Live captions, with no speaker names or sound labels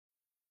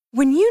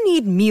When you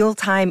need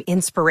mealtime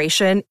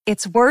inspiration,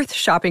 it's worth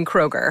shopping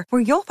Kroger,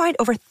 where you'll find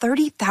over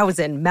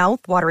 30,000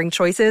 mouth-watering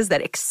choices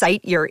that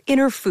excite your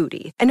inner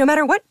foodie. And no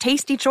matter what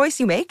tasty choice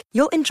you make,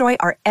 you'll enjoy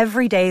our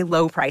everyday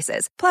low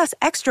prices, plus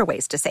extra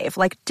ways to save,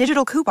 like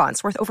digital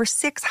coupons worth over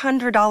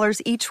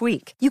 $600 each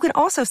week. You can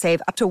also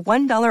save up to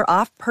 $1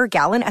 off per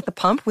gallon at the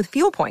pump with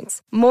fuel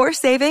points. More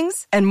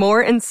savings and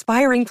more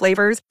inspiring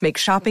flavors make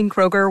shopping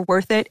Kroger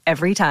worth it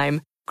every time.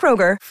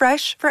 Kroger,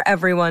 fresh for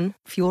everyone.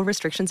 Fuel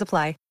restrictions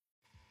apply.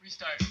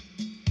 Restart.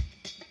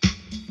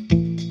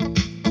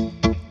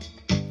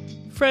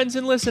 Friends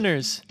and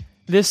listeners,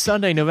 this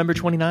Sunday, November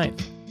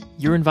 29th,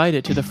 you're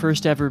invited to the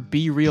first ever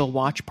Be Real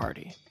watch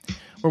party.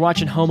 We're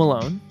watching Home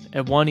Alone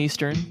at 1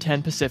 Eastern,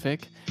 10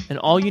 Pacific, and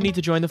all you need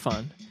to join the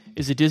fun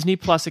is a Disney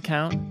Plus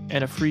account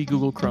and a free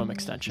Google Chrome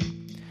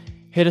extension.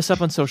 Hit us up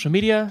on social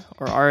media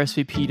or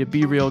RSVP to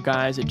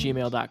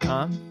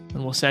BeRealGuys@gmail.com,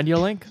 and we'll send you a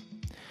link.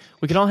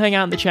 We can all hang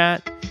out in the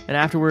chat, and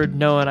afterward,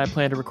 Noah and I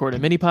plan to record a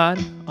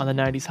mini-pod on the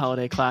 90s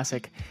holiday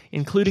classic,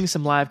 including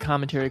some live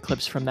commentary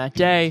clips from that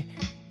day,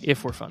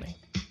 if we're funny.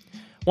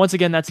 Once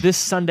again, that's this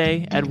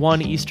Sunday at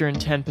 1 Eastern,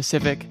 10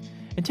 Pacific,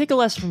 and take a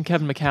lesson from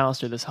Kevin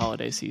McAllister this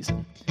holiday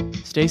season.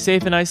 Stay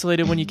safe and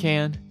isolated when you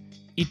can,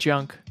 eat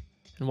junk,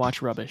 and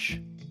watch rubbish.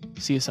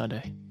 See you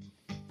Sunday.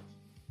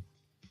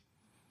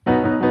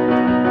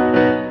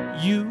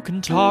 You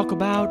can talk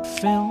about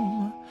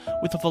film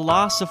with a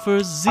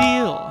philosopher's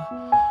zeal,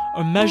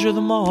 or measure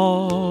them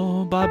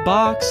all by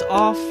box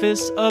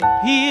office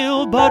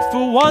appeal. But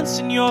for once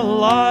in your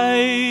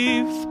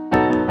life,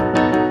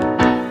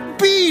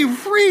 be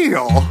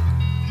real!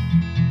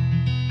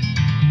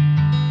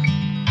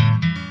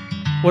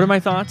 What are my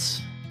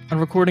thoughts on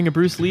recording a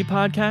Bruce Lee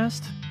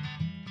podcast?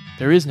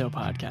 There is no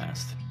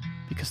podcast,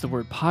 because the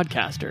word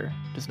podcaster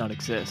does not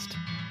exist.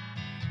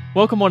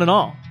 Welcome one and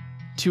all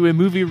to a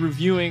movie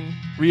reviewing,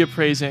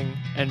 reappraising,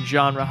 and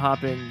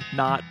genre-hopping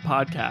not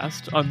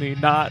podcast on the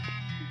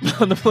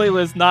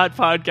playlist Not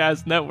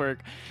Podcast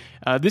Network.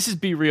 This is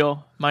Be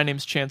Real. My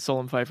name's Chance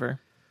Solon Pfeiffer.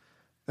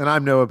 And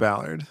I'm Noah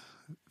Ballard.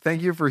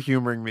 Thank you for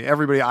humoring me.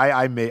 Everybody,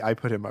 I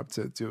put him up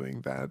to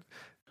doing that.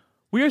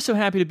 We are so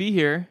happy to be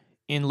here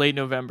in late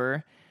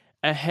November,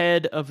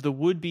 ahead of the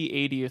would-be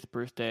 80th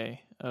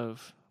birthday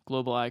of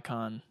global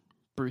icon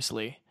Bruce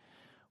Lee.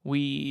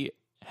 We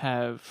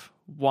have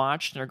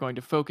watched and are going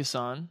to focus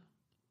on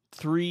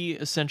 3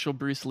 essential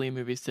Bruce Lee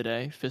movies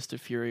today: Fist of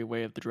Fury,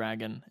 Way of the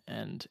Dragon,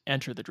 and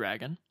Enter the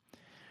Dragon.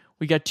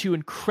 We got 2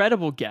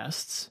 incredible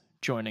guests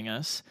joining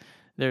us.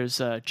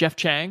 There's Jeff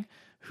Chang,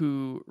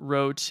 who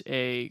wrote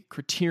a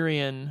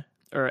Criterion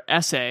or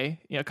essay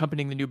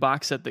accompanying the new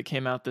box set that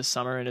came out this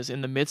summer and is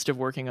in the midst of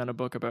working on a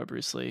book about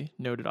Bruce Lee,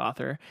 noted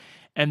author.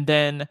 And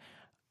then,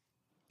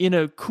 in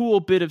a cool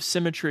bit of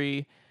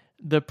symmetry,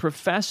 the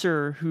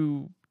professor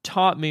who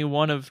taught me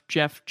one of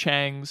Jeff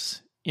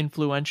Chang's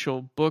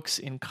influential books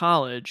in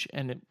college,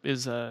 and it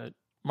is a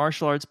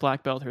martial arts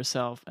black belt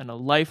herself and a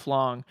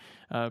lifelong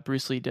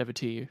Bruce Lee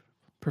devotee.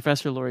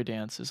 Professor Lori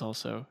Dance is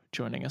also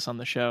joining us on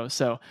the show.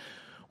 So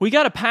we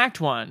got a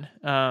packed one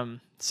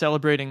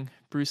celebrating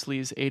Bruce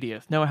Lee's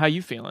 80th. Noah, how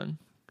you feeling?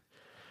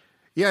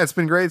 Yeah, it's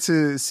been great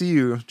to see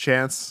you,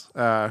 Chance,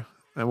 and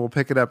we'll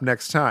pick it up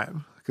next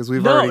time because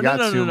we've already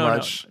got too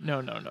much.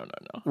 No.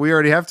 We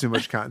already have too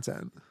much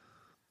content.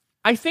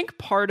 I think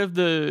part of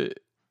the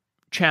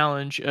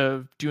challenge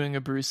of doing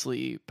a Bruce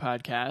Lee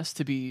podcast,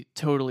 to be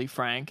totally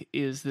frank,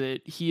 is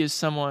that he is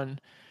someone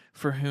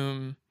for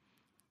whom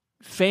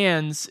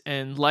fans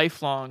and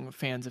lifelong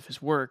fans of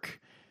his work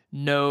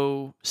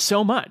know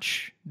so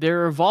much.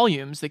 There are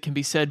volumes that can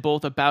be said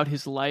both about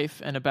his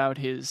life and about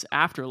his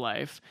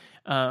afterlife.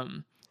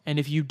 And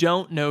if you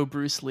don't know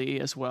Bruce Lee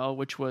as well,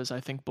 which was,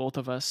 I think, both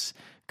of us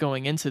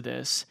going into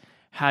this,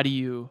 how do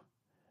you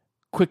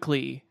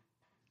quickly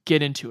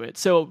get into it?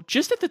 So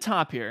just at the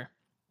top here,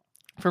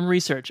 from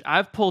research,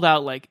 I've pulled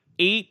out like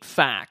 8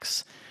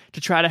 facts to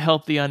try to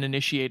help the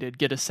uninitiated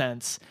get a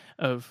sense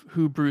of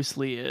who Bruce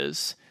Lee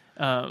is.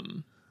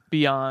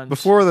 Beyond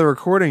before the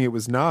recording, it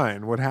was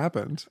 9. What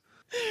happened?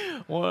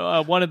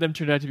 Well, one of them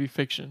turned out to be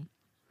fiction.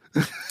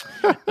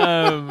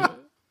 What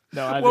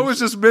was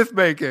just myth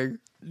making?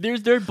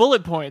 There are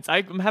bullet points.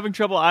 I'm having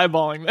trouble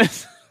eyeballing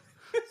this.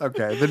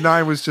 Okay, the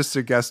 9 was just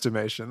a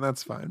guesstimation.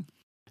 That's fine.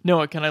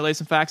 Noah, can I lay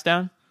some facts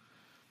down?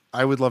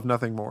 I would love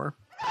nothing more.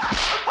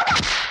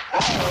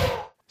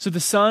 So, the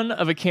son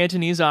of a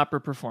Cantonese opera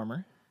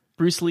performer,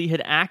 Bruce Lee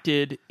had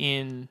acted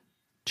in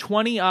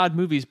 20-odd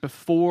movies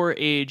before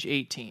age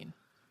 18.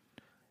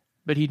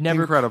 But he'd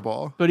never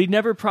Incredible. But he'd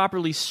never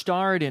properly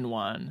starred in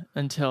one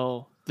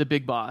until The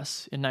Big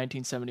Boss in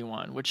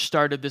 1971, which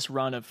started this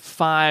run of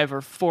 5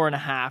 or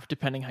 4.5,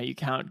 depending how you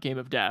count Game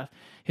of Death,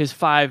 his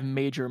 5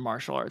 major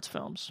martial arts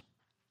films.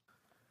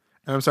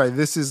 And I'm sorry,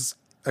 this is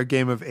a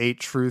game of 8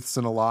 truths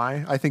and a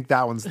lie? I think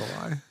that one's the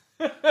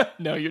lie.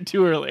 No, you're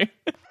too early.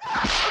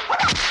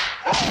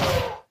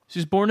 She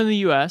was born in the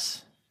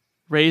U.S.,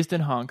 raised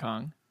in Hong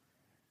Kong,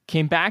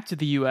 came back to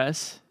the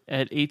U.S.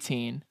 at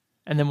 18,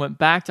 and then went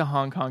back to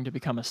Hong Kong to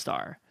become a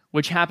star,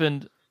 which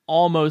happened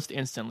almost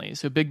instantly.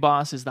 So Big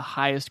Boss is the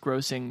highest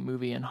grossing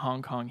movie in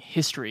Hong Kong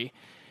history.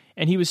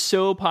 And he was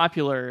so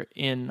popular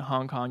in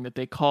Hong Kong that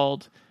they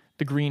called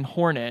the Green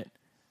Hornet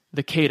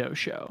the Kato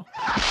Show.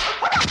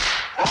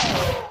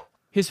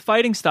 His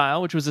fighting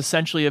style, which was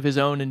essentially of his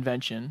own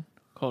invention,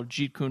 called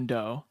Jeet Kune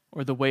Do,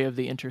 or the Way of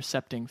the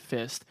Intercepting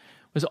Fist,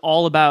 was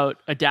all about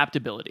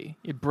adaptability.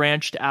 It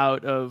branched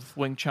out of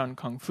Wing Chun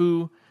Kung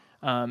Fu,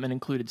 and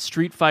included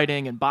street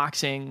fighting and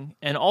boxing,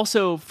 and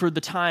also, for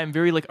the time,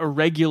 very like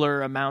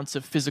irregular amounts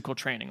of physical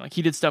training. Like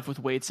he did stuff with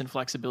weights and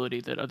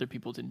flexibility that other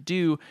people didn't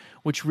do,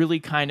 which really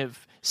kind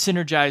of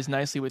synergized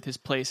nicely with his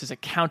place as a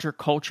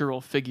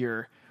countercultural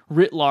figure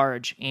writ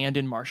large and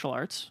in martial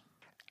arts.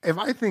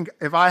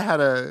 If I had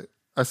a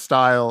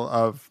style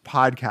of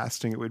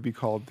podcasting, it would be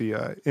called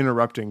the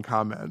interrupting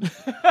comment.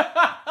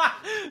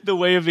 The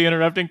Way of the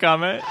Interrupting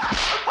Comment.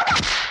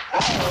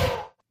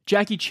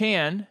 Jackie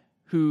Chan,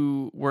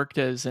 who worked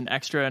as an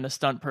extra and a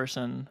stunt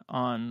person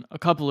on a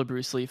couple of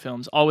Bruce Lee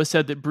films, always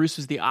said that Bruce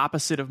was the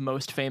opposite of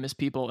most famous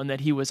people and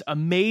that he was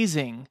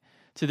amazing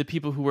to the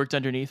people who worked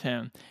underneath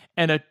him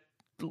and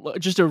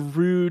just a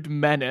rude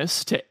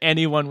menace to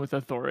anyone with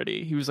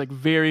authority. He was like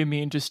very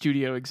mean to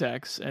studio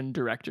execs and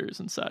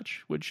directors and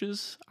such, which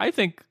is, I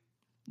think,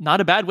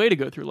 not a bad way to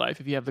go through life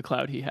if you have the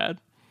clout he had.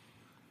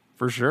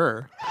 For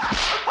sure.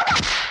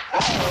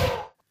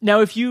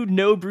 Now, if you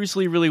know Bruce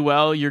Lee really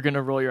well, you're going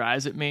to roll your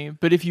eyes at me.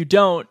 But if you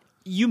don't,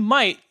 you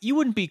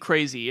wouldn't be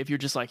crazy if you're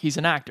just like, he's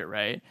an actor,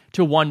 right?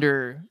 To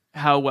wonder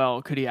how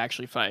well could he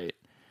actually fight.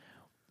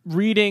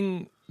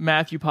 Reading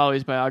Matthew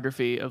Polly's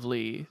biography of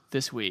Lee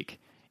this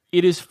week,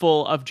 it is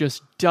full of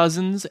just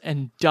dozens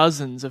and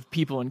dozens of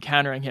people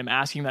encountering him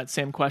asking that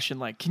same question,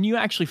 like, can you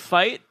actually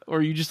fight? Or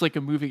are you just like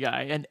a movie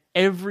guy? And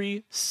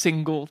every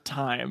single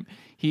time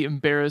he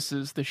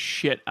embarrasses the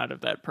shit out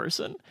of that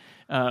person.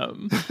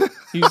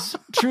 He's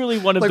truly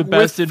one of like the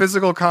best in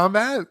physical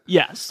combat.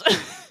 Yes.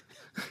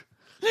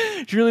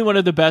 Truly one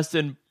of the best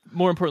and,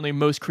 more importantly,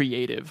 most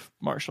creative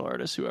martial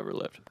artists who ever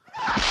lived.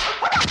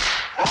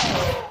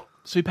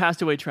 So he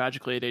passed away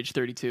tragically at age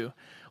 32.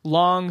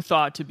 Long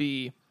thought to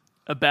be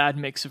a bad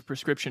mix of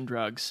prescription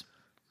drugs.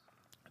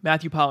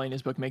 Matthew Polly in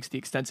his book makes the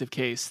extensive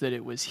case that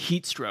it was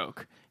heat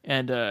stroke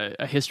and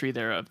a history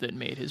thereof that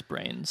made his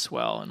brain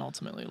swell and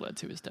ultimately led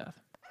to his death.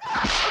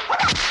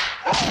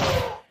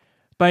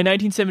 By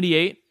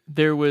 1978,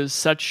 there was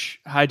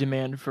such high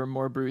demand for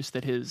more Bruce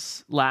that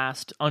his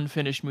last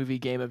unfinished movie,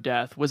 Game of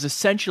Death, was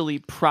essentially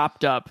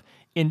propped up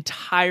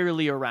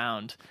entirely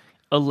around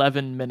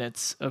 11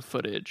 minutes of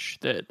footage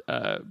that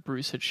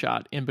Bruce had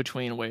shot in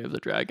between Way of the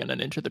Dragon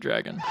and Enter the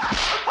Dragon.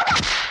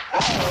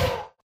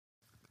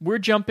 We're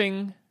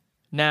jumping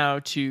now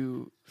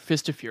to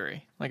Fist of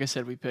Fury. Like I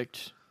said, we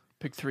picked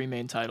three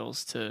main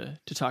titles to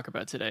talk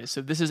about today.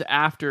 So this is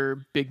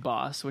after Big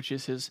Boss, which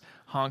is his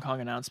Hong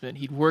Kong announcement.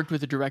 He'd worked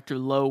with the director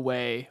Lo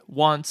Wei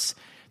once.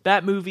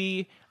 That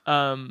movie,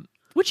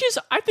 which is,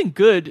 I think,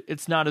 good.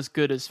 It's not as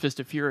good as Fist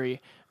of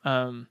Fury,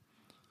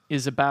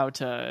 is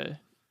about a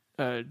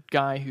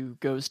guy who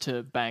goes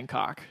to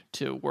Bangkok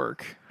to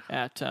work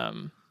at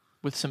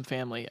with some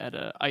family at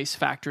an ice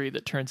factory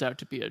that turns out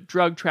to be a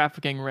drug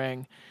trafficking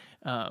ring.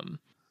 I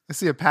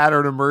see a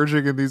pattern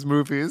emerging in these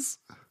movies.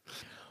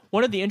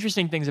 One of the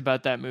interesting things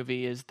about that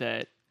movie is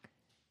that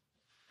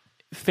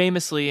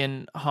famously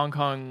in Hong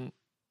Kong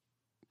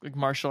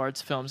martial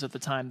arts films at the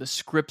time, the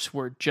scripts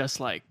were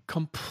just like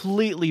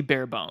completely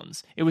bare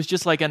bones. It was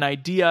just like an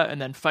idea and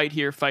then fight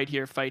here, fight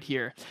here, fight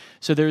here.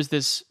 So there's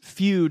this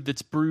feud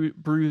that's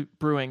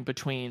brewing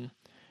between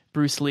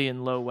Bruce Lee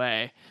and Lo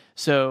Wei.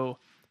 So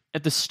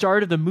at the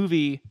start of the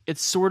movie,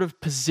 it's sort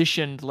of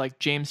positioned like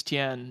James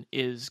Tien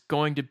is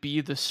going to be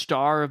the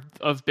star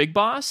of Big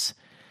Boss.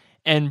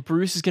 And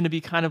Bruce is going to be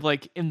kind of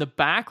like in the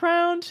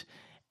background.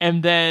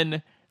 And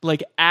then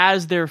like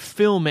as they're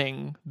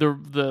filming,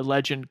 the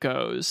legend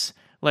goes,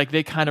 like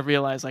they kind of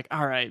realize like,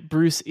 all right,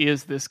 Bruce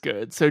is this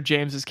good. So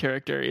James's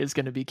character is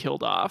going to be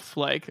killed off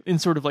like in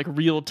sort of like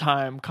real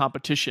time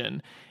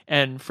competition.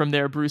 And from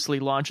there, Bruce Lee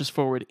launches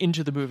forward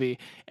into the movie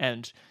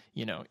and,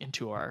 you know,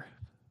 into our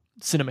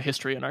cinema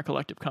history and our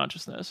collective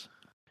consciousness.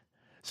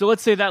 So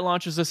let's say that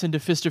launches us into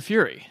Fist of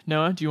Fury.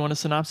 Noah, do you want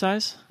to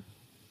synopsize?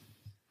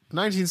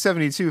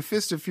 1972,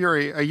 Fist of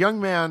Fury, a young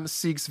man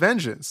seeks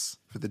vengeance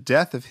for the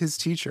death of his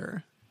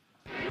teacher.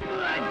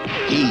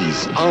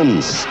 He's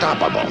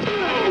unstoppable,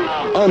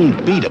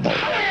 unbeatable,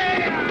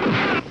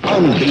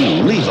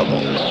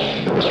 unbelievable.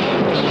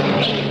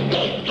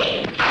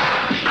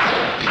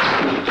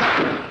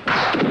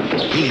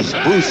 He's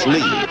Bruce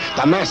Lee,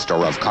 the master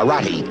of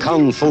karate,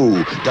 kung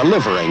fu,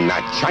 delivering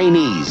that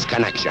Chinese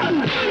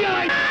connection.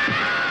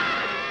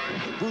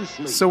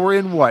 So we're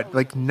in what,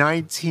 like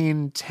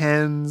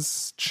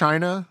 1910s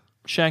China?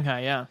 Shanghai,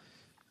 yeah.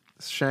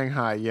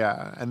 Shanghai,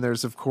 yeah. And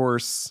there's, of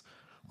course,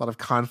 a lot of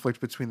conflict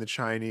between the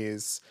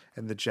Chinese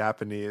and the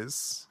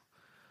Japanese.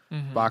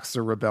 Mm-hmm.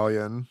 Boxer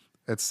Rebellion,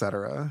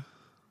 etc.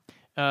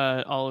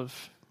 All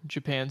of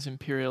Japan's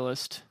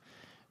imperialist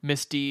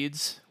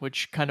misdeeds,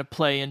 which kind of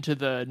play into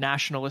the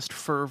nationalist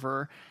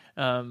fervor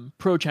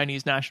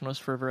pro-Chinese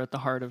nationalist fervor at the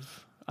heart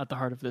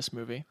of this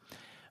movie.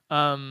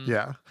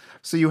 Yeah.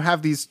 So you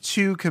have these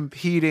two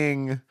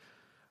competing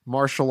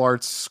martial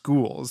arts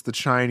schools, the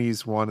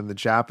Chinese one and the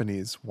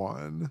Japanese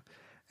one.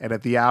 And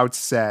at the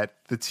outset,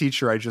 the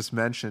teacher I just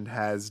mentioned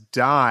has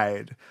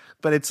died,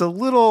 but it's a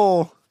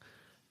little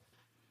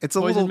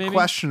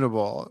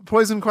questionable.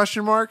 Poison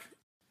question mark?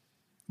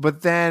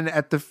 But then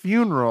at the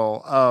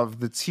funeral of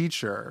the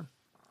teacher,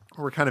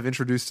 we're kind of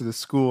introduced to the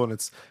school and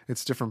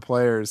it's different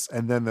players.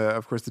 And then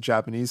of course the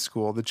Japanese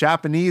school, the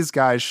Japanese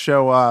guys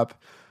show up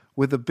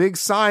with a big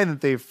sign that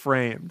they've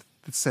framed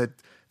that said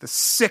the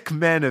sick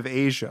men of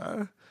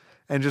Asia.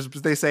 And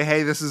just, they say,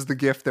 hey, this is the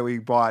gift that we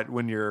bought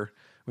when you're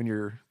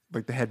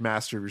like the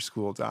headmaster of your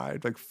school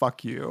died. Like,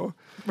 fuck you.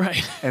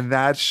 Right. And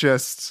that's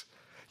just,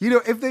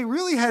 if they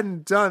really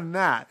hadn't done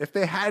that, if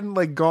they hadn't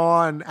like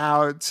gone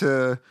out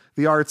to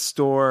the art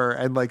store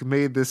and like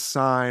made this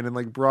sign and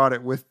like brought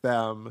it with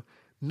them,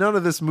 none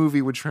of this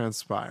movie would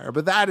transpire.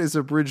 But that is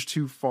a bridge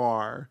too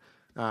far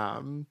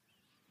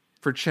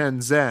for Chen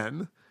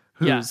Zhen,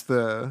 who's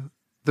the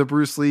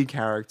Bruce Lee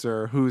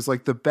character, who's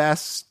like the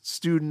best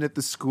student at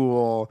the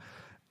school,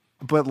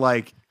 but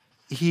like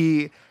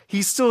he's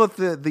still at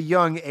the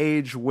young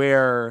age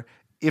where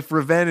if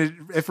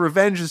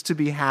revenge is to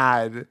be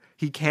had,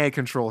 he can't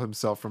control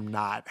himself from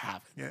not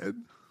having it.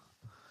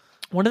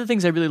 One of the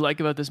things I really like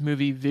about this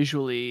movie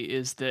visually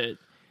is that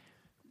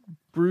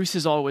Bruce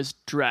is always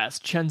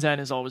dressed. Chen Zhen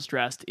is always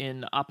dressed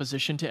in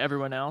opposition to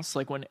everyone else.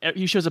 Like when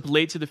he shows up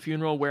late to the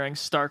funeral wearing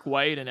stark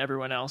white and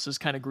everyone else is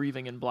kind of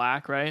grieving in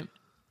black, right?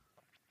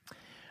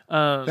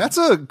 That's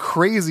a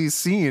crazy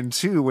scene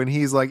too, when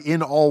he's like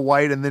in all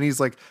white and then he's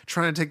like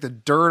trying to take the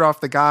dirt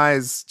off the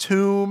guy's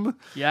tomb.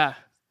 Yeah.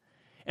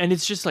 And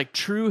it's just like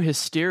true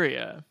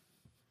hysteria.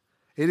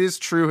 It is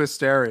true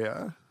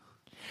hysteria.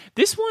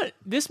 This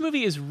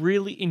movie is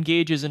really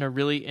engages in a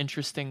really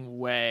interesting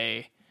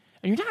way.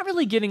 And you're not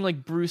really getting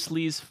like Bruce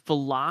Lee's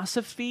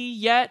philosophy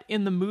yet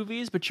in the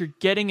movies, but you're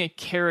getting a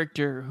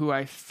character who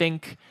I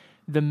think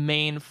the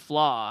main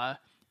flaw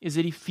is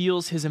that he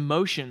feels his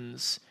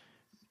emotions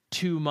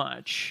too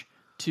much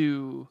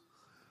to,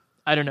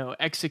 I don't know,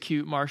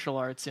 execute martial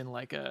arts in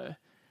like a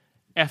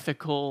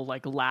ethical,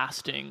 like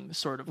lasting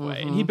sort of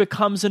way. And he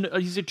becomes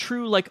he's a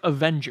true like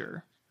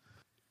Avenger.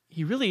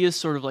 He really is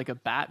sort of like a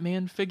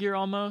Batman figure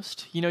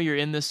almost. You're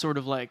in this sort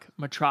of like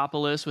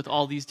metropolis with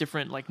all these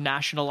different like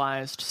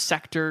nationalized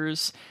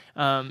sectors,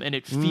 and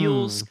it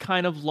feels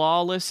kind of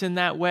lawless in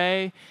that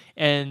way.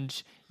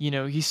 And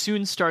he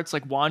soon starts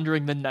like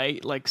wandering the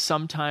night, like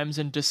sometimes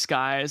in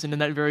disguise and in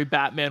that very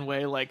Batman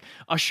way, like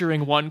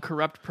ushering one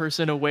corrupt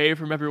person away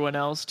from everyone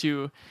else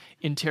to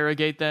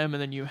interrogate them.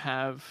 And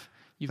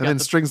then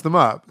strings them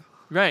up.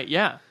 Right.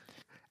 Yeah.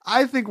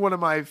 I think one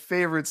of my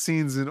favorite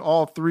scenes in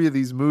all three of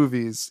these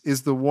movies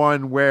is the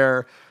one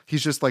where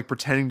he's just like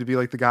pretending to be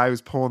like the guy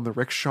who's pulling the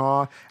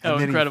rickshaw. And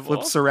then incredible. He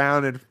flips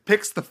around and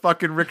picks the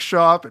fucking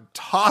rickshaw up and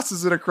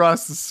tosses it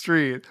across the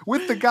street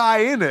with the guy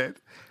in it.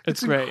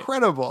 It's great.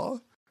 Incredible.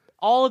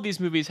 All of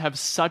these movies have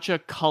such a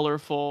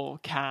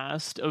colorful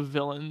cast of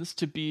villains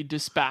to be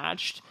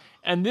dispatched.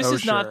 And this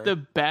is not the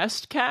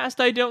best cast,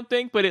 I don't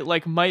think, but it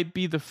like might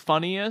be the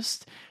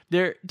funniest.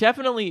 There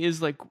definitely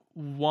is like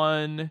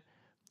one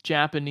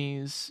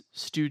Japanese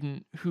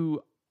student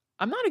who,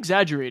 I'm not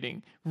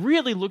exaggerating,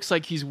 really looks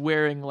like he's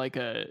wearing like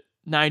a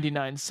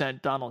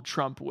 99-cent Donald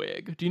Trump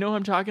wig. Do you know who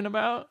I'm talking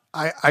about?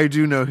 I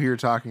do know who you're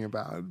talking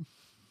about.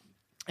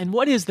 And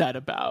what is that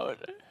about?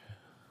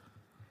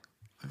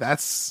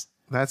 That's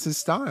his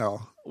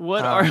style.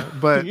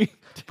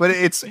 But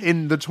it's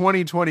in the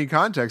 2020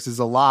 context is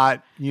a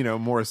lot,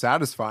 more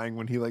satisfying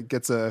when he like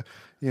gets a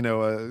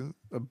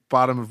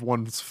bottom of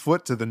one's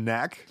foot to the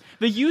neck.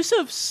 The use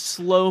of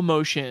slow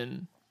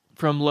motion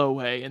from Lo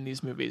Wei in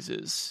these movies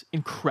is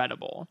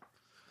incredible.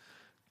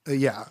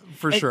 Yeah,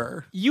 for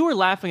sure. You were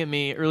laughing at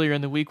me earlier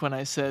in the week when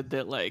I said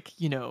that, like,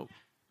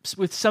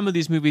 with some of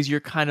these movies, you're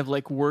kind of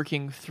like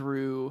working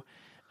through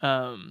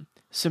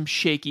some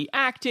shaky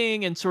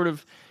acting and sort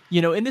of,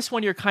 in this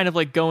one, you're kind of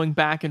like going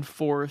back and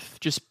forth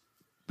just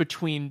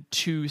between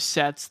two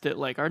sets that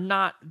like are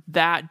not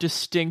that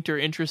distinct or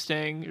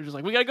interesting. You're just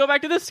like, we got to go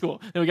back to this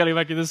school. Then we got to go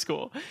back to this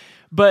school.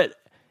 But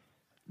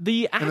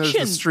the action... And there's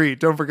the street.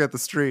 Don't forget the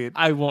street.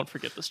 I won't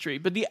forget the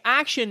street. But the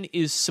action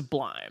is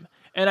sublime.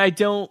 And I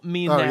don't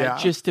mean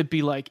just to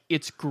be like,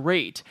 it's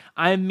great.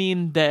 I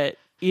mean that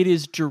it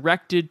is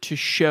directed to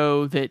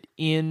show that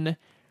in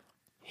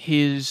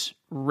his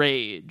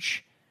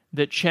rage,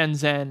 that Chen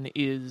Zhen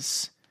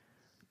is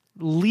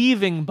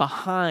leaving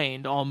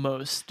behind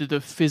almost the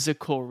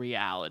physical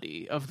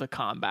reality of the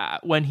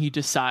combat when he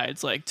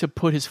decides like to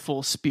put his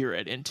full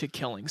spirit into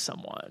killing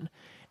someone.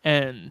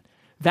 And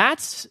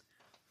it's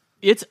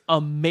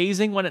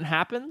amazing when it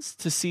happens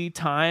to see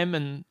time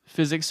and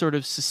physics sort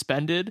of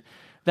suspended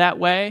that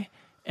way.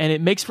 And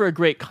it makes for a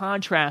great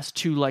contrast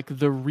to like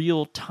the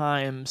real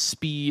time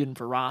speed and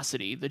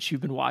veracity that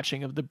you've been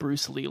watching of the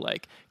Bruce Lee,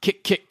 like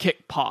kick, kick,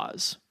 kick,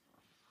 pause.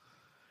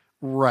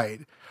 Right.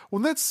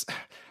 Well,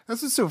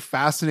 That's what's so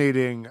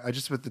fascinating,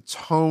 just with the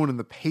tone and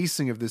the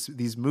pacing of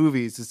these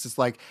movies. It's just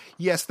like,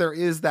 yes, there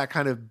is that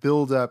kind of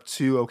build up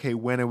to, okay,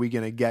 when are we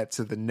going to get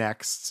to the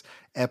next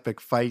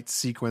epic fight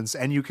sequence?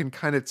 And you can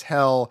kind of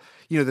tell,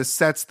 the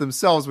sets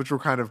themselves, which we're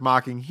kind of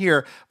mocking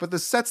here, but the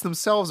sets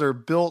themselves are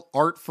built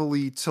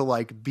artfully to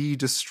like be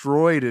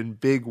destroyed in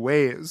big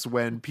ways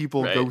when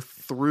people go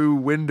through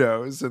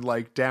windows and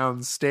like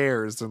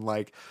downstairs and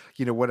like,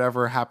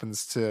 whatever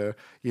happens to,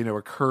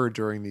 occur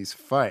during these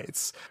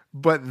fights.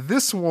 But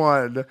this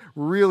one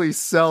really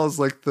sells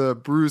like the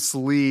Bruce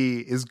Lee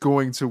is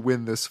going to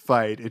win this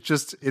fight.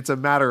 It's a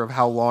matter of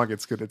how long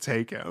it's going to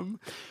take him.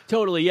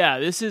 Totally. Yeah.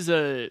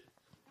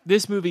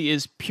 This movie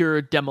is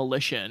pure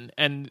demolition,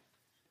 and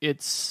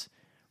it's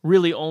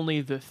really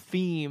only the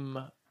theme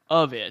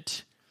of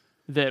it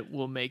that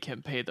will make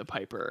him pay the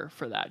piper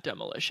for that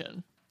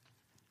demolition.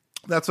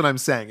 That's what I'm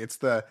saying. It's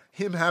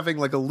him having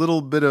like a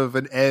little bit of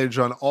an edge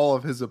on all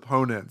of his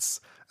opponents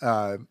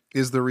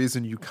is the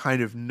reason you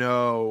kind of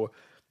know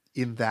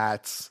in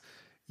that,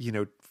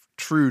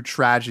 true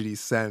tragedy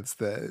sense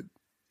that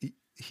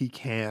he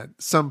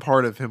can't, some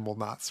part of him will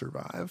not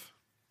survive.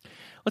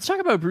 Let's talk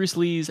about Bruce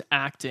Lee's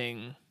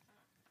acting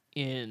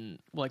in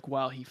like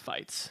while he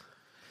fights.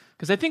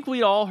 Because I think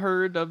we all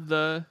heard of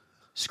the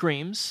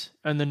screams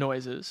and the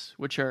noises,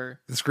 which are...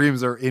 The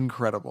screams are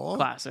incredible.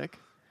 Classic.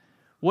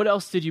 What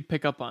else did you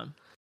pick up on?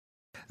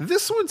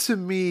 This one, to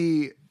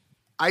me,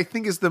 I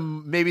think is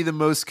maybe the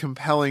most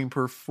compelling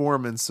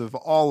performance of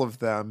all of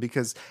them,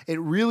 because it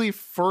really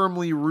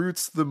firmly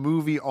roots the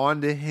movie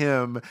onto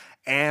him,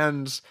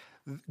 and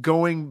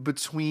going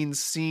between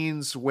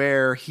scenes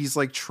where he's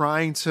like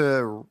trying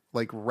to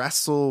like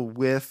wrestle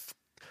with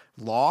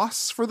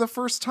loss for the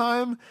first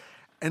time.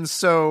 And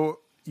so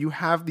you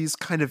have these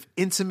kind of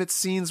intimate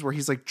scenes where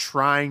he's like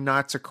trying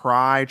not to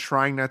cry,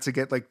 trying not to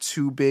get like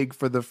too big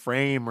for the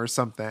frame or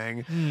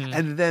something.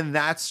 And then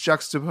that's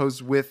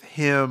juxtaposed with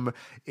him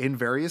in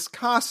various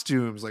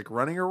costumes, like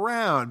running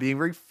around, being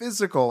very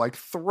physical, like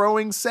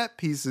throwing set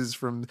pieces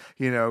from,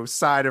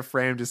 side of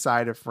frame to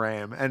side of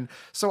frame. And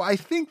so I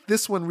think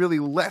this one really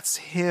lets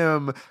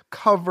him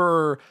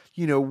cover,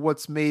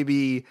 what's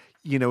maybe,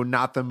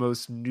 not the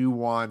most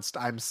nuanced,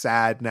 I'm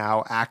sad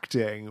now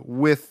acting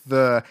with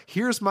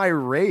here's my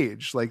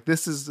rage. Like,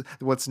 this is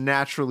what's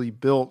naturally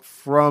built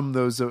from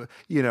those,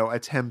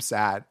 attempts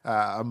at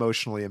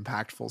emotionally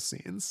impactful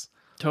scenes.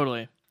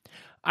 Totally.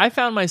 I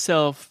found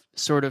myself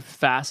sort of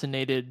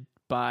fascinated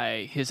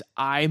by his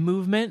eye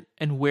movement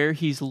and where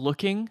he's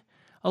looking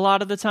a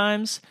lot of the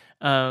times.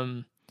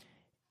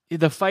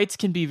 The fights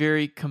can be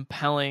very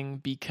compelling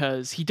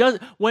because he does,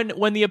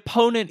 when the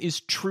opponent is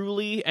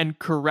truly and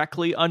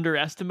correctly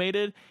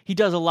underestimated, he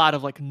does a lot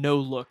of like no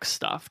look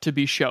stuff to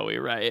be showy,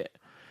 right?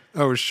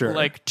 Oh, sure.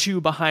 Like 2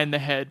 behind the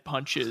head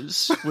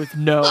punches with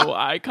no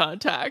eye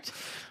contact.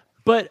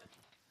 But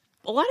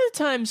a lot of the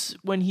times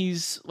when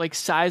he's like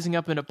sizing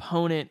up an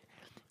opponent,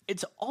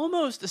 it's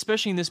almost,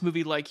 especially in this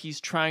movie, like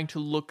he's trying to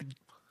look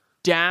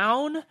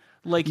down,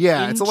 like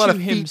it's a lot of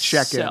feet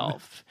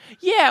himself.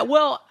 Checking. Yeah,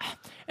 well,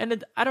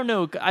 and I don't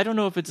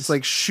know if it's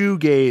like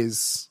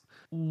shoegaze.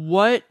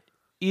 What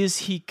is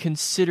he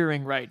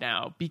considering right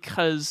now?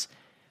 Because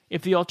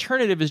if the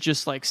alternative is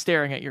just like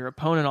staring at your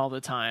opponent all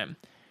the time,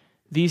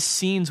 these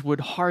scenes would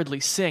hardly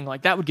sing.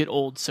 Like, that would get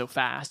old so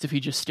fast if he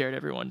just stared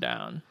everyone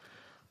down.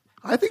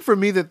 I think for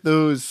me that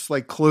those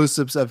like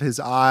close-ups of his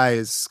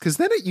eyes, because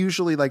then it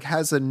usually like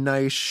has a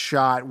nice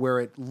shot where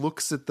it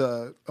looks at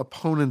the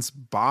opponent's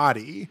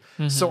body.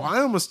 Mm-hmm. So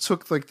I almost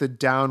took like the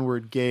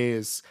downward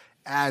gaze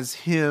as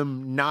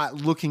him not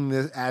looking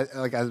at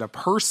a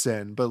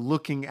person, but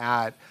looking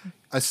at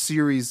a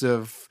series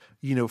of,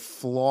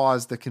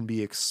 flaws that can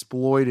be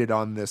exploited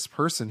on this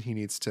person he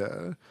needs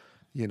to,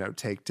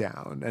 take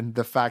down. And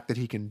the fact that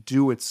he can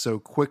do it so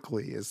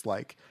quickly is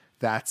like,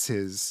 that's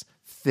his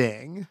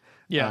thing.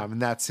 Yeah.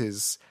 And that's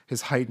his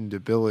heightened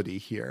ability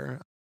here.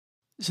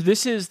 So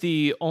this is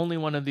the only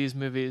one of these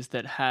movies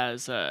that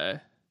has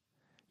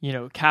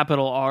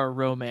capital R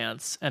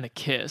romance and a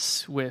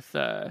kiss with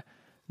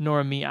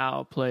Nora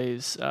Meow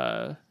plays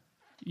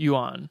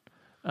Yuan.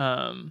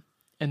 And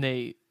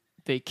they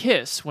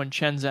kiss when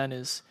Chen Zhen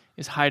is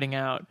hiding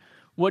out.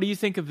 What do you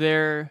think of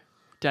their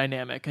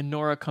dynamic? And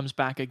Nora comes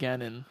back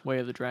again in Way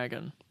of the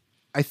Dragon.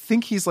 I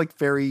think he's like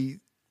very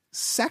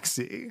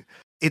sexy.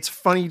 It's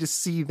funny to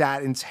see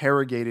that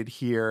interrogated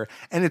here,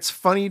 and it's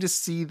funny to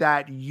see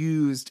that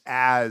used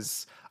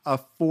as a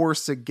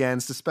force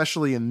against,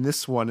 especially in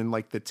this one, in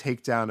like the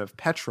takedown of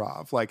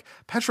Petrov. Like,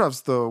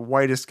 Petrov's the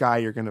whitest guy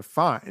you're going to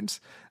find.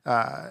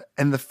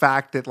 And the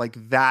fact that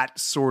like that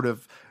sort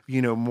of,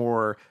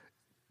 more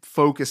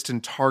focused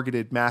and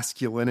targeted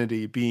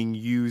masculinity being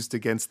used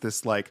against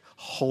this like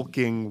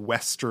hulking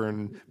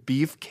Western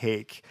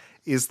beefcake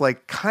is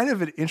like kind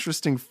of an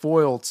interesting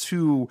foil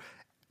to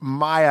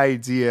my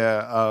idea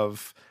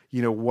of,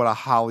 what a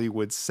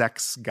Hollywood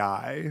sex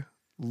guy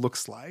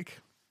looks like.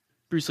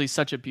 Bruce Lee's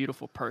such a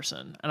beautiful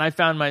person. And I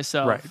found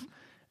myself,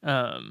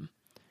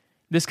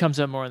 this comes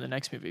up more in the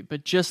next movie,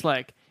 but just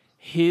like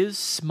his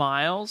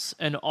smiles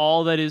and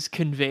all that is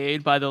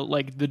conveyed by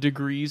the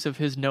degrees of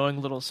his knowing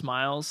little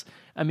smiles.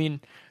 I mean,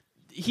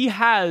 he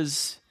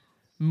has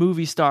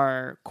movie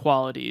star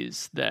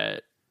qualities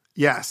that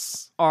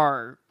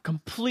are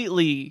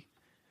completely,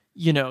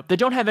 they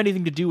don't have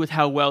anything to do with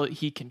how well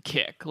he can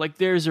kick. Like,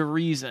 there's a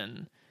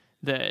reason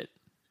that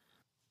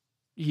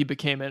he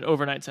became an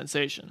overnight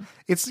sensation.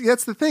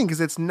 That's the thing,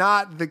 because it's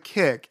not the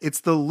kick.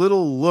 It's the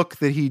little look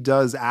that he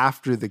does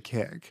after the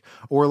kick,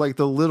 or like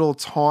the little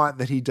taunt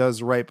that he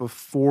does right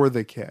before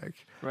the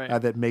kick,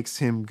 that makes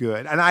him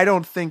good. And I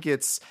don't think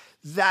it's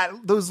that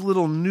those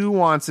little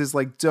nuances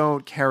like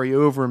don't carry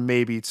over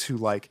maybe to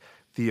like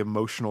the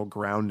emotional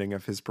grounding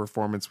of his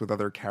performance with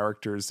other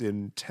characters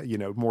in,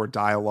 more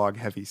dialogue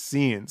heavy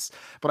scenes.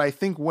 But I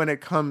think when it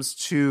comes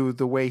to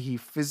the way he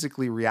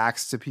physically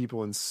reacts to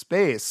people in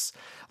space,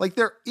 like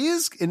there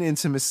is an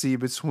intimacy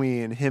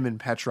between him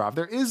and Petrov.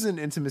 There is an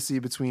intimacy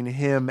between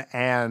him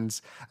and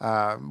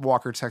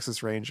Walker,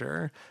 Texas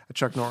Ranger,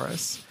 Chuck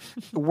Norris,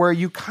 where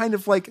you kind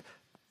of like,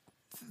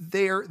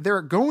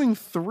 they're going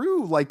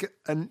through like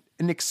an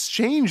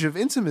exchange of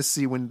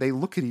intimacy when they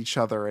look at each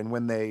other and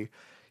when they,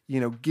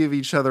 give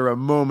each other a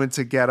moment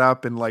to get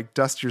up and like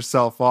dust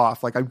yourself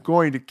off. Like, I'm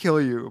going to kill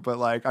you, but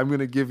like, I'm going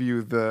to give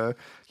you the,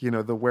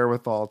 the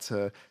wherewithal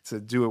to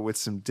do it with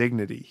some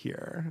dignity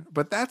here.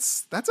 But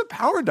that's a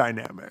power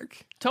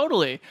dynamic.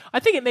 Totally. I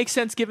think it makes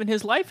sense given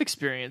his life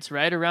experience,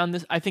 right? Around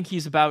this, I think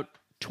he's about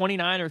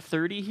 29 or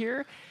 30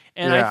 here.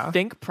 And I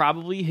think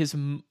probably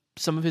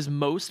some of his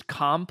most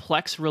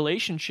complex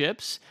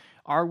relationships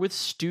are with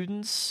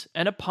students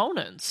and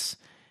opponents.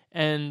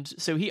 And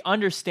so he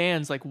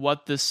understands like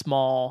what the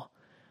small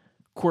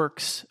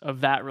quirks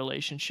of that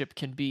relationship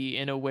can be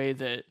in a way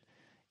that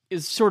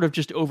is sort of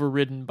just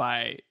overridden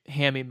by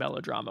hammy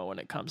melodrama when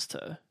it comes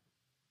to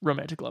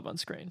romantic love on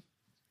screen.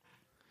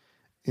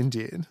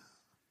 Indeed.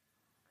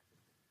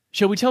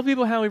 Shall we tell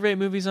people how we rate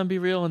movies on Be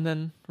Real and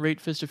then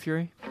rate Fist of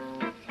Fury?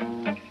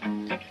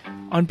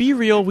 On Be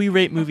Real, we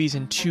rate movies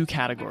in two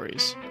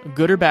categories: a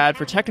good or bad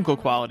for technical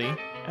quality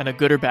and a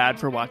good or bad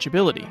for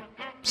watchability.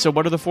 So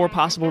what are the four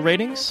possible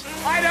ratings?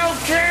 I don't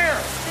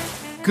care!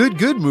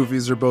 Good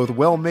movies are both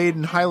well-made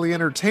and highly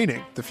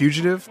entertaining. The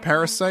Fugitive,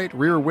 Parasite,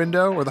 Rear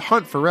Window, or The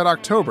Hunt for Red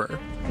October.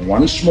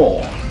 Once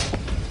more,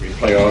 we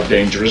play our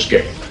dangerous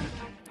game.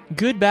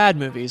 Good bad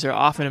movies are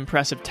often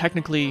impressive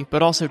technically,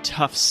 but also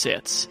tough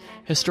sits.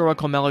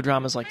 Historical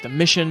melodramas like The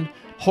Mission,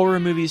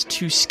 horror movies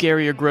too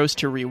scary or gross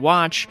to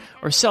rewatch,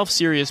 or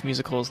self-serious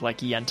musicals like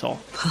Yentl.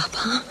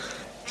 Papa,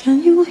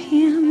 can you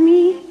hear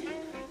me?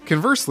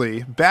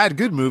 Conversely, bad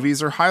good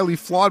movies are highly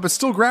flawed but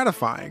still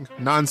gratifying.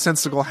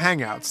 Nonsensical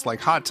hangouts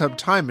like Hot Tub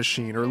Time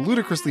Machine or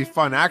ludicrously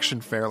fun action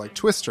fare like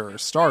Twister or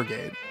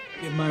Stargate.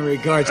 Give my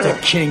regards to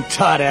King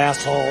Tut,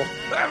 asshole.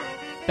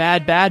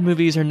 Bad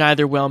movies are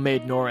neither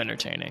well-made nor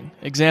entertaining.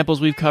 Examples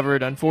we've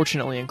covered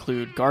unfortunately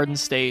include Garden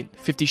State,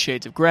 50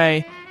 Shades of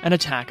Grey, and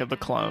Attack of the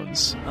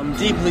Clones. I'm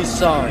deeply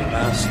sorry,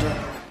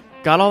 Master.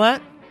 Got all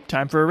that?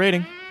 Time for a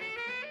rating.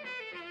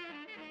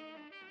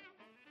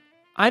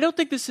 I don't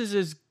think this is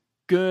as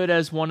good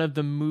as one of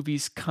the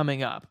movies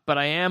coming up, but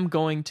I am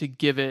going to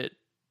give it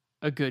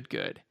a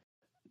good.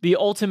 The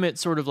ultimate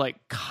sort of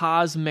like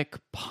cosmic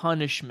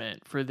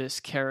punishment for this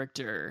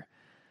character,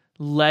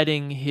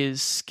 letting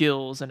his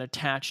skills and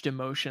attached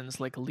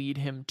emotions like lead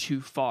him too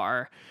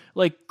far,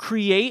 like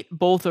create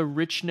both a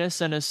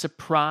richness and a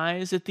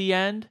surprise at the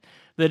end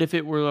that if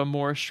it were a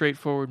more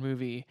straightforward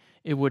movie,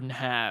 it wouldn't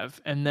have.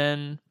 And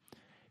then,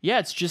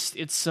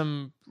 it's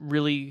some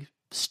really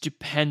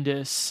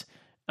stupendous,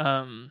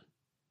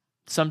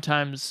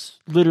 sometimes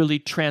literally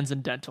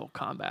transcendental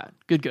combat.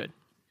 Good.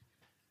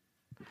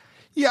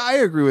 Yeah, I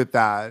agree with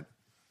that.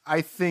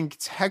 I think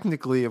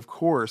technically, of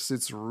course,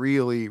 it's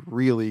really,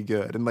 really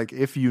good. And like,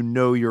 if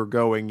you're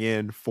going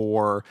in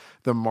for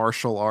the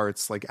martial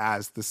arts, like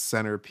as the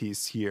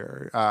centerpiece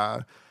here,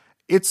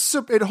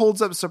 it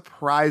holds up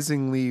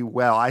surprisingly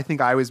well. I think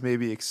I was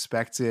maybe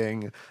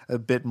expecting a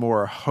bit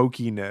more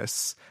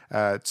hokiness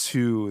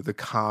to the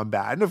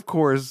combat. And of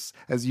course,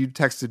 as you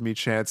texted me,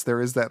 Chance, there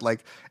is that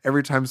like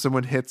every time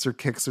someone hits or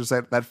kicks, there's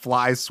that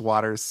fly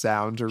swatter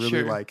sound to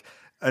really like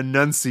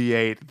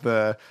enunciate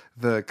the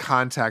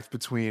contact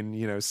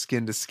between,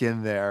 skin to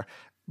skin there.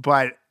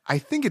 But I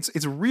think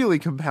it's really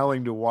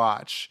compelling to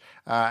watch.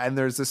 And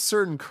there's a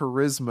certain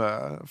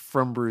charisma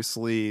from Bruce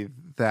Lee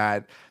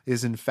that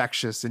is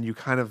infectious, and you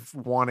kind of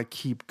want to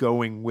keep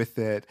going with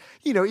it,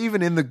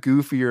 even in the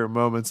goofier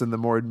moments and the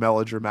more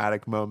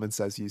melodramatic moments,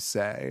 as you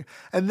say.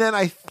 And then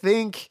I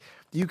think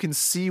you can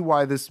see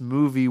why this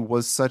movie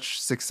was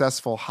such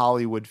successful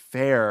Hollywood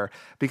fare,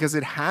 because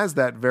it has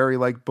that very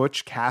like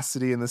Butch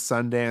Cassidy and the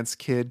Sundance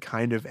Kid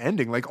kind of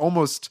ending, like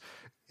almost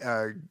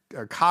a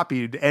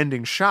copied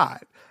ending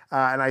shot.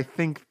 And I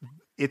think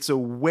its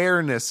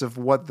awareness of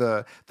what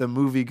the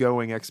movie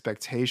going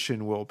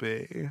expectation will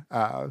be,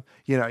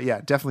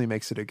 definitely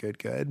makes it a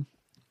good.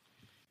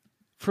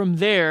 From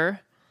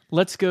there,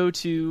 let's go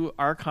to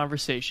our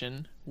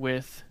conversation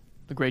with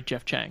the great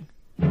Jeff Chang.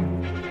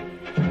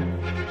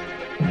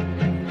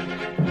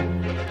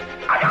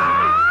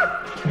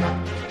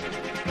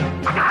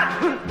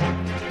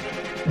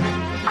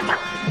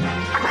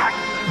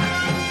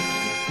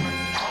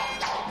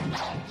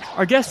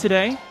 Our guest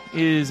today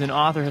is an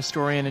author,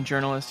 historian, and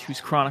journalist who's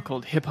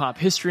chronicled hip-hop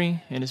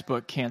history in his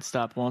book Can't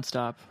Stop, Won't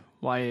Stop,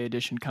 YA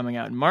edition coming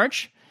out in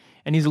March.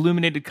 And he's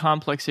illuminated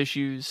complex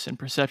issues and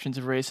perceptions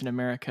of race in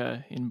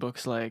America in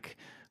books like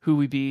Who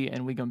We Be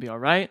and We Gonna Be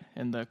Alright,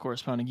 and the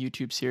corresponding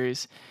YouTube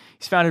series.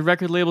 He's founded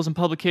record labels and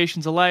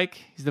publications alike.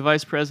 He's the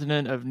vice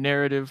president of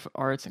narrative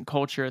arts and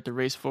culture at the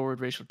Race Forward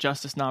Racial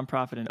Justice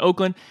nonprofit in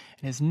Oakland.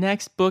 And his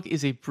next book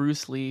is a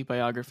Bruce Lee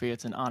biography.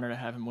 It's an honor to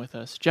have him with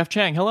us. Jeff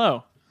Chang,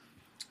 hello.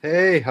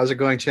 Hey, how's it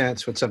going,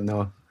 Chance? What's up,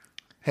 Noah?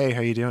 Hey,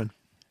 how you doing?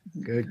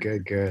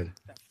 Good.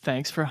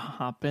 Thanks for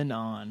hopping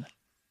on.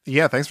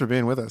 Yeah, thanks for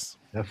being with us.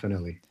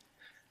 Definitely.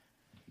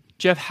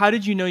 Jeff, how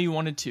did you know you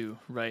wanted to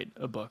write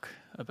a book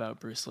about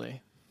Bruce Lee?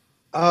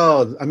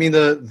 Oh, I mean,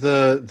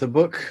 the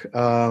book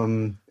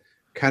kind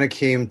of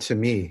came to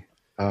me.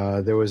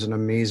 There was an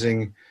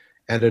amazing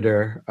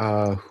editor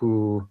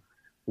who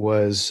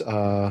was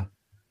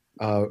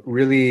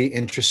really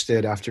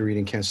interested after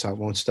reading Can't Stop,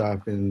 Won't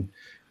Stop in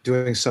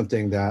doing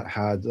something that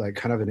had like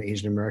kind of an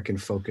Asian American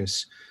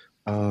focus.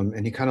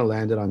 And he kind of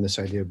landed on this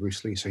idea of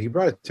Bruce Lee. So he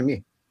brought it to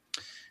me.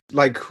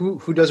 Like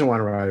who doesn't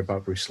want to write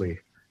about Bruce Lee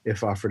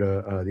if offered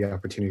the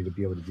opportunity to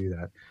be able to do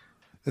that?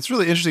 It's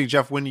really interesting,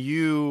 Jeff, when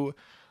you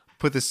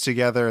put this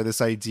together, this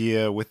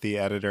idea with the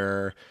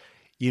editor,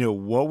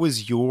 what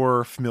was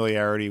your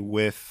familiarity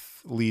with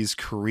Lee's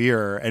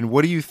career, and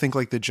what do you think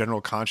like the general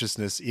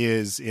consciousness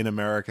is in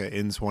America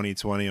in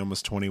 2020,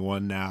 almost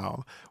 21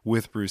 now,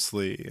 with Bruce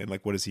Lee, and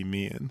like what does he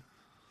mean?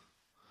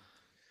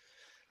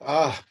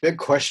 Big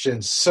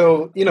questions.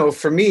 So,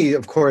 for me,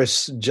 of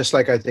course, just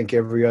like I think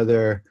every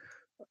other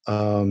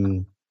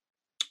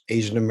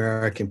Asian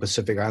American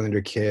Pacific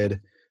Islander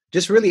kid,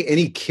 just really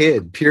any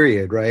kid,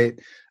 period, right?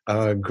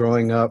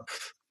 Growing up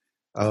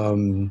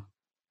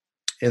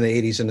in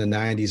the 80s and the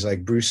 90s,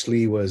 like Bruce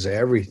Lee was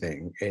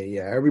everything.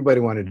 Yeah, everybody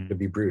wanted to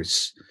be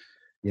Bruce.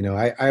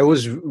 I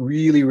was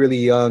really, really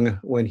young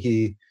when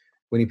he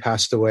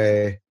passed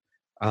away,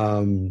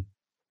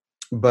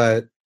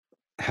 but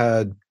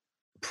had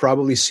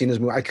probably seen his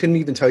movie. I couldn't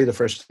even tell you the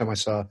first time I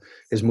saw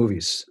his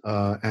movies,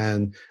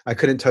 and I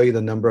couldn't tell you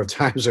the number of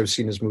times I've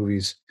seen his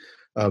movies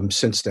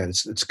since then.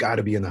 It's got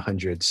to be in the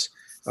hundreds.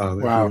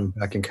 Wow. If you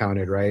back and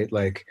counted, right?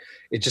 Like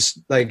it just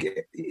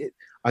like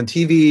on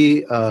TV,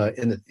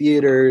 in the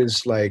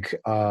theaters, like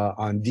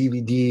on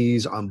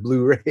DVDs, on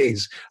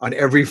Blu-rays, on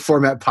every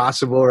format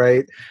possible,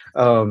 right?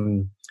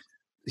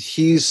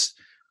 He's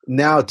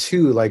now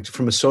too, like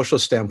from a social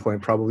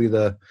standpoint, probably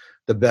the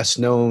best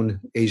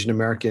known Asian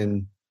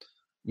American,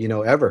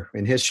 ever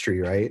in history,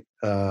 right?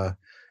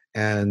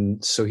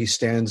 And so he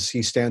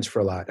stands for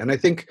a lot. And I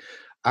think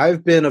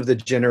I've been of the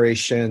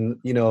generation,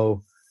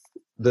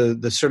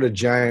 the sort of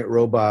giant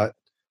robot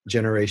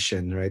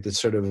generation, right? The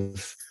sort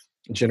of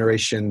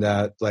generation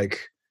that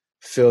like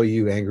Phil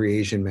Yu, Angry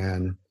Asian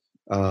Man,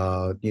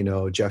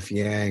 Jeff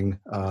Yang,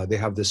 they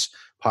have this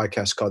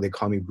podcast called They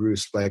Call Me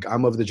Bruce. Like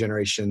I'm of the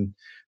generation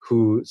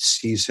who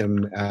sees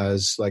him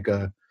as like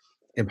a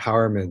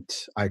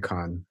empowerment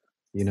icon,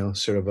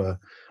 sort of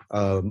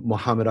a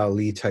Muhammad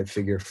Ali type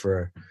figure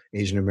for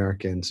Asian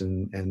Americans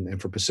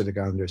and for Pacific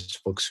Islanders,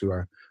 folks who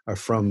are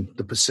from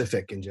the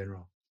Pacific in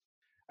general.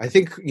 I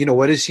think,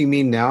 what does he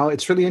mean now?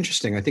 It's really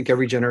interesting. I think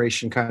every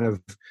generation kind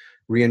of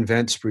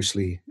reinvents Bruce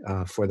Lee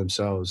for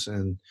themselves.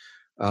 And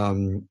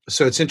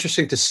so it's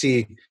interesting to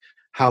see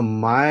how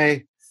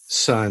my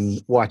son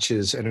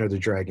watches Enter the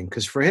Dragon.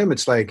 Because for him,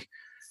 it's like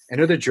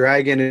Enter the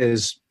Dragon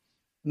is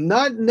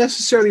not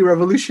necessarily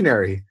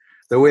revolutionary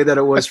the way that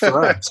it was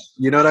for us.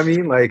 You know what I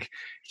mean? Like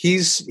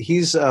he's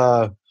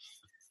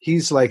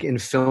like in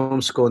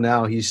film school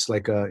now. He's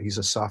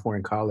a sophomore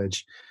in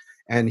college,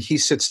 and he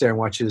sits there and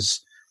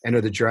watches Enter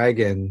the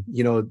Dragon,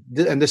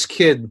 and this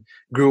kid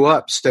grew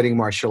up studying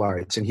martial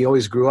arts, and he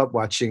always grew up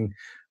watching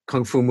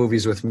kung fu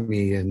movies with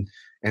me and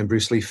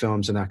Bruce Lee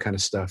films and that kind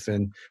of stuff.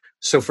 And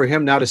so for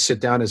him now to sit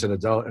down as an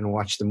adult and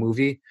watch the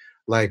movie,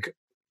 like,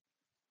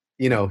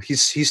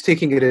 he's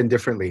taking it in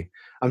differently.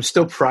 I'm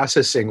still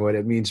processing what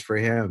it means for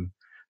him.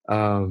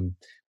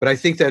 But I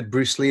think that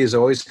Bruce Lee is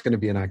always going to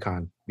be an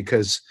icon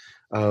because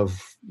of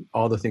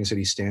all the things that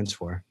he stands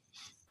for.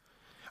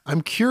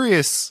 I'm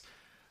curious,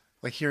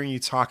 like hearing you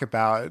talk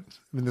about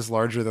this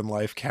larger than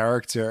life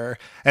character,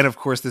 and of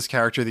course this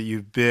character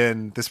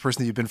that this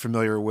person that you've been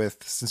familiar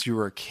with since you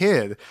were a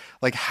kid,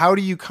 like how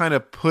do you kind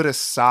of put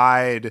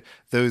aside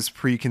those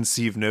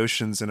preconceived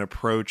notions and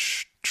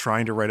approach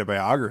trying to write a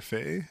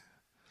biography?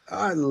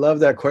 I love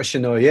that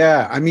question though.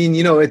 Yeah. I mean,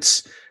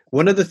 it's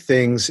one of the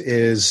things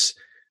is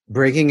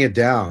breaking it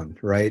down,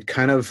 right?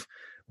 Kind of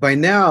by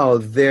now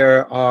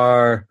there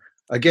are,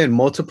 again,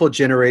 multiple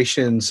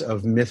generations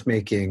of myth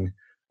making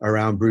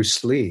around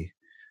Bruce Lee.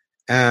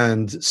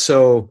 And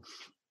so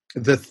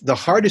the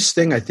hardest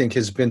thing I think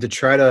has been to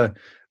try to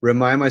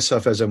remind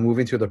myself as I'm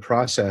moving through the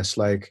process,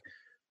 like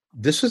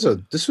this was a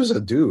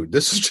dude,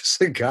 this was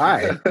just a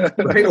guy,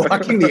 right?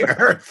 Walking the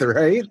earth,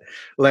 right?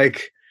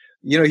 Like,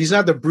 he's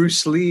not the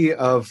Bruce Lee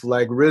of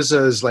like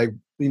RZA's like,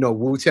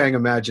 Wu-Tang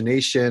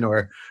imagination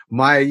or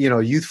my,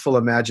 youthful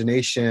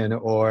imagination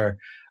or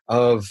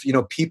of,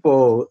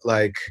 people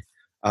like,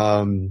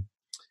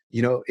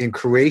 in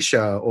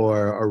Croatia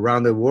or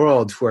around the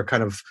world who are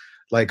kind of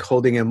like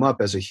holding him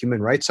up as a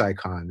human rights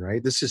icon,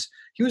 right?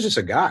 He was just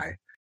a guy.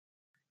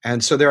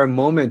 And so there are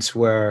moments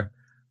where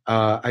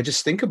I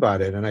just think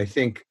about it and I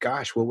think,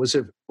 gosh, what was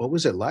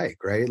it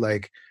like, right?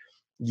 Like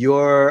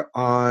you're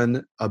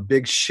on a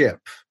big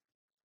ship,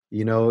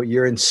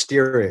 you're in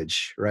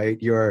steerage,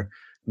 right? You're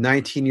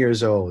 19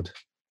 years old,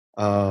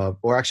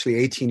 or actually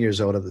 18 years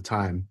old at the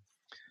time.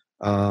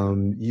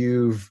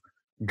 You've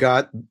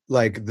got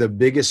like the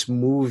biggest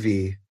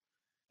movie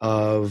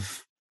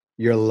of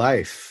your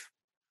life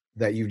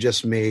that you've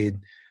just made.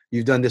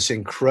 You've done this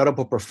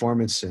incredible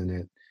performance in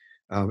it.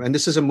 And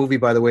this is a movie,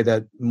 by the way,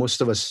 that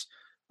most of us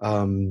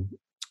in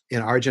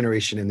our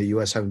generation in the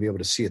US haven't been able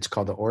to see. It's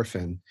called The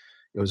Orphan.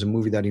 It was a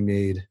movie that he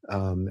made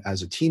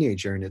as a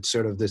teenager. And it's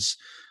sort of this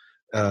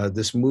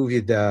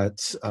movie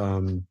that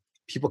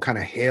people kind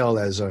of hail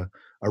as a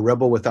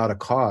rebel without a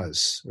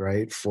cause,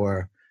 right?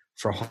 For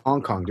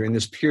Hong Kong during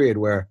this period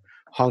where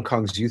Hong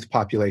Kong's youth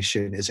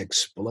population is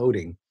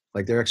exploding,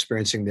 like they're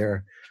experiencing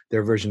their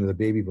version of the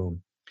baby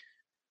boom.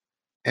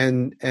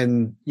 And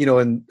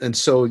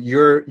so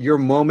your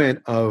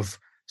moment of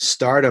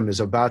stardom is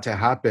about to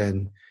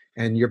happen,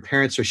 and your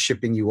parents are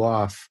shipping you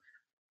off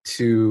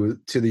to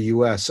the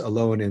US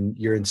alone, and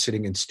you're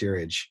sitting in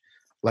steerage.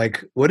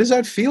 Like, what does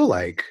that feel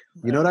like?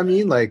 You know what I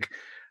mean? Like,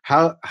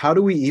 how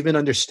do we even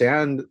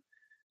understand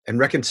and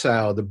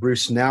reconcile the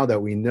Bruce now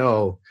that we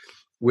know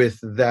with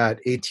that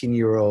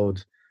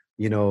 18-year-old,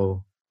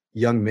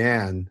 young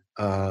man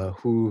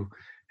who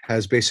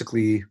has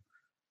basically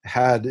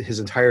had his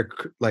entire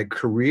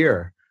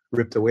career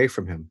ripped away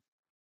from him?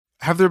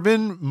 Have there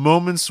been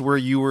moments where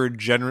you were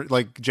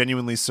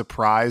genuinely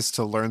surprised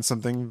to learn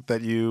something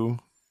that you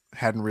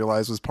hadn't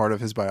realized was part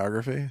of his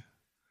biography?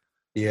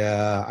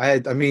 Yeah, I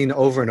mean,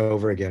 over and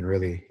over again,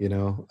 really.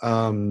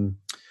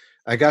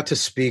 I got to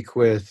speak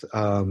with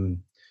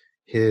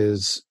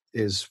his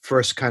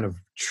first kind of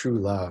true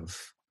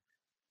love,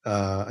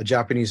 a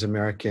Japanese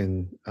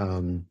American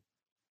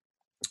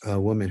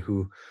woman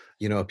who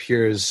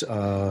appears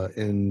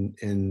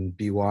in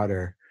Be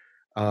Water,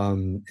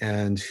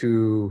 and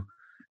who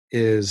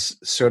is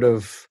sort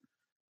of,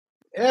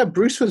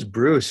 Bruce was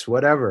Bruce,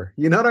 whatever.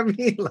 You know what I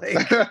mean?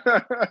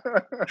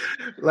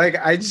 Like,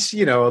 I just,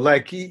 you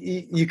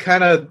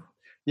kind of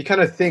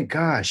think,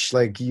 gosh,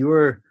 like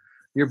you're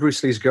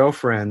Bruce Lee's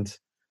girlfriend.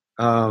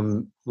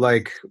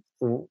 Like,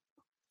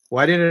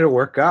 why didn't it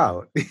work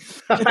out?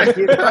 And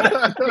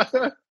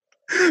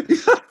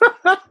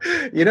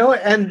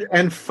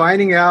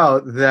finding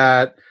out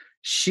that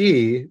this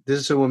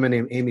is a woman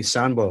named Amy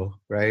Sanbo,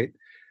 right,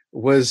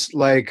 was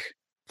like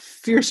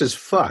fierce as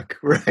fuck,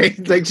 right?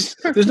 Like,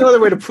 there's no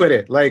other way to put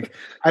it. Like,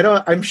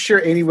 I'm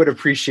sure Amy would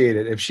appreciate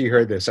it if she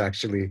heard this,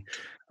 actually.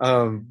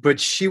 But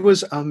she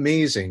was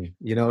amazing.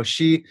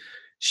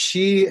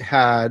 She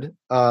had,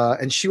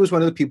 and she was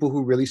one of the people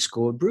who really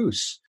schooled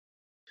Bruce.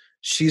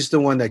 She's the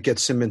one that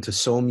gets him into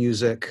soul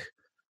music,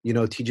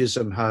 teaches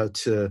him how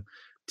to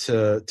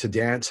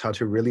dance, how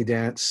to really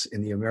dance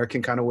in the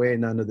American kind of way,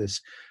 none of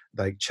this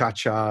like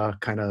cha-cha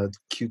kind of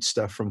cute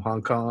stuff from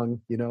Hong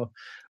Kong,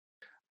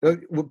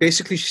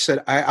 Basically, she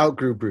said, I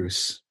outgrew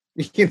Bruce.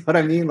 You know what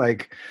I mean?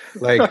 Like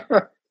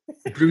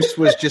Bruce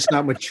was just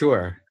not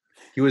mature.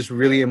 He was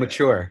really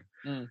immature,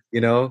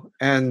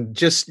 and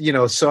just,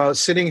 so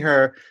sitting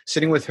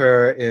with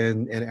her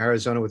in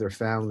Arizona with her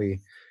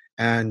family,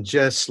 and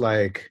just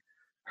like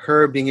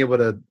her being able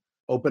to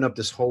open up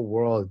this whole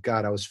world.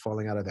 God, I was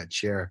falling out of that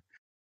chair.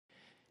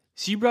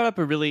 So you brought up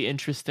a really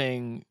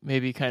interesting,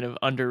 maybe kind of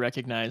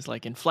under-recognized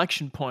like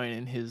inflection point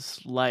in his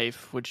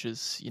life, which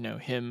is,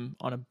 him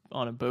on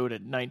a boat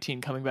at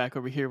 19 coming back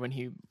over here when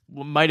he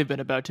might have been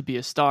about to be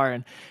a star.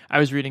 And I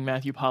was reading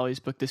Matthew Polly's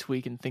book this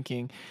week and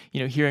thinking,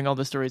 hearing all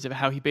the stories of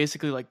how he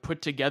basically like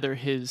put together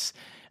his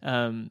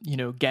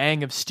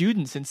gang of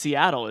students in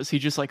Seattle as he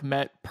just like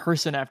met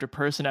person after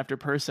person after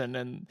person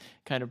and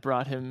kind of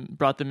brought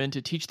them in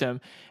to teach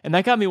them. And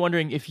that got me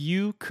wondering if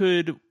you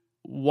could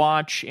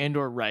watch and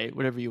or write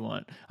whatever you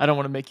want. I don't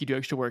want to make you do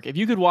extra work. If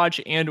you could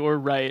watch and or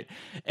write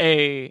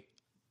a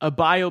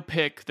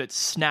biopic that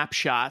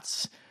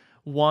snapshots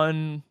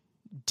one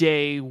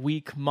day,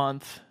 week,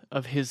 month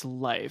of his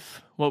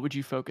life, what would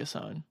you focus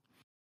on?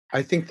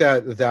 I think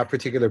that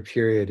particular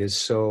period is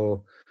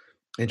so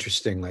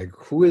interesting. Like,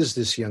 who is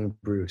this young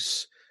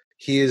Bruce?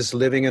 He is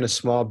living in a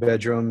small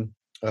bedroom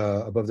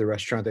above the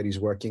restaurant that he's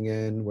working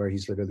in, where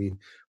he's literally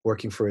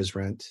working for his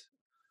rent.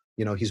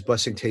 He's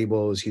bussing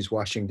tables, he's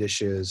washing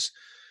dishes,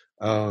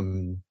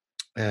 and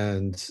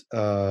at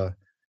the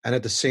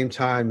same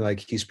time,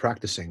 like, he's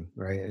practicing,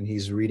 right? And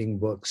he's reading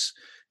books,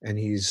 and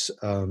he's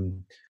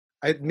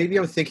maybe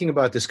I'm thinking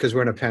about this because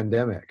we're in a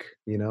pandemic,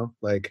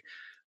 like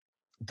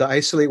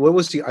what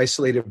was the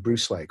isolated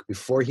Bruce like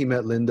before he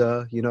met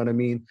Linda? You know what I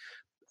mean?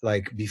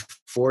 Like,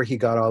 before he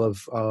got all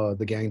of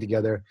the gang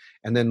together,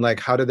 and then like,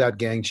 how did that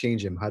gang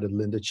change him? How did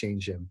Linda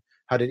change him?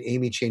 How did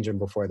Amy change him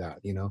before that?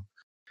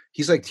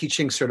 He's like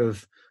teaching sort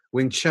of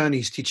Wing Chun,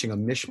 he's teaching a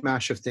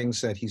mishmash of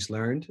things that he's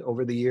learned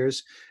over the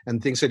years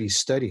and things that he's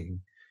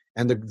studying.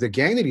 And the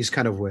gang that he's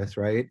kind of with,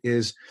 right,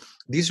 is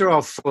these are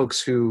all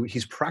folks who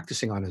he's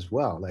practicing on as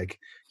well. Like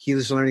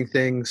he's learning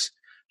things.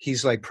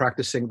 He's like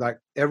practicing, like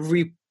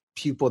every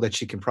people that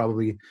she can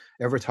probably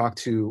ever talk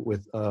to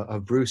with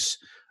of Bruce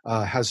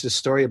has this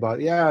story about,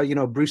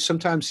 Bruce,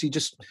 sometimes he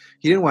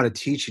didn't want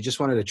to teach. He just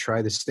wanted to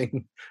try this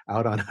thing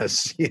out on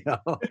us,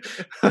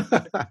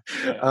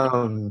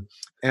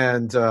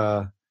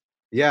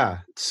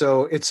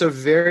 So it's a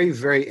very,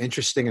 very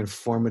interesting and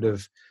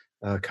formative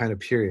kind of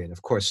period.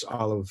 Of course,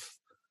 all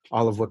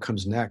of what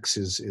comes next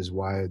is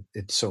why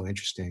it's so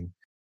interesting.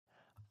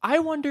 I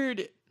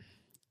wondered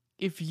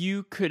if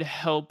you could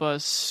help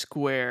us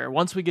square,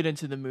 once we get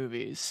into the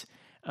movies,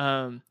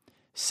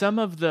 some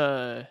of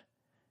the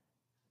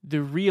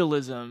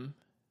realism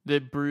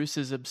that Bruce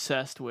is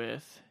obsessed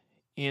with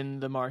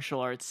in the martial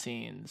arts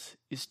scenes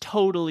is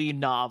totally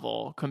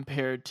novel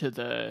compared to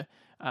the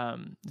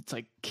it's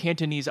like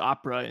Cantonese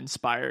opera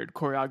inspired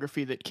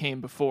choreography that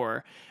came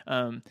before.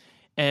 And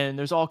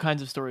there's all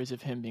kinds of stories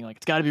of him being like,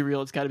 it's got to be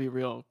real. It's got to be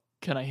real.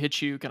 Can I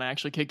hit you? Can I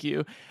actually kick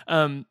you?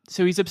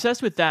 So he's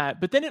obsessed with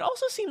that. But then it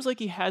also seems like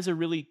he has a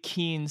really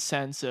keen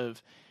sense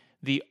of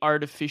the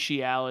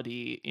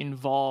artificiality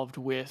involved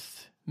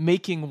with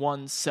making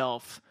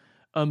oneself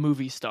a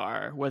movie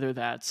star, whether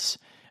that's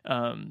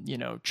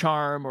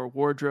charm or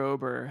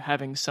wardrobe or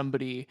having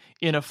somebody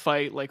in a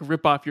fight like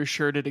rip off your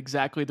shirt at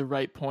exactly the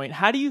right point.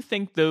 How do you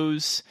think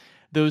those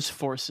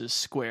forces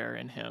square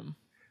in him?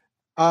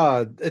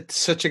 It's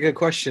such a good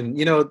question.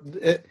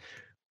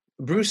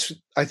 Bruce,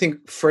 I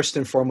think first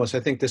and foremost, I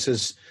think this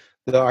is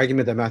the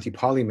argument that Matthew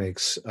Polly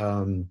makes,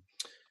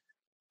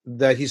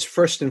 that he's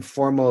first and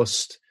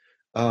foremost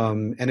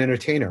an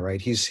entertainer,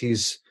 right?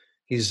 He's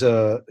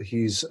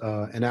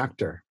an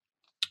actor.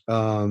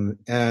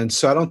 And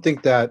so I don't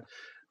think that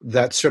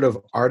sort of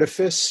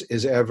artifice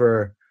is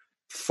ever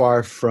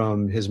far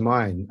from his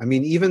mind. I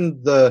mean,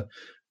 even the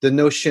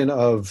notion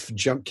of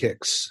jump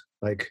kicks,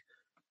 like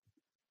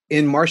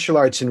in martial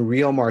arts, in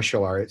real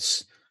martial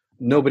arts,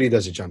 nobody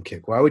does a jump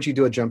kick. Why would you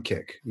do a jump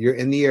kick? You're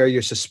in the air,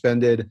 you're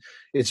suspended.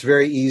 It's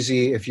very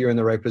easy if you're in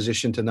the right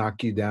position to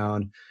knock you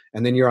down,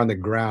 and then you're on the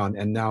ground,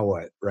 and now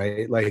what,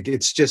 right? Like,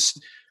 it's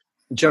just,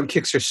 jump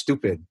kicks are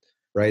stupid,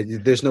 right?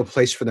 There's no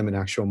place for them in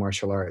actual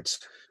martial arts.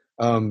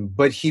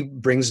 But he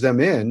brings them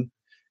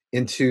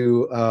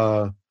into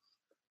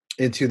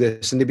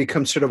this, and they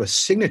become sort of a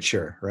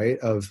signature, right,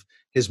 of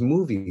his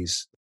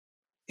movies.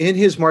 In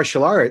his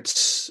martial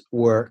arts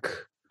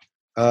work,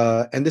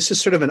 and this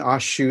is sort of an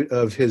offshoot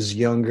of his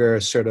younger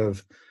sort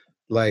of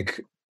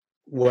like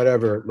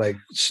whatever, like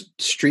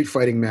street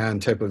fighting man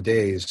type of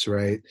days,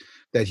 right?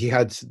 That he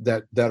had,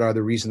 that are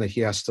the reason that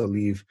he has to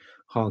leave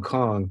Hong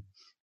Kong.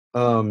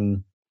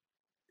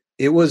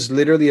 It was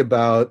literally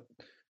about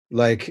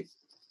like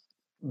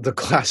the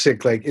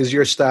classic, like, is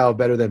your style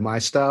better than my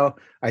style?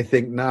 I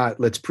think not.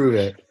 Let's prove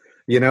it,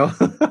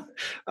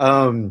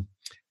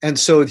 and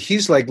so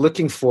he's like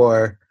looking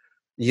for,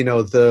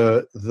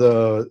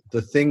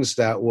 the things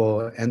that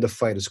will end the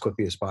fight as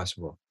quickly as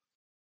possible.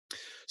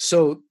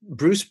 So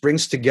Bruce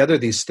brings together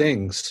these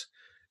things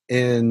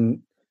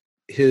in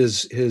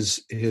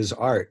his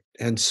art.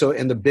 And so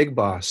in The Big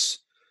Boss,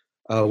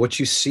 what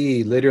you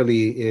see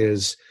literally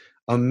is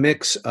a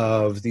mix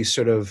of these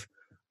sort of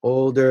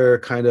older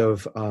kind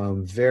of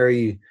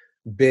very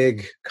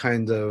big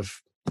kind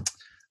of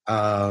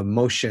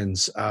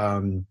motions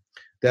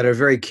that are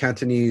very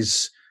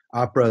Cantonese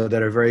opera,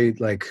 that are very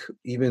like,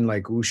 even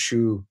like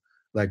wushu,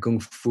 like kung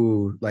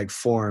fu, like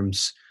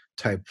forms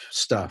type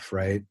stuff,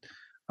 right?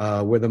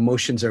 Where the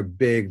motions are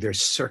big, they're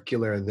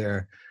circular,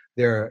 they're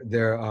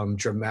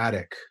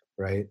dramatic,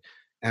 right?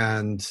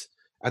 And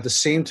at the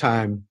same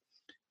time,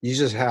 you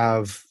just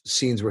have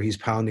scenes where he's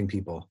pounding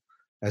people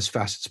as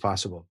fast as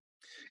possible.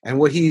 And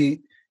what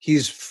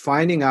he's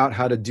finding out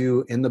how to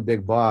do in The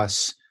Big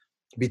Boss,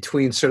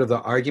 between sort of the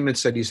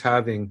arguments that he's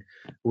having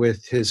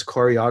with his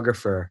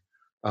choreographer,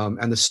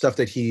 and the stuff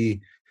that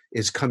he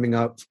is coming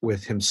up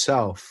with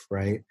himself,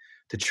 right,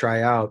 to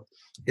try out,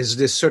 is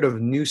this sort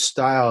of new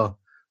style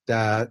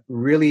that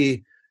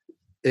really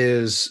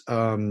is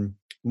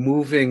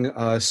moving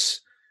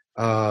us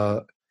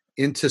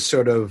into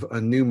sort of a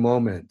new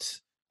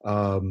moment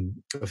of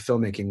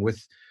filmmaking.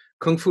 With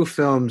Kung Fu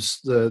films,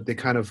 they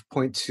kind of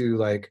point to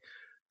like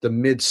the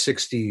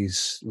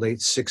mid-'60s, late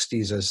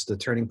 60s as the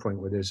turning point,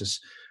 where there's this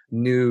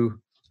new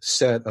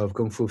set of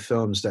Kung Fu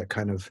films that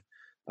kind of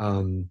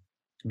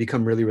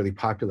become really, really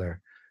popular.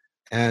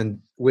 And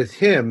with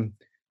him,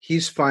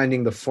 he's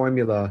finding the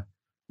formula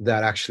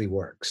that actually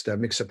works, that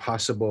makes it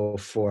possible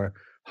for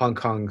Hong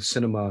Kong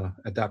cinema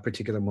at that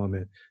particular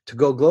moment to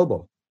go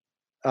global.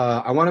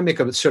 I want to make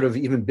a sort of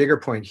even bigger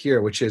point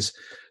here, which is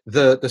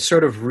the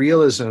sort of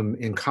realism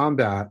in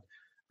combat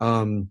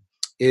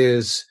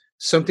is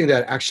something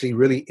that actually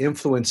really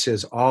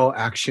influences all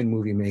action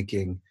movie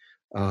making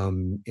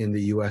in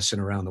the US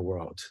and around the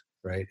world,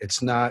 right?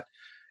 It's not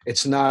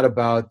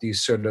about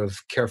these sort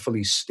of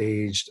carefully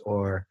staged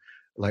or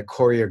like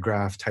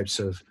choreographed types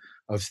of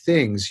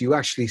things, you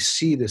actually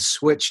see the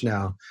switch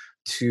now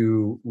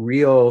to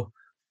real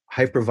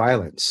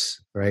hyperviolence,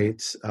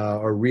 right?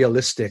 Or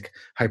realistic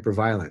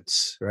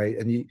hyperviolence, right?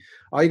 And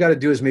all you got to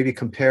do is maybe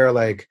compare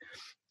like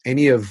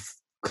any of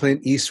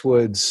Clint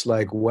Eastwood's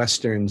like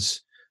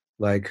Westerns,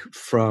 like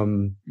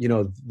from, you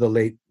know,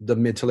 the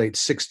mid to late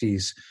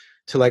 60s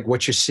to like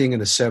what you're seeing in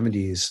the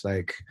 70s,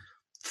 like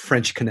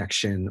French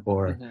Connection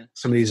or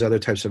some of these other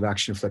types of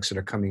action flicks that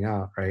are coming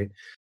out, right?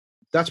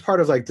 That's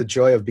part of like the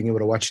joy of being able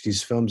to watch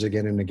these films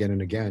again and again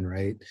and again,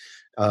 right?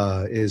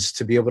 Is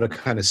to be able to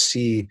kind of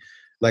see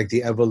like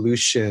the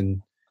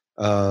evolution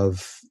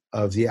of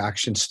the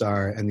action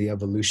star and the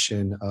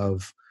evolution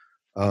of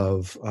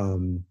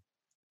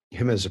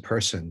him as a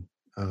person.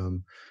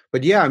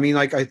 But yeah, I mean,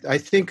 like I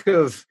think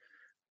of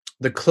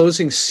the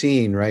closing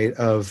scene, right,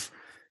 of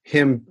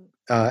him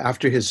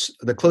after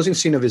the closing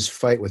scene of his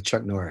fight with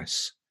Chuck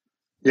Norris.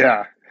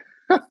 Yeah.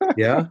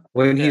 Yeah,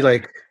 when he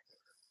like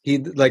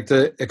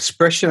the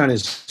expression on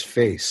his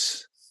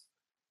face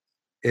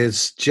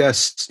is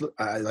just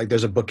like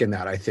there's a book in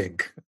that, I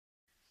think.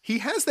 He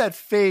has that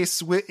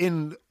face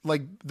in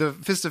like the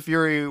Fist of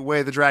Fury,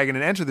 Way the Dragon,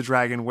 and Enter the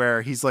Dragon,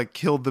 where he's like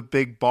killed the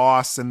big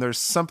boss, and there's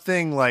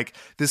something like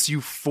this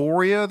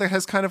euphoria that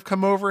has kind of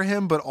come over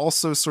him, but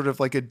also sort of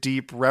like a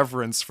deep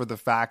reverence for the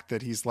fact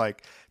that he's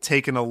like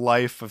taken a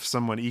life of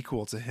someone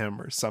equal to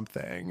him or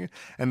something.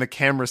 And the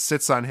camera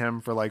sits on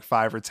him for like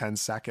 5 or 10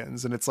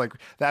 seconds. And it's like,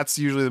 that's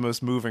usually the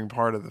most moving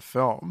part of the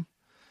film.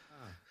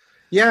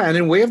 Yeah. And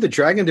in Way of the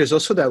Dragon, there's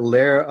also that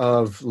layer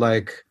of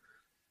like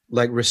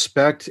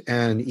respect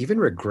and even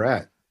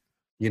regret,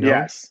 you know?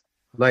 Yes.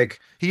 Like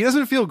he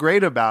doesn't feel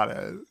great about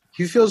it.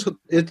 He feels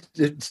it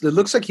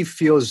looks like he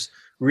feels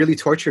really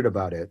tortured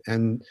about it.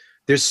 And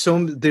there's so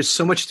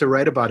much to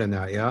write about in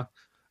that. Yeah.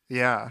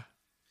 Yeah.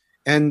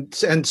 And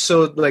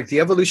so like the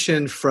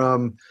evolution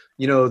from,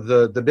 you know,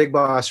 the big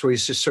boss where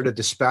he's just sort of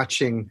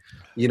dispatching,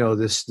 you know,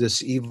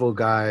 this evil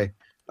guy,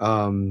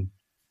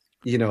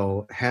 you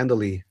know,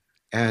 handily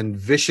and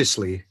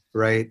viciously,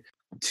 right?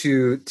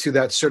 To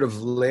that sort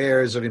of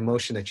layers of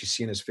emotion that you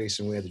see in his face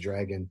in Way of the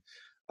Dragon.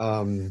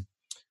 You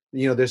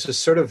know, there's a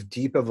sort of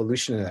deep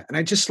evolution in that. And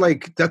I just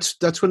like,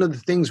 that's one of the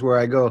things where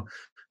I go,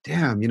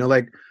 damn, you know,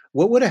 like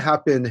what would have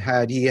happened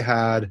had he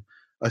had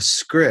a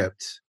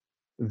script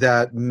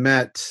that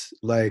met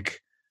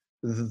like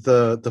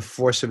the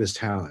force of his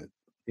talent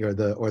or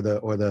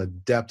the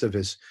depth of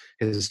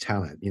his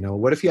talent? You know,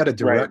 what if he had a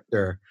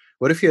director? Right.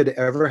 What if he had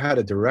ever had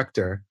a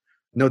director?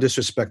 No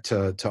disrespect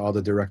to all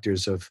the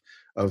directors of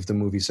the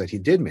movies that he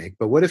did make,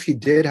 but what if he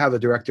did have a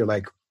director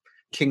like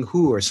King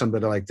Hu or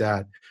somebody like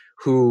that,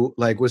 who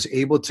like was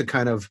able to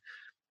kind of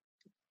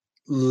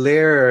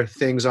layer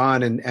things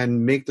on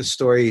and make the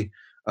story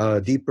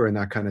deeper and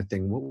that kind of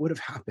thing? What would have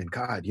happened?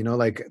 God, you know,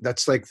 like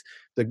that's like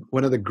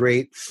one of the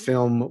great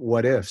film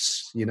what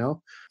ifs, you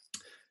know?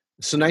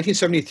 So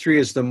 1973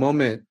 is the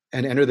moment,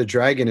 and Enter the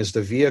Dragon is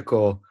the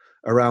vehicle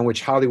around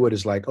which Hollywood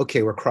is like,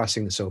 okay, we're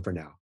crossing this over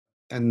now.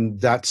 And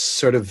that's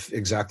sort of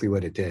exactly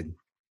what it did.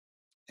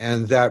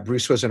 And that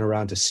Bruce wasn't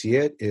around to see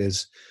it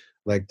is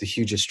like the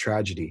hugest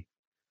tragedy,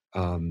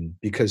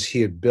 because he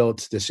had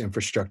built this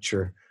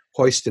infrastructure,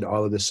 hoisted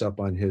all of this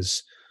up on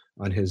his,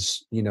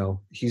 you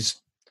know,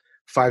 he's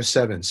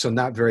 5'7", so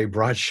not very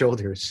broad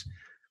shoulders.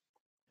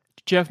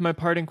 Jeff, my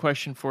parting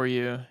question for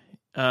you.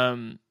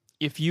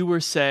 If you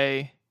were,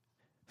 say,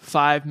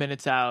 5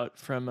 minutes out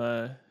from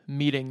a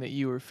meeting that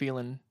you were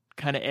feeling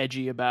kind of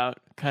edgy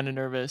about, kind of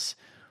nervous,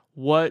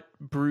 what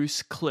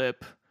Bruce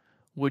clip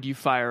would you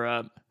fire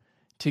up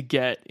to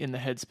get in the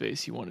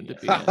headspace you wanted to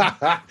be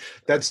in?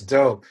 That's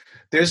dope.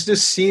 There's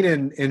this scene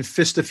in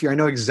Fist of Fury. I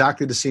know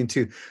exactly the scene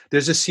too.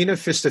 There's a scene of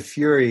Fist of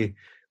Fury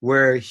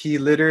where he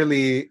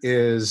literally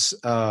is,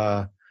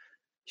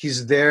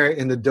 he's there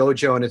in the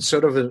dojo, and it's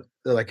sort of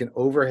like an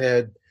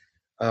overhead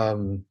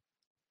kind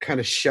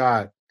of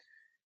shot.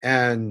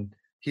 And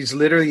he's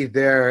literally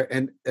there,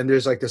 and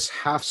there's like this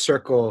half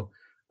circle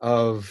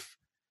of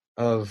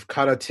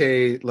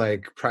karate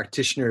like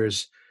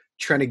practitioners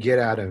trying to get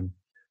at him.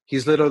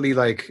 He's literally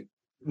like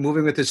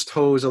moving with his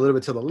toes a little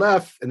bit to the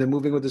left and then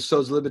moving with his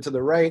toes a little bit to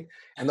the right.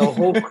 And the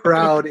whole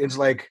crowd is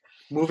like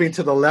moving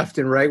to the left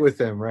and right with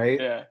him.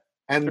 Right. Yeah.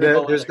 And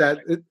there's that,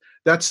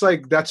 that's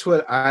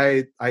what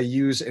I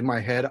use in my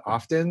head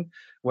often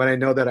when I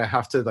know that I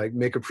have to like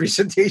make a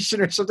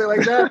presentation or something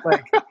like that.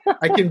 Like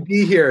I can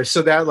be here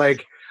so that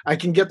like I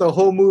can get the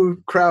whole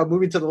crowd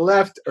moving to the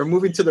left or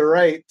moving to the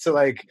right to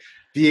like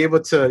be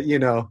able to, you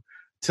know,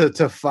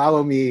 to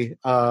follow me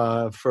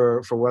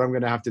for what I'm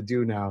going to have to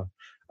do now.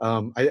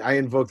 I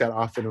invoke that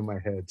often in my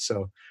head.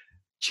 So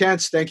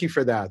Chance, thank you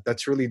for that.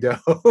 That's really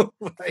dope.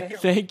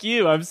 Thank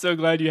you. I'm so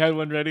glad you had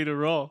one ready to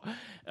roll.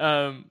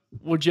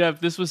 Well, Jeff,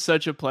 this was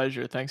such a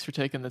pleasure. Thanks for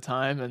taking the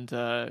time, and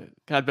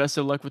God, best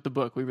of luck with the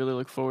book. We really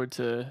look forward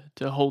to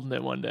holding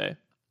it one day.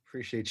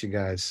 Appreciate you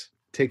guys.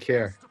 Take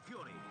care.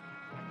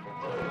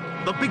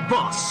 The big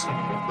boss.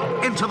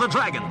 Enter the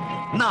Dragon.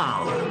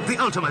 Now, the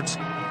ultimate.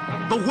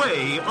 The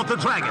Way of the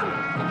Dragon.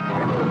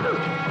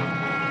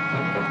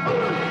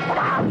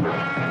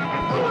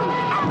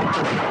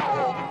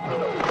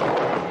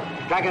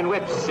 Dragon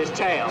whips his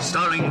tail.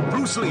 Starring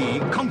Bruce Lee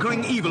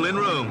conquering evil in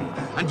Rome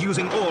and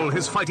using all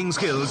his fighting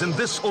skills in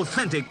this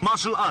authentic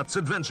martial arts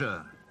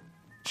adventure.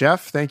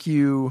 Jeff, thank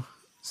you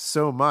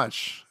so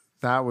much.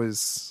 That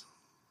was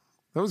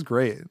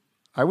great.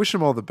 I wish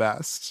him all the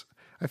best.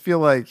 I feel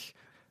like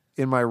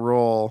in my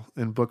role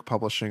in book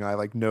publishing, I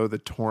know the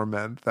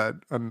torment that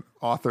an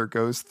author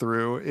goes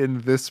through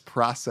in this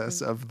process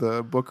of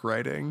the book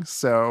writing.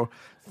 So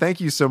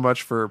thank you so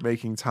much for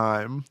making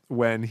time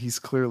when he's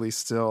clearly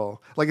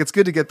still it's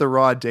good to get the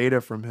raw data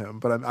from him,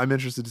 but I'm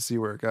interested to see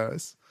where it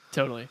goes.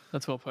 Totally.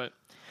 That's well put.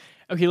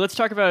 Okay, let's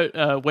talk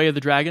about Way of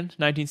the Dragon,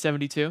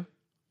 1972.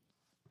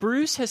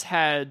 Bruce has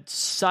had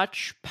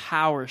such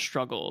power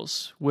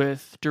struggles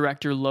with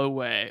director Lo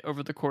Wei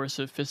over the course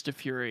of Fist of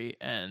Fury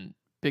and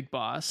Big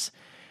Boss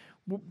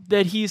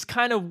that he's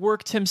kind of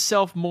worked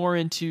himself more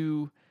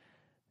into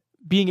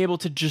being able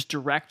to just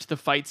direct the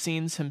fight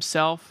scenes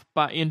himself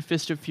in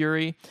Fist of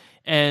Fury.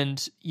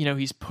 And,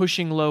 he's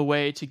pushing Lo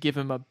Wei to give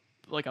him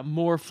a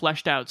more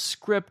fleshed out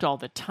script all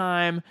the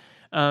time.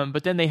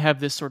 But then they have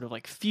this sort of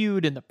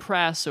feud in the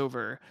press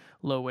over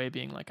Lo Wei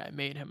being I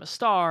made him a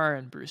star,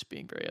 and Bruce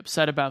being very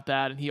upset about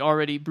that.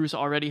 And Bruce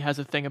already has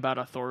a thing about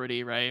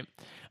authority, right?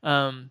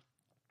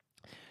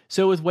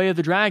 So with Way of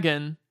the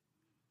Dragon,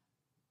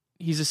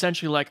 he's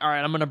essentially all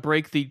right, I'm going to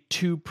break the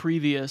 2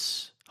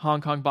 previous Hong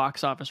Kong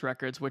box office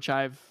records, which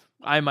I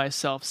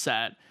myself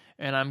set,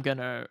 and I'm going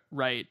to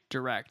write,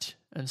 direct,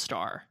 and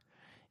star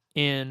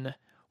in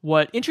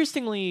what,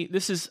 interestingly,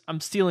 I'm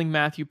stealing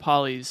Matthew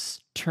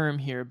Polly's term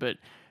here, but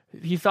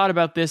he thought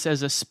about this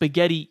as a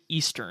spaghetti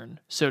Eastern,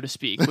 so to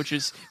speak, which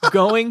is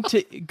going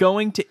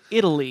to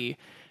Italy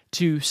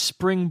to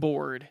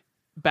springboard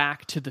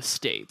back to the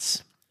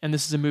States. And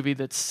this is a movie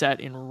that's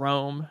set in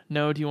Rome.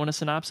 Noah, do you want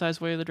to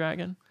synopsize Way of the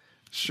Dragon?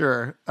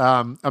 Sure.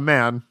 A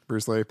man,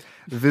 Bruce Lee,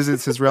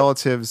 visits his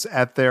relatives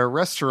at their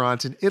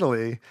restaurant in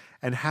Italy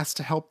and has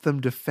to help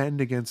them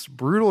defend against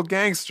brutal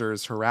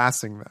gangsters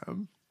harassing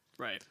them.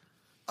 Right.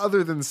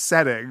 Other than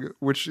setting,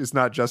 which is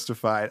not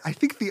justified, I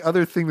think the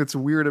other thing that's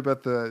weird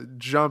about the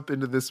jump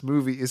into this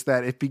movie is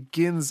that it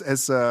begins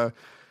as a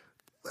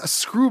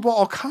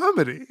screwball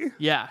comedy.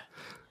 Yeah.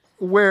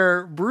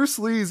 Where Bruce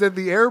Lee's at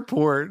the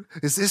airport.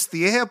 Is this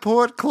the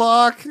airport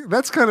clock?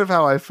 That's kind of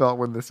how I felt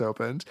when this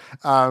opened.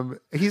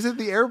 He's at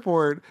the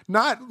airport,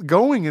 not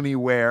going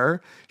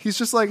anywhere. He's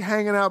just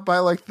hanging out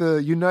by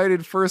the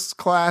United First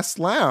Class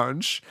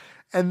Lounge.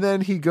 And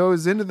then he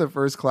goes into the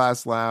first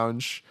class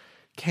lounge,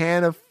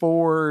 can't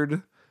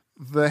afford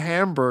the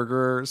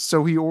hamburger,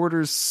 so he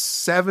orders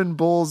 7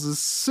 bowls of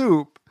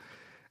soup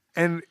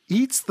and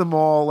eats them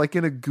all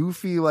in a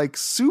goofy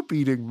soup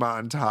eating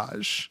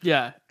montage.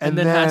 Yeah, and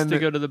then has to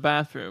go to the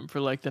bathroom for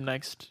the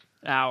next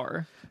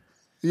hour.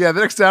 Yeah,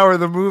 the next hour of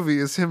the movie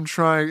is him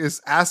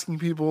asking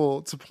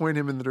people to point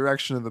him in the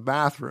direction of the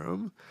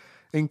bathroom,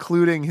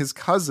 including his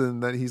cousin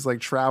that he's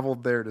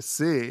traveled there to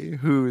see,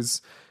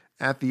 who's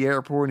at the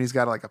airport, and he's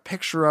got a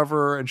picture of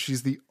her, and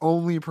she's the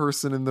only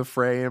person in the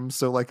frame.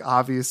 So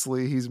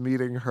obviously he's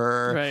meeting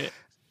her. Right.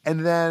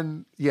 And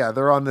then,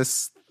 they're on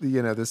this,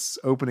 this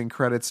opening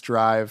credits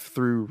drive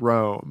through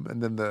Rome,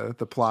 and then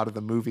the plot of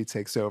the movie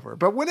takes over.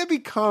 But when it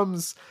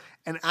becomes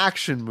an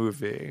action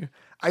movie,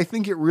 I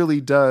think it really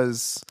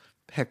does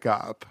pick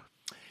up.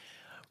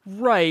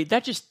 Right.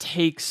 That just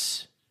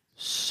takes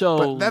so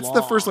but that's long.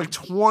 The first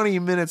 20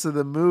 minutes of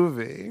the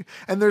movie.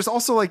 And there's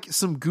also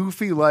some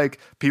goofy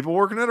people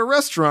working at a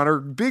restaurant or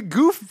big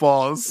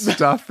goofballs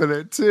stuff in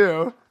it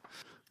too.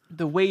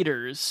 The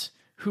waiters,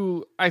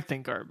 who I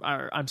think are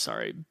I'm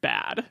sorry,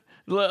 bad.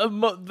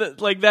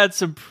 That's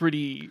some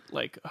pretty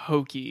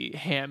hokey,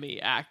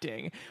 hammy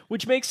acting,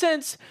 which makes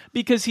sense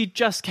because he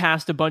just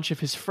cast a bunch of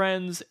his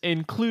friends,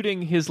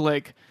 including his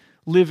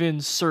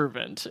live-in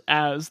servant,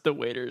 as the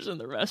waiters in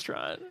the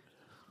restaurant.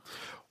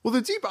 Well,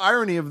 the deep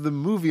irony of the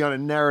movie on a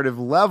narrative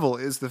level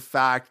is the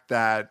fact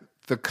that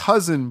the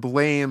cousin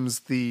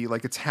blames the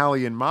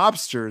Italian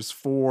mobsters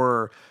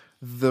for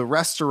the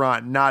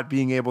restaurant not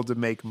being able to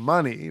make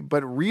money.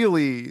 But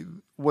really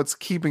what's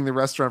keeping the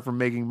restaurant from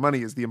making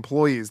money is the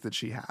employees that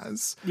she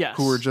has, yes,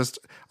 who are just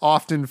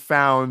often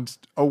found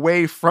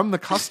away from the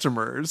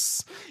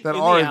customers that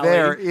are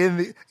there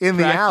in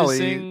the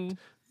alley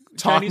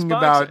talking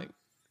about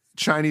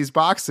Chinese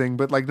boxing,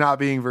 but like not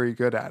being very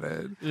good at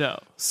it. No.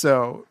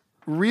 So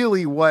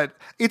really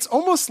it's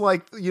almost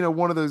like,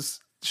 one of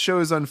those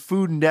shows on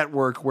Food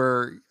Network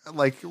where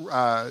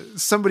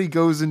somebody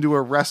goes into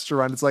a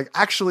restaurant. It's like,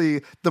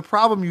 actually the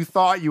problem you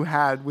thought you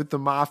had with the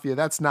mafia,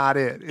 that's not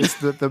it. It's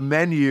that the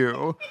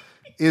menu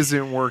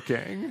isn't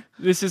working.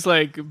 This is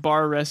like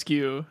Bar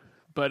Rescue,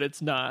 but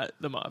it's not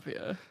the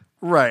mafia.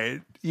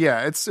 Right.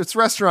 Yeah, it's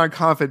Restaurant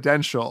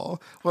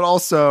Confidential, but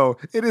also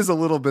it is a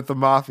little bit the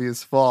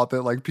mafia's fault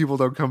that people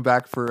don't come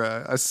back for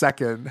a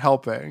second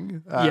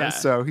helping.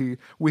 So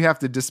we have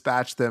to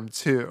dispatch them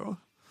too.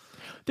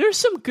 There's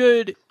some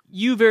good.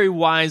 You very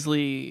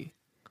wisely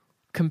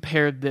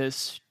compared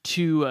this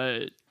to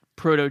a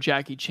proto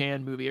Jackie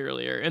Chan movie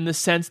earlier, in the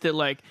sense that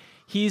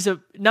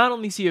not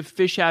only is he a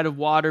fish out of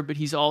water, but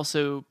he's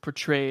also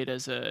portrayed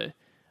as a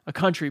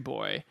country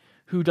boy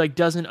who like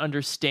doesn't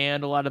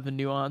understand a lot of the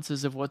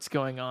nuances of what's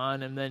going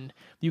on. And then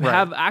you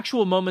have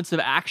actual moments of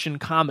action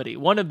comedy.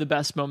 One of the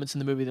best moments in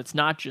the movie that's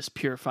not just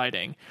pure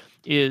fighting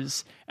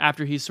is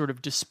after he's sort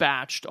of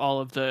dispatched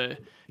all of the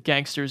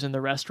gangsters in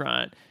the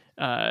restaurant.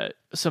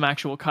 Some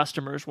actual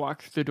customers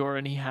walk through the door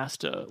and he has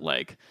to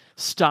like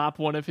stop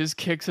one of his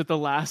kicks at the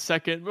last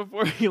second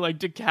before he like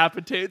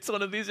decapitates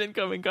one of these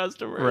incoming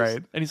customers.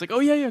 Right. And he's like, oh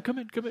yeah, come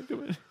in.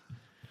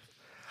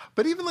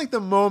 But even like the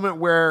moment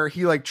where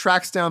he like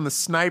tracks down the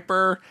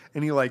sniper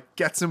and he like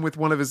gets him with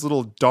one of his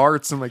little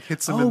darts and like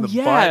hits him in the butt.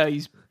 Yeah,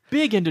 he's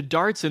big into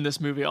darts in this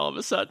movie all of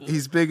a sudden.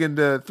 He's big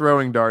into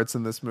throwing darts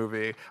in this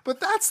movie. But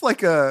that's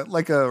like a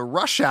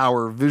Rush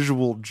Hour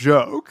visual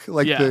joke.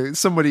 Like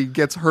somebody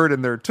gets hurt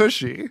in their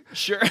tushy.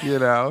 Sure. You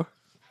know?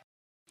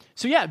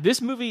 So yeah,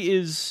 this movie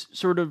is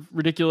sort of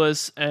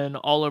ridiculous and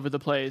all over the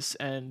place.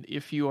 And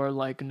if you are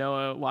like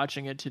Noah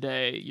watching it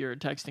today, you're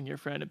texting your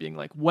friend and being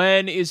like,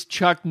 when is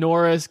Chuck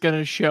Norris going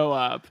to show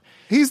up?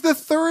 He's the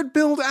third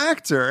billed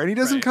actor and he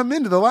doesn't come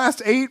into the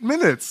last 8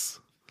 minutes.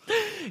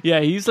 Yeah,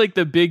 he's like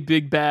the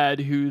big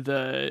bad who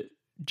the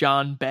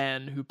John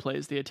Ben, who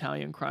plays the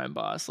Italian crime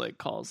boss, like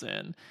calls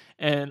in.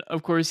 And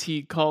of course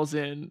he calls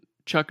in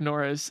Chuck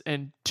Norris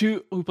and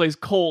who plays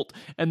Colt,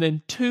 and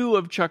then 2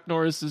 of Chuck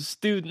Norris's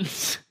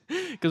students.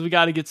 Because we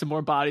got to get some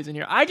more bodies in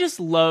here. I just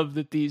love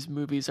that these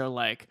movies are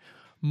like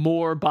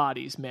more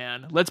bodies,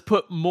 man. Let's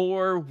put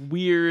more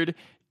weird,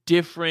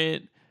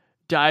 different,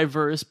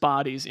 diverse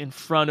bodies in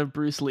front of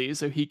Bruce Lee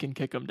so he can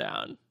kick them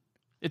down.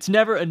 It's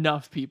never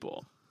enough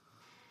people.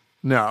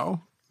 No,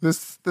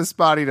 this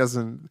body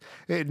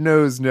it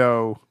knows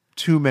no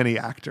too many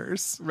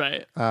actors.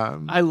 Right.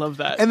 I love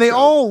that. And they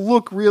all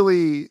look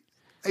really,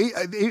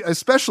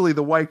 especially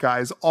the white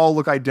guys, all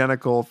look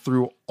identical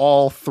through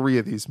all 3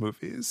 of these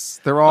movies.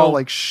 They're all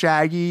like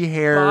shaggy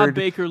haired. Bob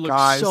Baker looks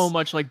guys. So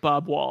much like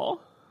Bob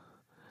Wall.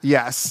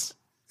 Yes.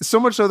 So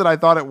much so that I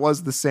thought it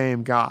was the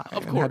same guy. Of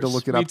course. And had to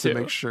look it up too. to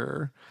make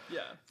sure. Yeah.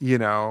 You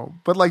know,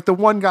 but like the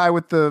one guy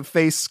with the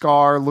face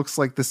scar looks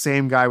like the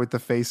same guy with the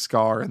face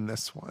scar in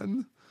this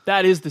one.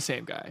 That is the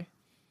same guy.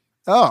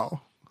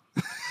 Oh.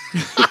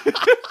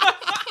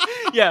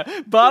 Yeah,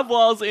 Bob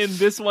Wall's in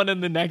this one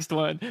and the next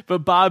one,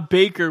 but Bob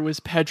Baker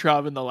was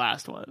Petrov in the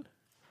last one.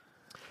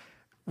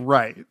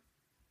 Right.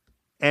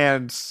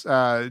 And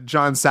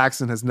John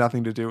Saxon has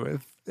nothing to do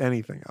with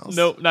anything else.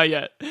 Nope, not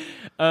yet.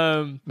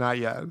 Not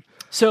yet.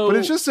 So, but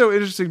it's just so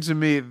interesting to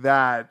me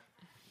that,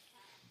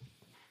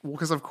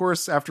 because of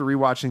course after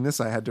rewatching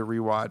this, I had to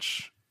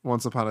rewatch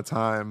Once Upon a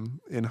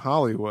Time in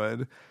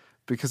Hollywood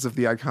because of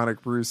the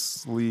iconic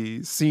Bruce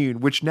Lee scene,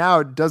 which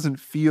now doesn't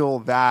feel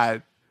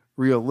that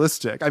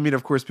realistic. I mean,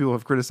 of course, people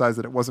have criticized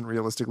that it wasn't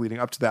realistic leading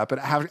up to that, but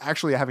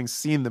having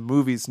seen the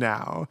movies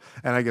now,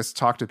 and I guess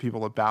talked to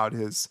people about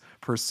his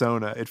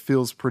persona, it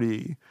feels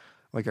pretty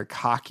like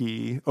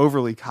a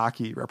overly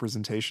cocky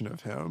representation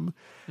of him.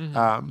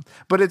 Mm-hmm.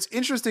 But it's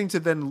interesting to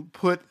then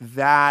put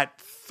that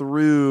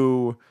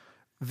through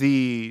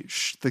the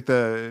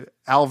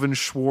Alvin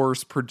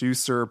Schwartz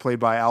producer played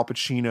by Al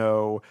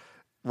Pacino,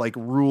 like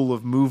rule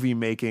of movie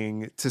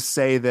making, to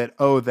say that,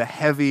 the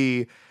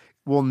heavy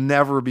will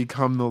never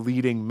become the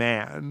leading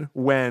man,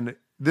 when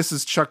this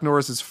is Chuck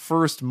Norris's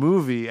first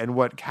movie, and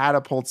what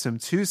catapults him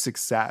to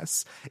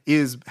success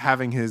is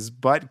having his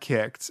butt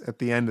kicked at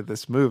the end of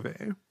this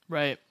movie.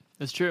 Right.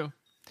 That's true.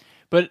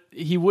 But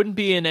he wouldn't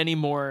be in any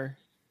more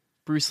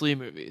Bruce Lee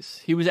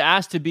movies. He was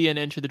asked to be in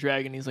Enter the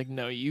Dragon. He's like,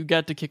 no, you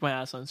got to kick my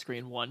ass on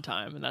screen one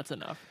time, and that's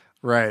enough.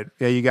 Right.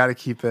 Yeah, you got to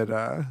keep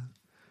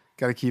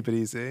it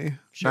easy.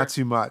 Sure. Not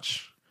too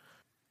much.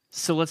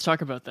 So let's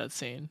talk about that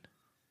scene.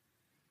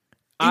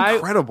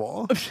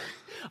 Incredible.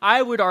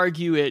 I would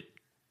argue it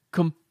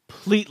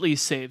completely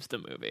saves the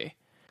movie.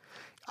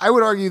 I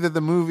would argue that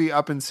the movie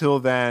up until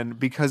then,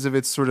 because of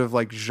its sort of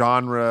like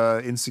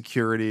genre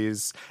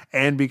insecurities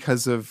and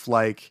because of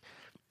like,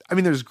 I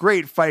mean, there's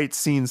great fight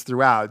scenes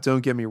throughout,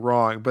 don't get me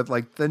wrong, but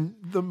like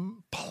the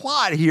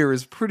plot here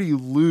is pretty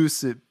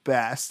loose at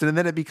best. And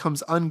then it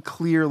becomes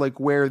unclear like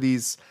where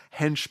these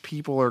hench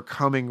people are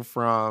coming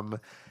from.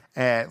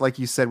 Like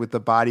you said, with the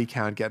body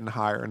count getting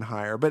higher and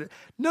higher. But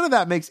none of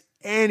that makes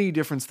any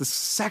difference the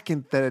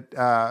second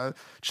that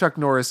Chuck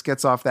Norris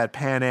gets off that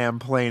Pan Am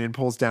plane and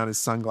pulls down his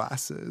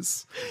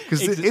sunglasses.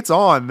 Because it's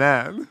on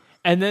then.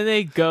 And then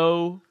they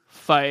go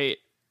fight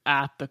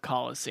at the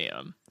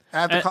Coliseum.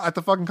 At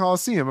the fucking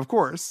Coliseum, of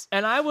course.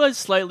 And I was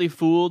slightly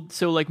fooled.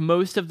 So like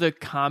most of the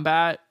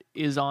combat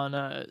is on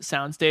a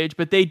soundstage,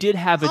 but they did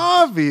have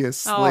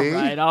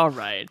obviously. All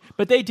right.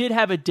 But they did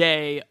have a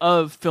day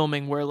of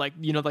filming where like,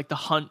 you know, like the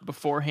hunt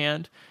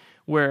beforehand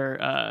where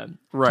Tong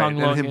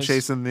Lung and him is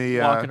chasing the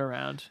walking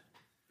around.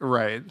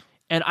 Right.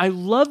 And I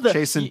love that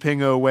chasing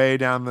Pingo way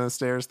down the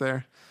stairs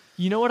there.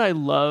 You know what I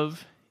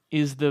love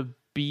is the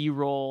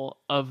B-roll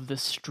of the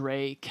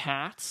stray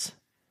cats.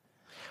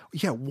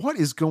 Yeah, what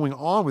is going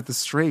on with the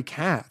stray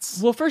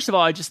cats? Well, first of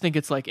all, I just think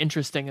it's like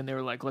interesting, and they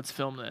were like, let's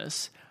film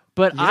this.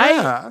 But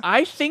yeah.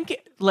 I think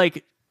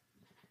like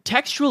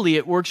textually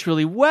it works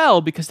really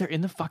well because they're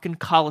in the fucking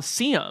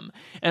Colosseum,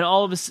 and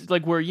all of us,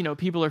 like, where, you know,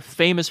 people are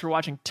famous for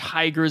watching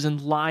tigers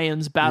and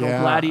lions battle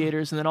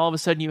gladiators, and then all of a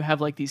sudden you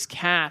have like these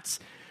cats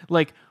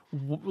like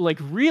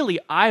really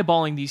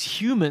eyeballing these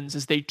humans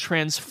as they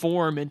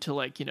transform into,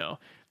 like, you know,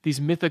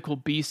 these mythical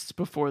beasts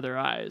before their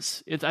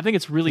eyes. I think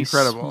it's really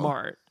incredible.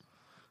 Smart.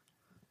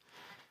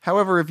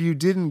 However, if you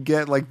didn't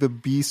get like the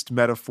beast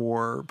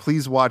metaphor,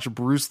 please watch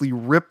Bruce Lee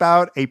rip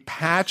out a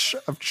patch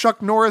of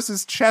Chuck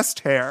Norris's chest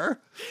hair.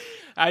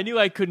 I knew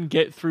I couldn't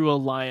get through a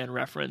lion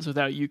reference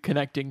without you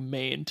connecting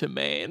mane to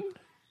mane.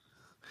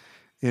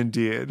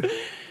 Indeed.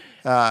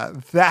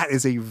 That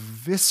is a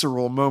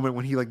visceral moment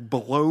when he like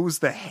blows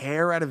the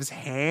hair out of his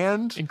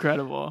hand.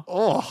 Incredible.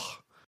 Oh,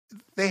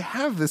 they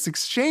have this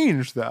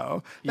exchange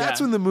though.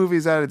 That's Yeah. when the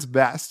movie's at its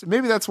best.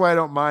 Maybe that's why I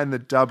don't mind the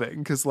dubbing,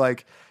 because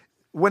like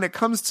when it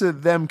comes to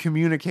them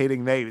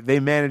communicating, they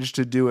manage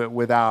to do it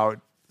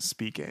without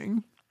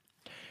speaking.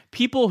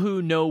 People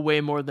who know way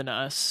more than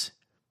us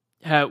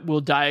will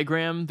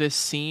diagram this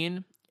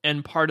scene,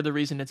 and part of the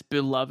reason it's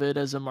beloved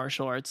as a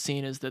martial arts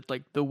scene is that,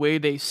 like, the way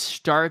they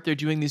start, they're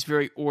doing these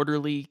very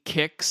orderly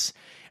kicks,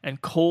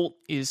 and Colt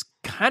is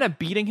kind of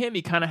beating him.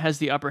 He kind of has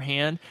the upper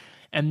hand,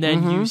 and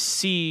then you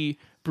see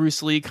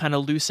Bruce Lee kind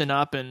of loosen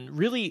up, and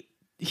really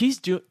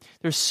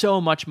there's so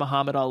much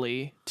Muhammad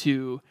Ali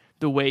to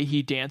the way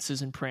he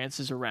dances and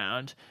prances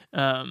around,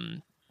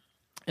 and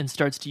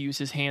starts to use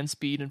his hand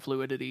speed and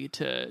fluidity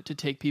to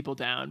take people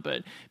down.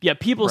 But yeah,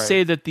 people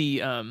say that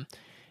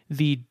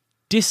the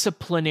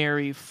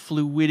disciplinary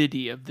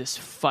fluidity of this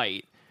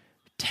fight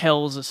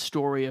tells a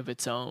story of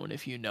its own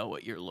if you know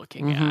what you're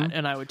looking at,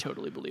 and I would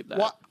totally believe that.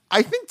 Well,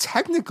 I think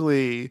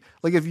technically,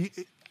 like,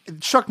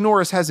 Chuck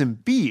Norris has him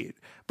beat,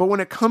 but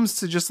when it comes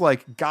to just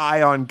like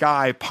guy on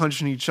guy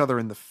punching each other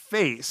in the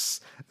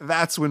face,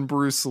 that's when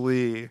Bruce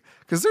Lee,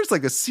 because there's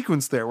like a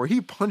sequence there where he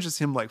punches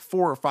him like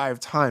 4 or 5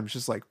 times,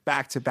 just like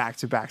back to back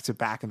to back to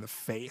back in the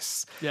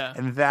face. Yeah.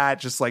 And that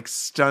just like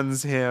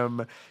stuns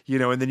him, you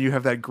know, and then you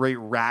have that great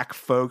rack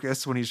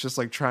focus when he's just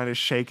like trying to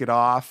shake it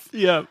off.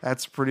 Yeah.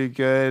 That's pretty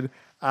good.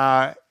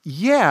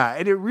 Yeah.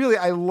 And it really,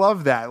 I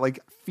love that. Like,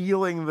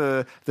 feeling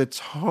the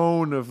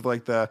tone of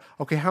like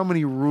okay, how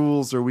many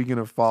rules are we going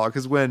to follow?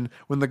 Because when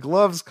the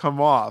gloves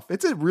come off,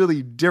 it's a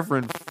really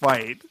different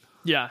fight.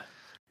 Yeah.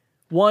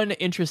 One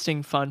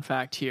interesting fun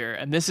fact here,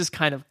 and this is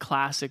kind of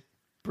classic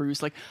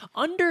Bruce, like,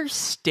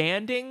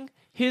 understanding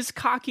his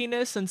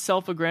cockiness and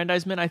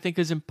self-aggrandizement, I think,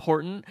 is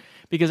important,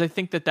 because I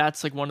think that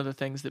that's like one of the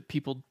things that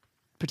people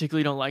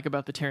particularly don't like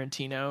about the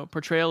Tarantino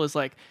portrayal is,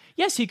 like,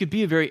 yes, he could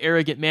be a very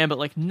arrogant man, but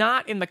like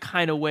not in the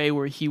kind of way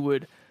where he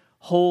would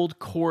hold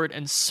court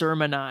and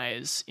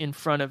sermonize in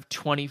front of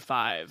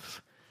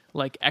 25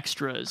 like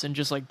extras and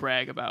just like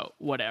brag about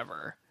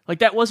whatever. Like,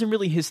 that wasn't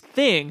really his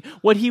thing.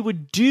 What he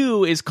would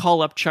do is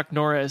call up Chuck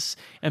Norris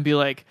and be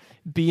like,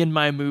 be in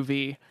my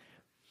movie,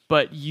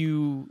 but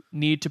you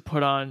need to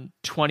put on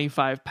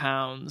 25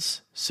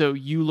 pounds so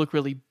you look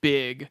really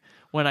big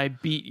when I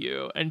beat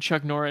you. And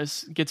Chuck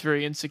Norris gets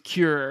very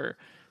insecure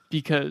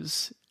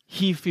because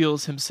he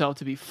feels himself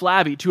to be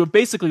flabby, to have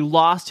basically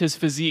lost his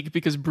physique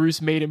because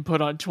Bruce made him put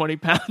on 20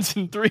 pounds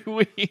in 3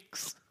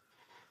 weeks.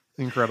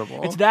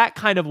 Incredible. It's that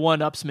kind of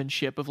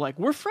one-upsmanship of like,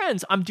 we're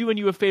friends, I'm doing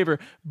you a favor,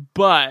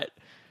 but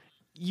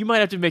you might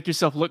have to make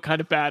yourself look kind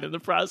of bad in the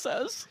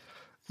process.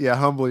 Yeah,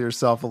 humble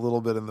yourself a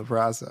little bit in the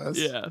process.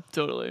 Yeah,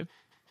 totally.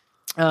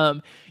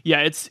 Yeah,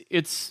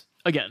 it's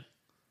again,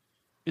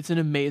 it's an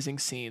amazing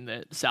scene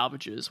that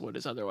salvages what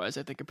is otherwise,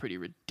 I think, a pretty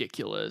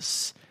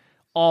ridiculous,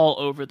 all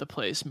over the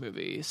place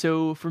movie.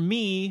 So for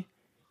me,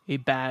 a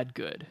bad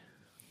good.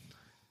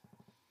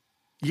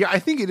 Yeah, I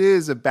think it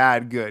is a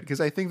bad good, because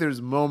I think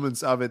there's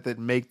moments of it that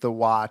make the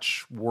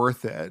watch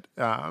worth it.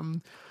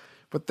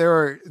 But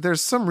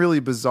there's some really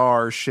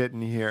bizarre shit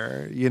in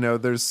here. You know,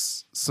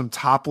 there's some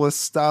topless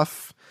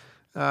stuff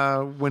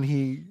when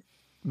he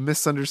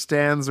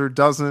misunderstands or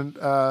doesn't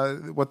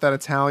what that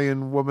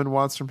Italian woman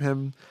wants from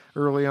him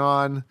early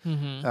on.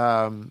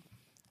 Mm-hmm.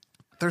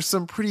 There's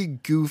some pretty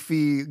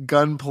goofy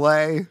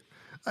gunplay,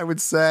 I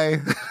would say.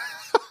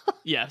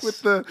 Yes.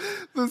 With the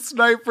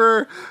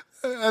sniper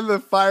and the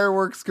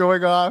fireworks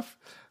going off.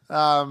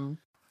 But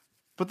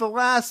the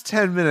last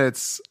 10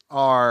 minutes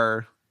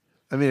are,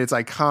 I mean, it's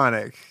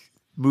iconic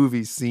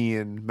movie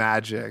scene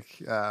magic,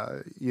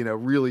 you know,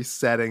 really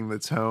setting the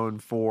tone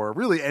for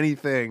really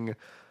anything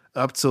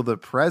up till the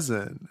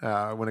present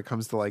when it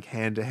comes to like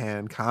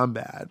hand-to-hand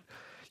combat.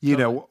 You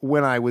know,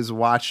 when I was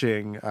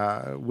watching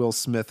Will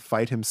Smith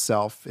fight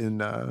himself in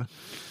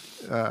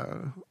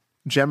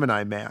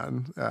Gemini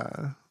Man,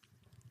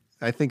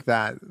 I think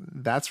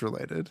that's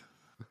related.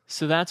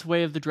 So that's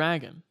Way of the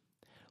Dragon.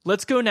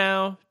 Let's go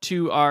now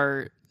to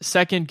our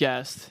second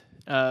guest,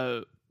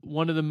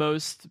 one of the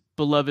most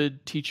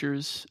beloved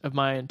teachers of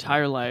my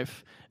entire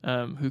life,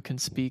 who can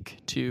speak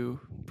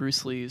to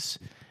Bruce Lee's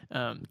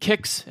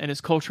kicks and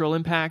his cultural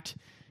impact.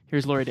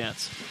 Here's Lori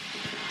Dance.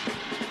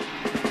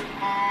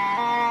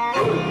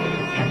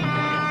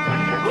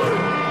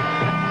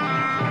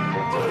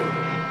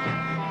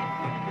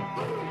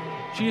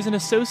 She is an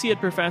associate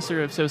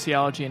professor of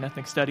sociology and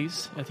ethnic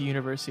studies at the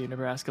University of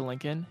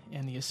Nebraska-Lincoln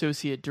and the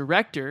associate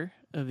director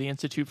of the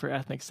Institute for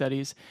Ethnic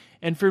Studies.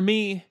 And for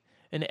me,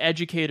 an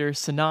educator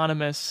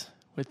synonymous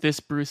with this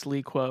Bruce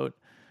Lee quote,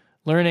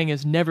 "Learning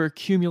is never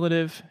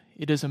cumulative.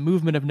 It is a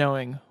movement of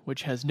knowing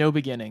which has no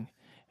beginning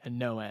and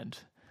no end."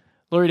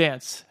 Laurie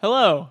Dance,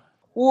 hello.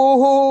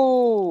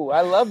 Woohoo!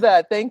 I love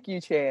that. Thank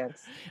you,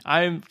 Chance.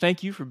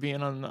 Thank you for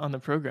being on the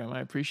program.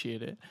 I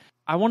appreciate it.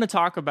 I want to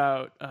talk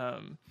about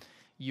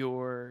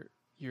your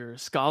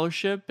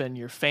scholarship and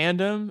your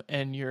fandom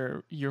and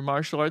your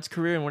martial arts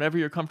career and whatever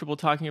you're comfortable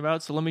talking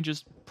about. So let me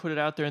just put it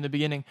out there in the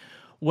beginning.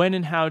 When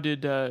and how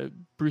did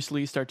Bruce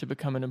Lee start to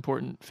become an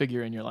important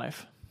figure in your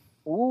life?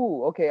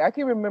 Ooh, okay. I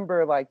can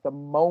remember like the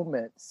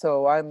moment.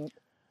 So I'm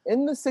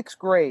in the 6th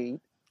grade.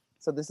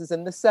 So this is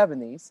in the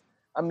 70s.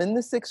 I'm in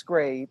the 6th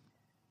grade.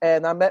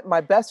 And I'm at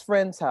my best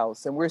friend's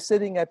house, and we're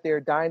sitting at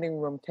their dining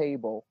room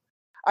table.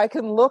 I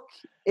can look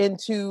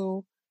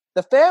into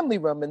the family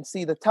room and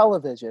see the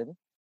television.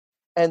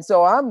 And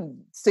so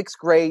I'm 6th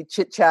grade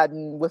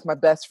chit-chatting with my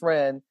best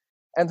friend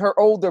and her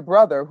older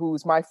brother,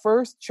 who's my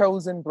first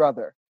chosen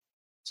brother.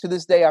 To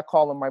this day, I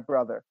call him my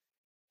brother.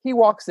 He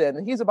walks in,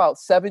 and he's about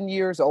 7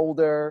 years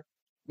older,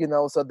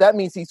 so that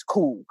means he's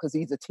cool because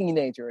he's a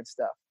teenager and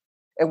stuff.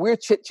 And we're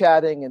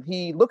chit-chatting, and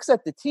he looks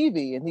at the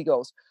TV, and he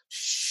goes,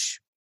 "Shh."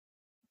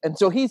 And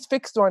so he's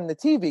fixed on the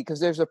TV because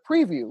there's a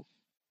preview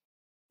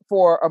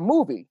for a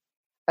movie.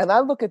 And I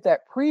look at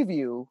that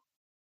preview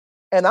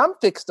and I'm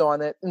fixed on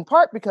it, in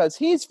part because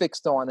he's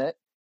fixed on it,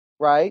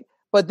 right?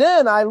 But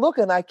then I look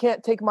and I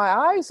can't take my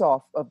eyes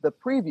off of the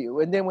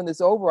preview. And then when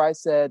it's over, I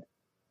said,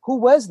 "Who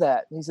was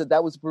that?" And he said,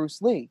 "That was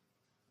Bruce Lee."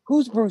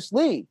 "Who's Bruce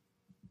Lee?"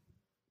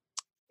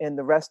 And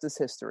the rest is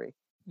history.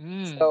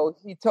 So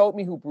he told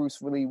me who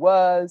Bruce Lee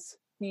was.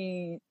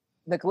 He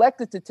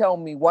neglected to tell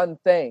me one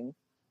thing,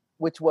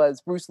 which was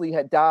Bruce Lee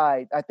had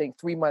died, I think,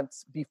 3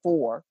 months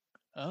before.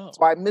 Oh.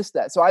 So I missed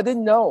that. So I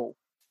didn't know.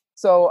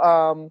 So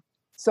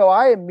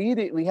I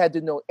immediately had to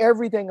know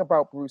everything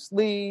about Bruce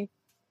Lee.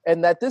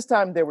 And at this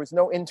time, there was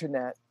no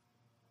internet.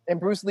 And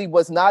Bruce Lee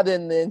was not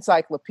in the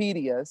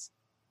encyclopedias.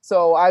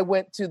 So I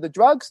went to the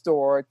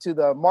drugstore, to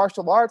the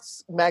martial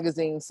arts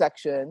magazine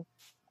section.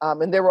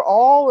 And there were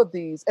all of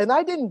these. And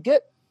I didn't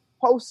get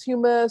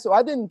posthumous, or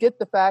I didn't get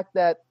the fact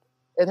that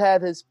it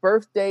had his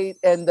birth date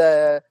and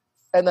the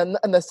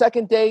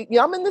second date.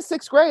 I'm in the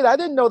 6th grade. I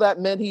didn't know that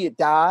meant he had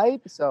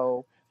died.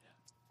 So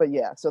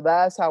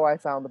that's how I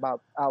found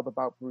out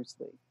about Bruce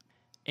Lee.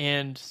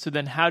 And so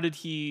then how did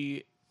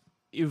he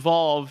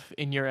evolve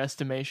in your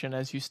estimation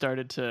as you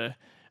started to,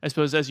 I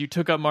suppose, as you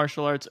took up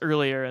martial arts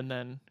earlier and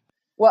then?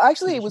 Well,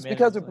 actually, it was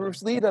because of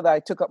Bruce Lee that I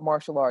took up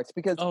martial arts.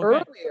 Because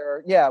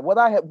earlier, what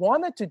I had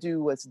wanted to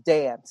do was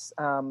dance.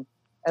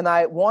 And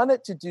I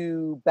wanted to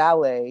do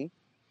ballet.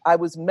 I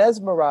was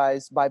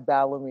mesmerized by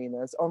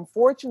ballerinas.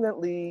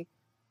 Unfortunately,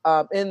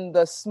 in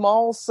the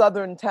small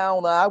southern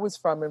town I was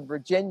from in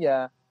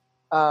Virginia,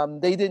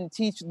 they didn't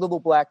teach little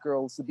black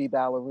girls to be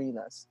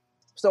ballerinas.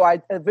 So I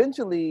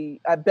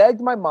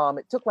begged my mom.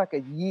 It took like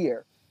a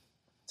year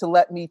to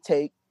let me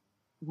take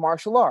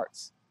martial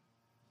arts.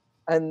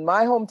 In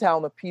my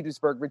hometown of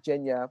Petersburg,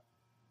 Virginia,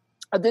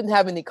 I didn't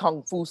have any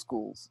kung fu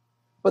schools,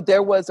 but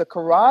there was a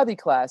karate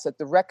class at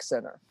the rec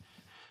center.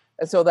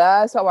 And so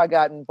that's how I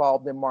got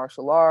involved in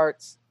martial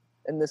arts.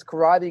 And this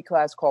karate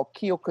class called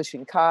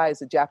Kyokushinkai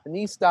is a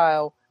Japanese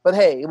style, but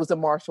hey, it was a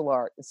martial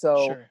art.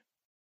 So, sure.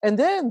 And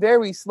then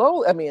very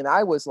slowly,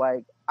 I was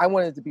like, I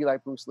wanted to be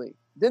like Bruce Lee.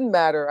 Didn't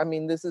matter.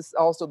 This is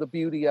also the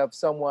beauty of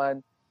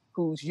someone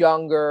who's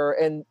younger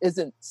and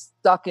isn't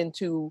stuck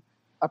into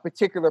a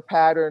particular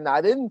pattern.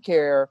 I didn't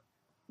care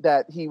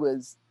that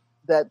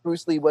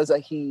Bruce Lee was a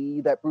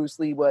he, that Bruce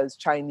Lee was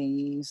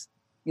Chinese.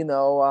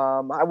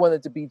 I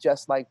wanted to be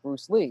just like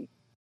Bruce Lee.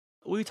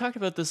 We talked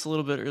about this a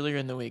little bit earlier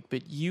in the week,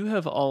 but you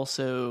have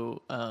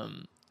also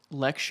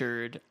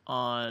lectured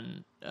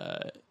on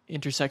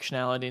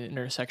intersectionality and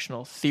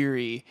intersectional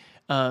theory,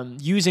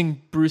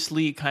 using Bruce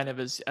Lee kind of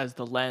as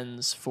the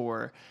lens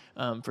for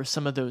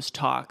some of those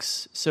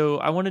talks. So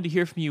I wanted to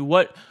hear from you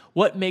what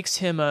makes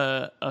him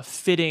a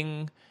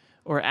fitting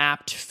or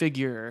apt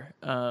figure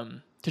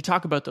to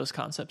talk about those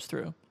concepts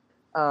through.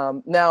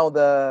 Now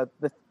the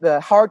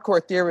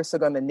hardcore theorists are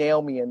going to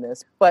nail me in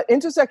this, but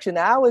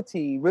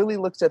intersectionality really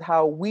looks at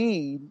how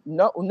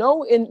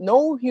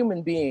no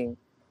human being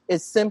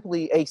is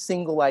simply a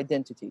single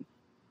identity.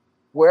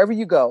 Wherever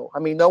you go,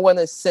 no one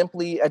is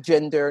simply a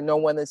gender, no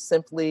one is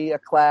simply a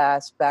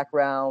class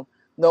background,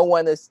 no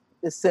one is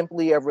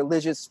simply a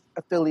religious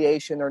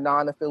affiliation or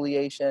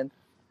non-affiliation.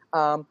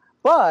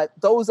 But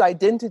those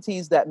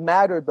identities that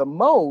matter the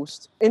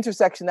most,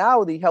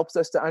 intersectionality helps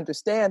us to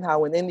understand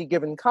how in any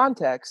given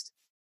context,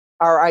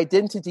 our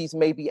identities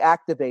may be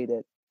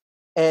activated.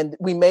 And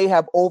we may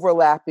have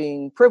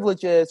overlapping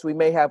privileges, we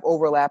may have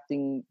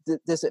overlapping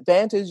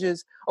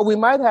disadvantages, or we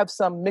might have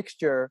some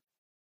mixture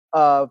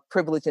of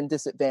privilege and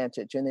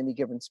disadvantage in any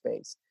given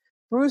space.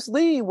 Bruce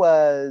Lee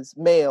was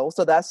male,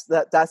 so that's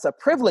a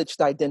privileged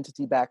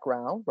identity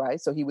background,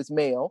 right? So he was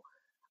male.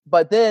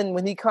 But then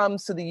when he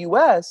comes to the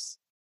U.S.,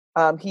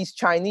 he's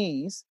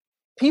Chinese.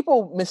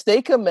 People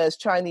mistake him as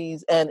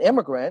Chinese and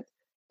immigrant,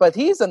 but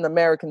he's an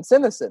American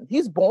citizen.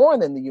 He's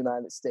born in the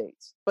United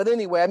States. But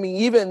anyway, I mean,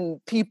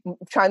 even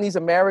Chinese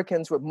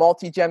Americans with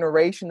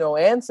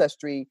multi-generational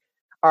ancestry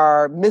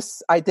are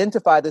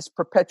misidentified as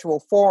perpetual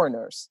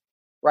foreigners,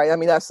 right? I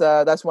mean, that's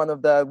one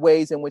of the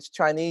ways in which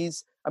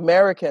Chinese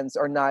Americans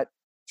are not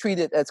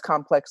treated as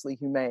complexly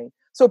humane.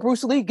 So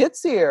Bruce Lee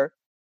gets here,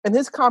 and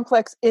his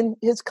complex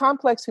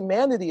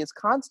humanity is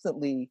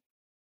constantly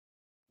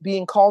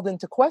being called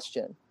into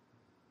question.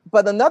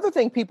 But another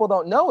thing people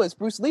don't know is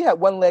Bruce Lee had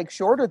one leg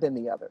shorter than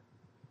the other.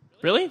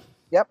 Really?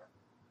 Yep.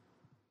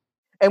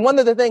 And one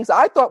of the things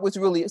I thought was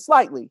really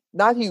slightly,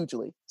 not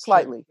hugely,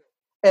 slightly.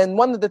 Sure. And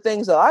one of the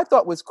things that I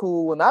thought was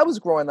cool when I was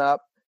growing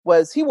up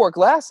was he wore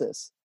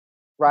glasses,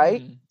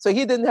 right? Mm-hmm. So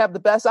he didn't have the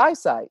best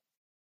eyesight.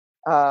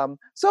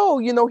 So,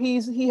 you know,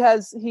 he's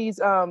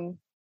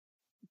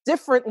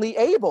differently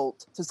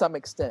abled to some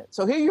extent.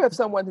 So here you have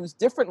someone who's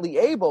differently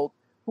abled,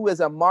 who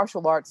is a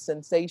martial arts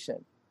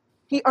sensation.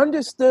 He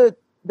understood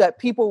that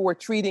people were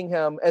treating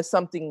him as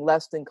something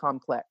less than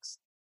complex.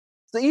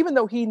 So even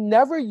though he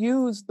never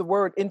used the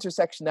word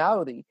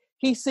intersectionality,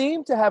 he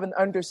seemed to have an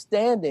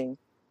understanding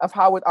of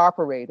how it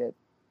operated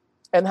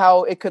and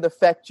how it could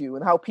affect you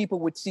and how people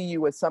would see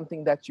you as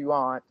something that you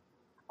aren't.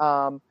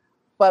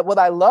 But what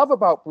I love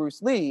about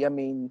Bruce Lee, I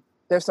mean,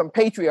 there's some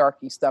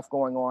patriarchy stuff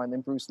going on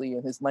in Bruce Lee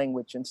and his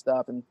language and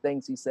stuff and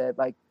things he said.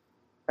 Like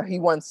he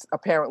once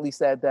apparently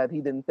said that he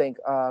didn't think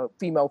a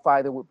female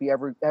fighter would be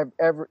ever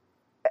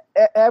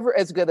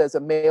as good as a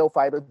male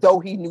fighter, though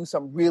he knew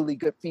some really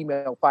good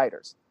female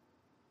fighters.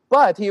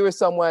 But here is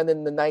someone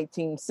in the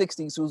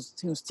 1960s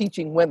who's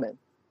teaching women,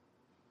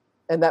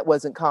 and that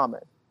wasn't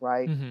common,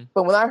 right? Mm-hmm.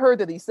 But when I heard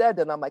that he said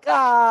that, I'm like,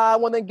 I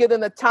want to get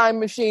in a time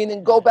machine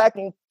and go back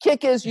and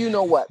kick his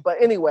you-know-what.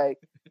 But anyway.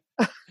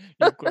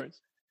 Of course.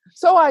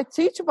 So I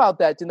teach about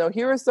that. You know,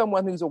 here is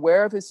someone who's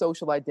aware of his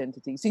social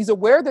identities. He's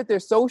aware that they're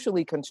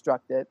socially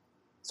constructed.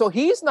 So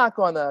he's not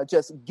going to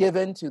just give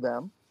in to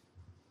them.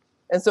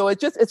 And so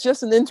it's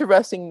just an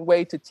interesting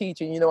way to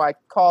teach. And, you know, I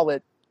call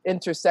it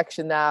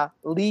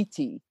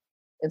intersectionality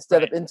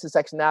instead of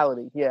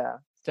intersectionality. Yeah.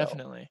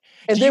 Definitely.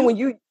 And then when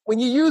you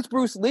use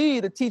Bruce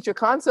Lee to teach a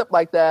concept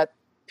like that,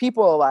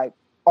 people are like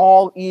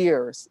all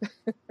ears.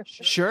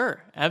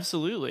 Sure,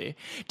 absolutely.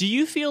 Do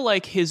you feel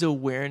like his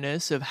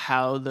awareness of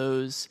how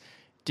those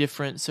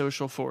different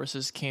social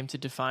forces came to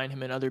define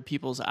him in other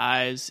people's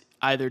eyes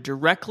either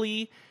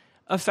directly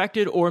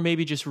affected or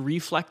maybe just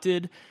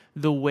reflected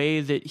the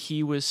way that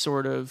he was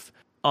sort of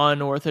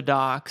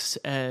unorthodox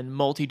and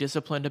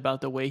multidisciplined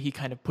about the way he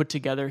kind of put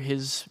together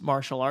his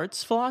martial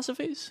arts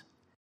philosophies?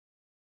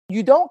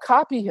 You don't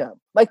copy him.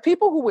 Like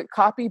people who would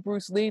copy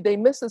Bruce Lee, they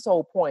miss this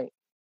whole point.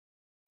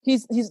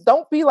 He's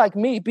don't be like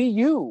me, be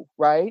you,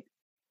 right?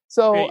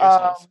 So you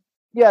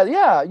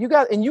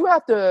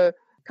have to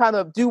kind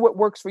of do what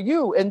works for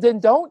you, and then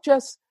don't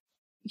just.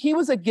 He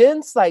was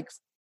against like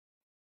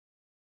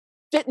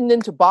fitting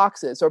into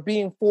boxes or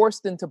being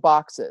forced into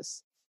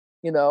boxes,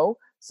 you know.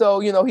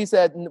 So you know he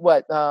said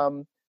what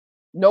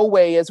no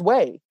way is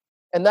way,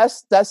 and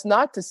that's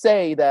not to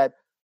say that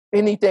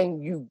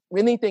anything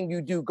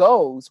you do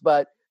goes,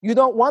 but you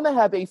don't want to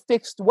have a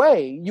fixed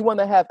way. You want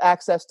to have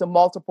access to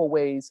multiple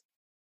ways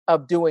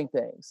of doing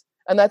things.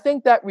 And I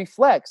think that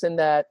reflects in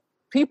that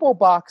people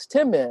boxed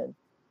him in,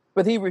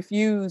 but he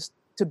refused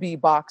to be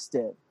boxed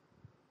in.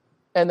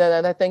 And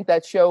I think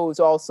that shows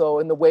also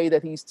in the way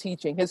that he's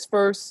teaching. His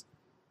first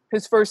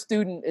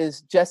student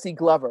is Jesse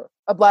Glover,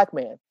 a black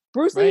man.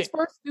 Bruce Lee's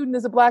first student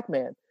is a black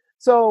man.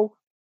 So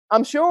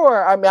I'm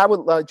sure,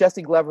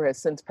 Jesse Glover has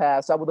since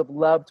passed. I would have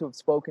loved to have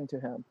spoken to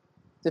him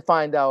to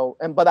find out.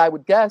 But I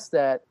would guess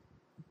that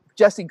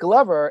Jesse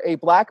Glover, a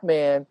black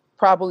man,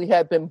 probably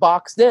had been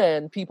boxed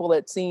in. People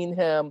had seen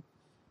him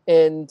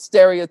in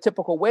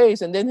stereotypical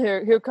ways. And then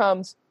here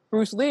comes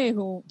Bruce Lee,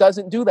 who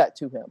doesn't do that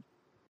to him.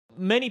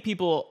 Many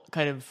people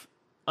kind of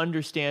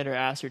understand or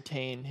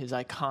ascertain his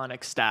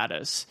iconic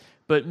status,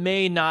 but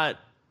may not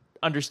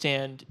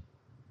understand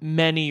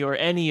many or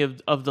any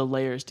of the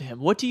layers to him.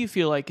 What do you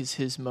feel like is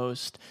his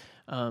most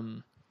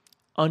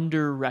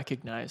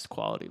under-recognized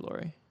quality,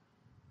 Lori?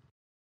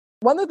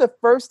 One of the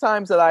first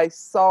times that I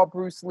saw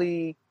Bruce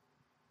Lee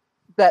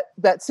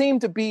that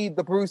seemed to be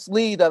the Bruce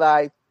Lee that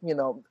I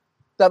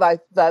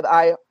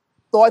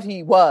thought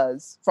he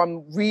was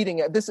from reading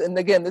it. This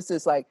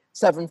is like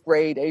 7th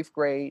grade, 8th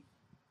grade.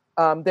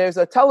 There's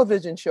a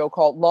television show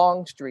called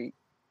Longstreet.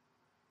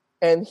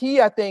 And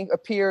he, I think,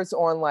 appears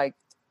on like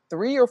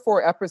 3 or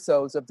 4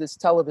 episodes of this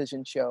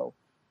television show.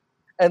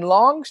 And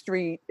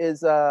Longstreet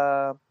is,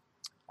 I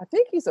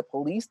think he's a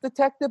police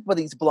detective, but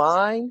he's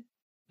blind.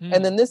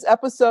 And in this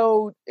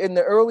episode, in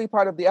the early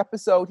part of the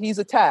episode, he's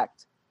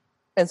attacked.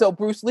 And so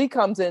Bruce Lee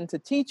comes in to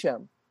teach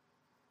him.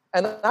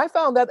 And I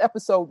found that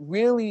episode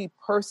really,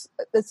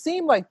 it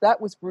seemed like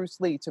that was Bruce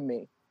Lee to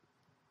me,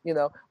 you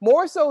know,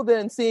 more so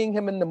than seeing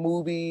him in the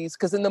movies,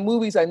 because in the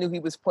movies I knew he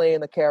was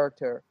playing a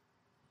character.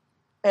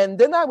 And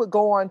then I would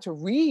go on to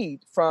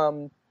read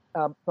from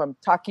from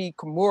Taki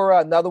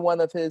Kimura, another one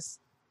of his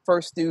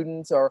first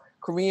students, or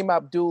Kareem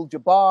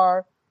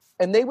Abdul-Jabbar,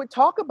 and they would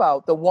talk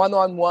about the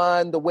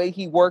one-on-one, the way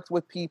he worked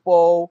with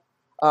people.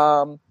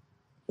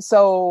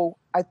 So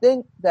I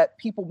think that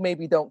people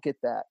maybe don't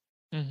get that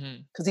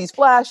because he's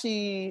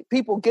flashy.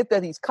 People get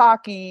that he's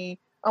cocky.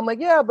 I'm like,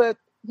 yeah, but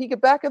he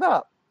could back it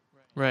up.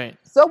 Right.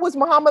 So was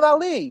Muhammad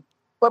Ali,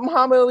 but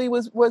Muhammad Ali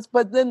was.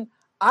 But then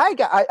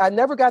I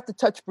never got to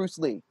touch Bruce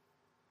Lee,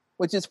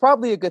 which is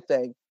probably a good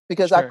thing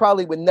because I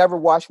probably would never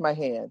wash my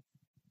hand.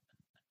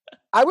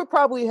 I would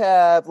probably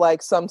have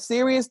like some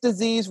serious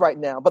disease right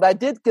now, but I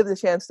did get a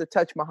chance to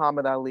touch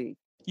Muhammad Ali.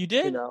 You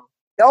did? You know?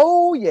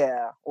 Oh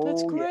yeah.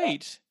 That's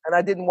great. Yeah. And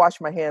I didn't wash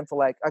my hand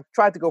for I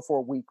tried to go for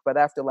a week, but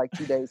after like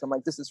 2 days, I'm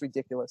like, this is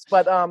ridiculous.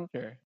 But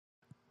sure.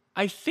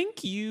 I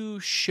think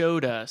you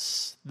showed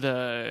us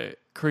the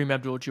Kareem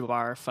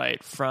Abdul-Jabbar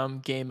fight from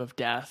Game of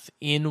Death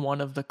in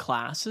one of the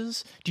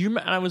classes. And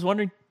I was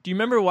wondering, do you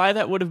remember why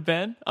that would have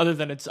been, other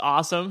than it's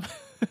awesome?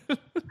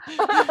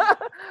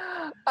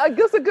 I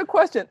guess a good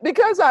question.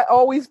 Because I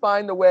always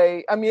find a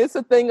way. I mean, it's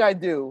a thing I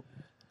do.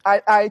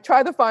 I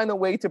try to find a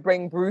way to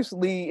bring Bruce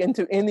Lee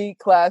into any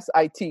class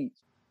I teach.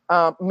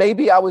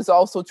 Maybe I was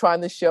also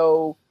trying to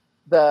show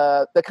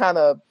the kind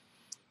of,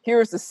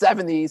 here's the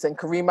 70s and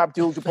Kareem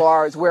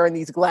Abdul-Jabbar is wearing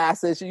these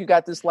glasses. You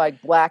got this like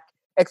black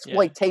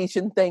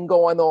exploitation thing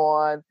going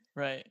on.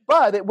 Right.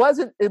 But it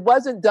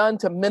wasn't done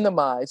to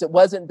minimize. It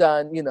wasn't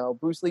done,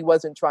 Bruce Lee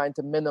wasn't trying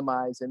to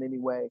minimize in any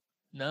way.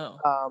 No.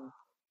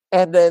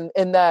 And then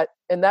in that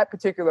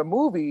particular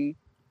movie,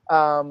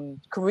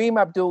 Kareem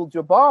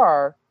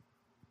Abdul-Jabbar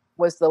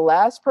was the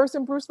last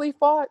person Bruce Lee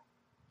fought.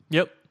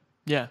 Yep.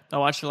 Yeah, I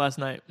watched it last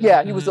night.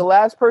 Yeah, he was the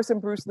last person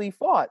Bruce Lee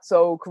fought.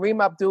 So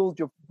Kareem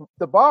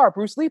Abdul-Jabbar,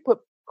 Bruce Lee put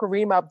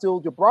Kareem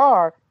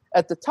Abdul-Jabbar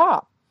at the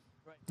top.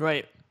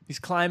 Right. He's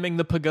climbing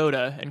the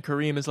pagoda, and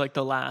Kareem is like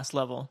the last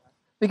level.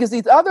 Because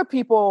these other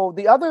people,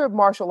 the other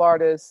martial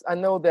artists, I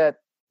know that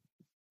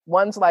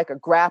one's like a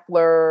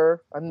grappler.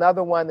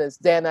 Another one is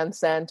Dan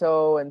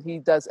Ansanto, and he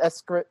does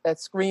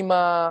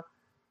eskrima.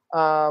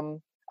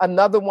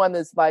 Another one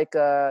is like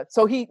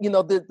so he,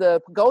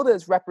 the pagoda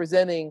is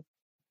representing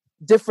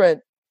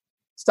different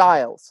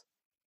styles.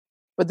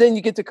 But then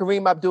you get to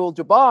Kareem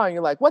Abdul-Jabbar, and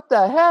you're like, what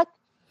the heck?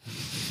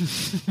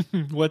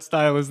 What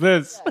style is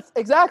this? Yes,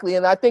 exactly.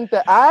 And I think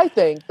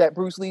that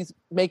Bruce Lee's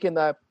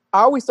I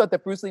always thought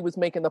that Bruce Lee was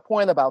making the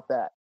point about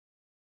that.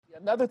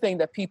 Another thing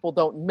that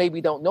people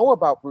maybe don't know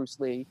about Bruce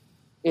Lee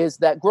is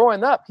that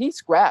growing up, he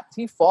scrapped,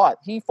 he fought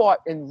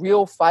in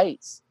real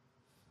fights.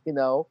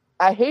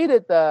 I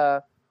hated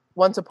the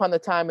Once Upon a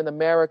Time in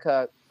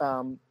America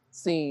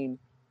scene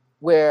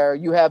where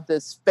you have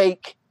this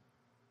fake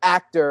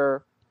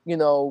actor,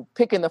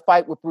 picking a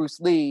fight with Bruce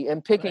Lee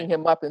and picking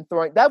him up and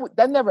throwing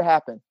that never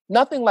happened.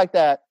 Nothing like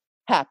that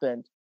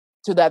happened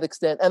to that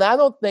extent. And I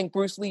don't think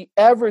Bruce Lee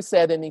ever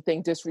said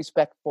anything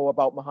disrespectful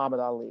about Muhammad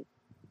Ali.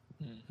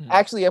 Mm-hmm.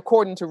 Actually,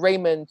 according to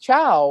Raymond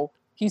Chow,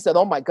 he said,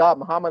 "Oh my God,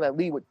 Muhammad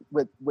Ali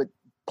would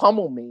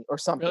pummel me or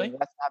something." Really?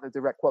 That's not a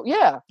direct quote.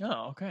 Yeah.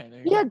 Oh, okay.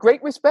 There he had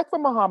great respect for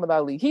Muhammad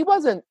Ali. He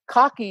wasn't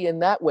cocky in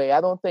that way.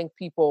 I don't think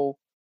people.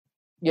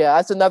 Yeah,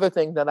 that's another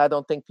thing that I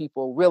don't think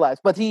people realize.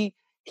 But he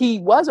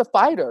was a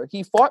fighter.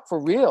 He fought for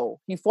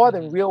real. He fought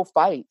in real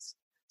fights.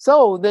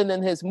 So then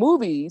in his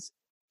movies,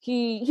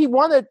 he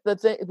wanted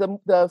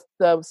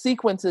the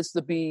sequences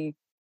to be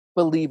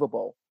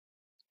believable.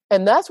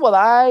 And that's what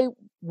I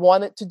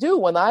wanted to do.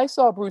 When I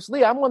saw Bruce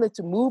Lee, I wanted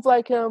to move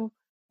like him.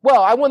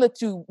 Well, I wanted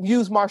to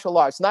use martial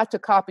arts, not to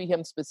copy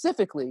him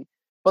specifically,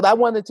 but I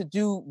wanted to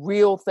do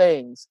real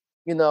things,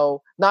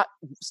 not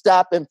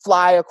stop and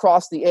fly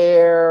across the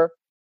air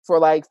for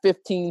like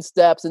 15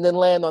 steps and then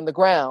land on the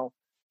ground.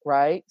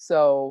 Right.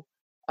 So,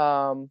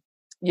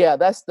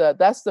 that's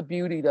the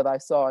beauty that I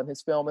saw in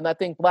his film. And I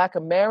think Black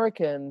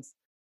Americans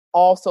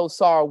also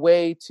saw a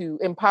way to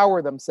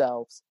empower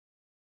themselves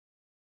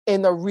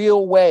in a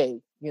real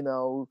way.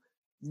 You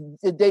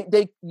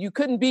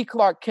couldn't be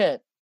Clark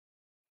Kent,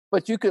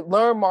 but you could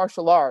learn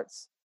martial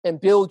arts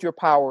and build your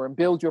power and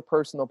build your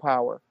personal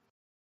power.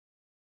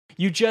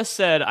 You just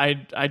said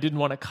I didn't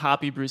want to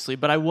copy Bruce Lee,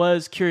 but I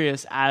was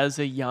curious, as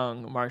a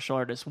young martial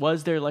artist,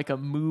 was there like a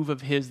move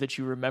of his that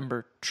you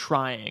remember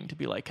trying to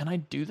be like, can I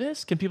do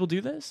this? Can people do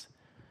this?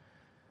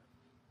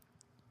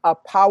 A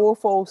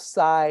powerful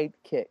side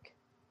kick.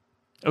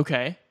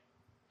 Okay.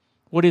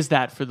 What is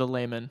that for the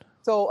layman?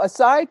 So a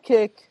side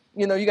kick,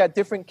 you got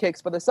different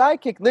kicks, but a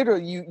side kick,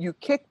 literally you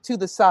kick to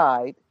the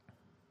side.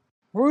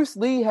 Bruce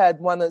Lee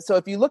had one. So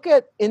if you look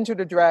at Enter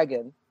the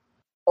Dragon,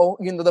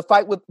 the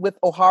fight with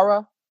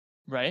O'Hara.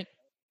 Right.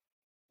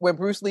 When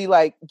Bruce Lee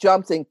like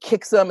jumps and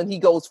kicks him and he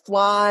goes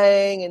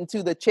flying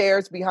into the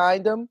chairs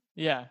behind him.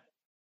 Yeah.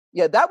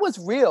 Yeah, that was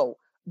real.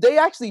 They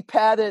actually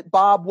padded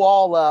Bob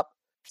Wall up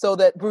so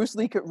that Bruce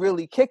Lee could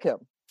really kick him.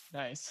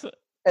 Nice.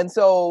 And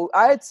so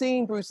I had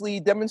seen Bruce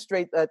Lee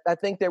demonstrate that. I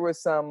think there was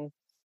some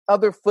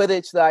other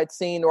footage that I'd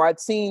seen, or I'd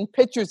seen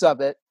pictures of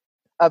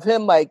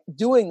him like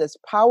doing this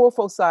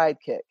powerful side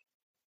kick.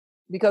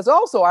 Because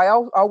also I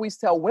always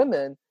tell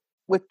women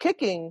with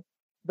kicking,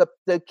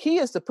 the key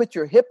is to put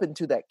your hip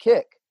into that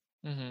kick.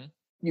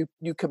 Mm-hmm.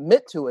 You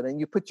commit to it, and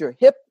you put your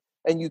hip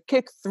and you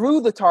kick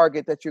through the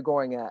target that you're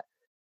going at.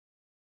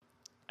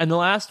 And the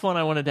last one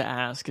I wanted to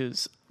ask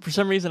is, for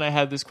some reason I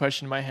had this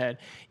question in my head.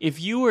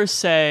 If you were,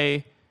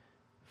 say,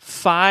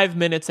 5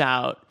 minutes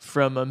out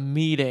from a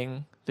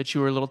meeting that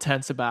you were a little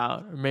tense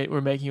about, or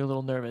were making you a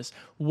little nervous,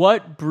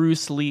 what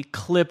Bruce Lee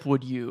clip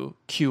would you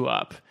cue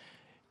up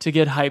to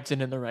get hyped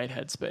and in the right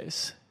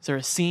headspace? Is there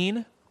a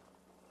scene?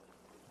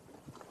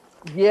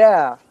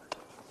 Yeah.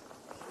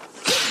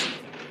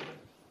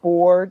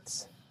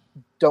 Boards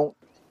don't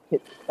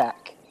hit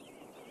back.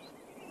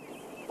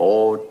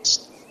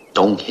 Boards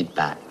don't hit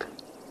back.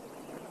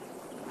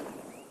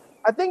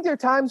 I think there are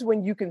times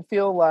when you can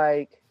feel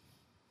like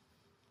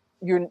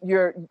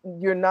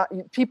you're not,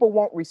 people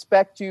won't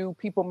respect you,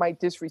 people might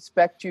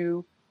disrespect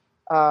you.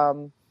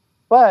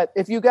 But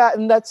if you got,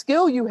 and that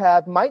skill you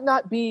have might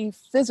not be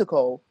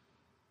physical,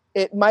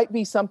 it might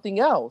be something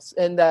else.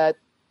 And that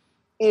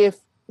if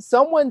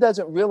someone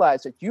doesn't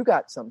realize that you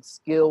got some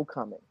skill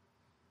coming,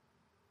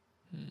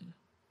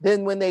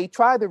 then when they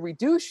try to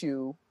reduce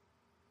you,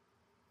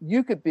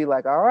 you could be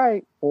like, all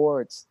right,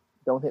 boards,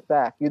 don't hit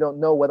back. You don't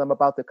know what I'm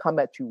about to come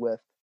at you with.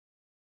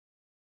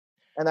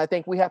 And I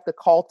think we have to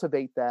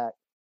cultivate that.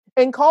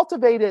 And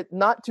cultivate it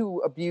not to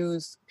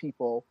abuse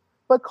people,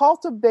 but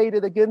cultivate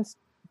it against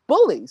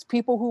bullies,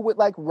 people who would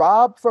like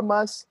rob from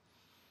us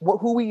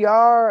who we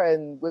are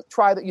and would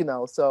try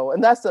to, so,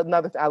 and that's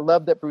another thing. I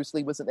love that Bruce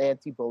Lee was an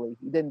anti-bully.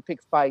 He didn't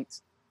pick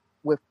fights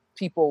with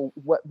people.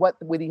 What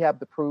would he have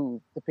to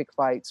prove to pick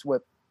fights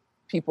with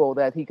people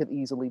that he could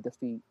easily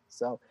defeat?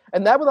 So,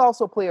 and that would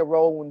also play a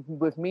role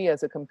with me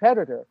as a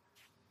competitor.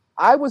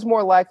 I was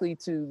more likely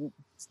to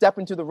step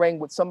into the ring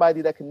with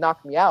somebody that could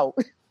knock me out.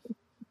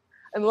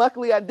 And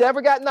luckily I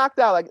never got knocked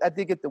out. I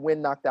did get the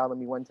wind knocked out of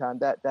me one time.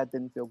 That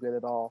didn't feel good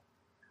at all.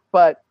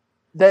 But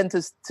then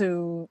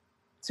to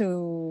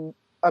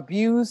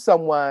abuse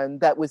someone,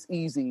 that was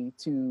easy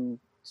to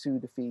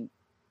defeat.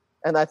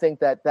 And I think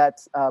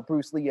that's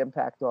Bruce Lee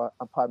impact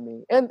upon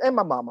me and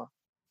my mama,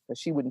 because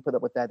she wouldn't put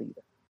up with that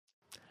either.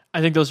 I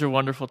think those are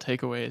wonderful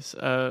takeaways.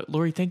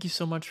 Lori, thank you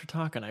so much for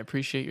talking. I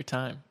appreciate your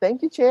time.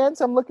 Thank you,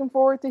 Chance. I'm looking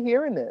forward to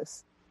hearing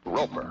this.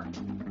 Roper,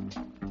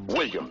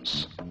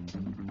 Williams,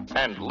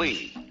 and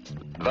Lee,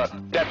 the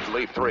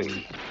Deadly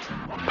Three,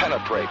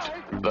 penetrate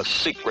the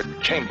secret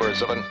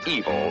chambers of an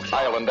evil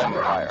island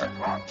empire.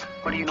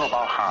 What do you know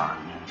about Han?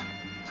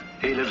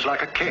 He lives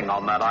like a king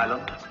on that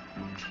island,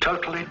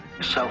 totally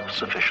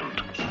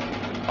self-sufficient.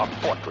 A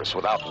fortress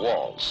without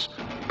walls,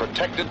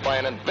 protected by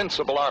an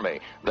invincible army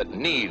that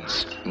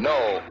needs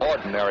no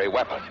ordinary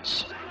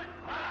weapons.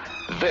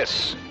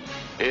 This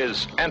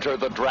is Enter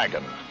the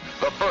Dragon,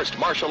 the first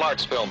martial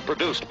arts film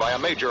produced by a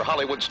major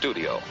Hollywood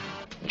studio.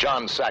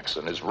 John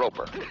Saxon is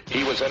Roper.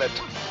 He was in it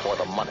for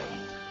the money.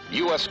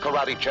 U.S.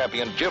 karate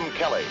champion Jim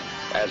Kelly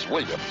as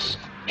Williams.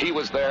 He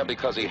was there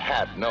because he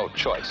had no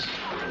choice.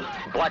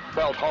 Black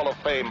Belt Hall of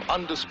Fame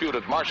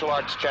undisputed martial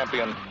arts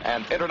champion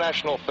and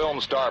international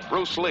film star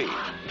Bruce Lee.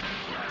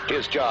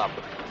 His job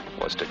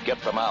was to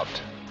get them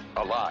out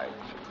alive.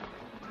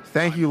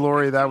 Thank you,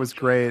 Lori. That was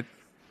great.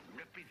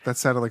 That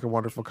sounded like a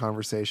wonderful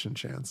conversation,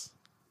 Chance.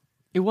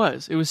 It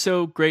was. It was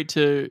so great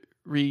to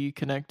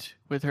reconnect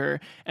with her.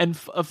 And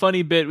a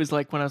funny bit was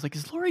like when I was like,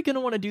 is Lori going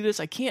to want to do this?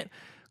 I can't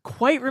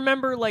quite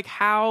remember like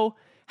how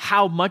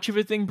much of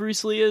a thing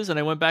Bruce Lee is. And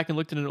I went back and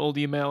looked at an old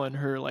email, and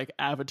her like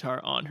avatar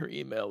on her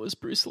email was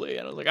Bruce Lee.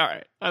 And I was like, all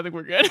right, I think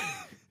we're good.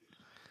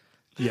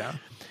 Yeah,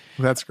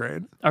 that's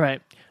great. All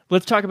right,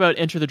 let's talk about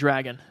Enter the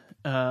Dragon.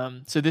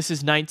 So this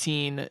is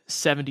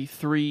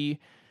 1973.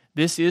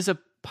 This is a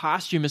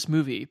posthumous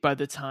movie by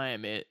the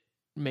time it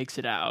makes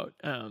it out.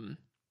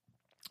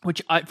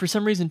 Which for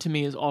some reason to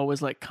me is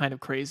always like kind of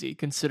crazy,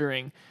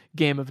 considering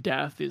Game of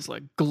Death is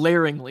like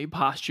glaringly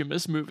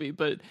posthumous movie,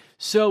 but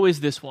so is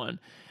this one.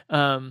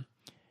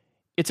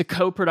 It's a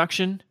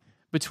co-production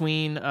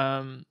between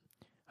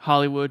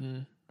Hollywood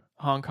and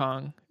Hong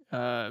Kong,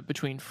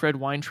 between Fred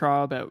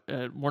Weintraub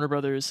at Warner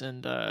Brothers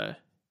and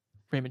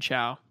Raymond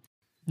Chow.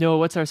 Noah,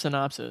 what's our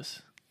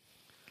synopsis?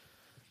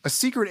 A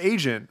secret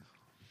agent,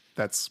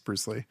 that's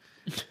Bruce Lee,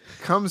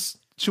 comes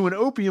to an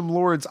opium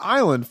lord's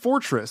island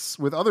fortress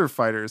with other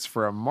fighters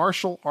for a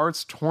martial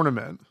arts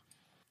tournament.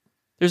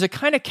 There's a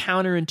kind of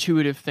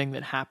counterintuitive thing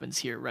that happens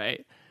here,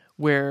 right?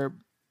 Where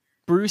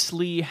Bruce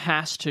Lee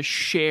has to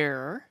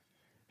share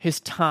his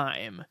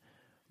time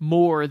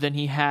more than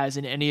he has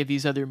in any of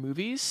these other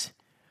movies.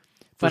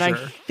 But sure.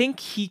 I think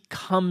he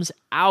comes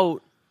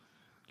out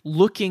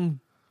looking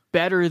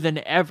better than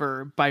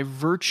ever by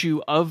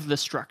virtue of the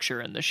structure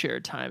and the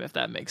shared time, if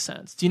that makes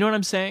sense. Do you know what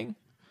I'm saying?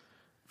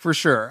 For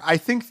sure. I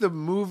think the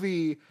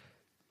movie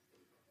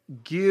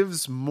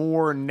gives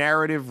more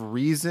narrative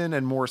reason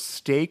and more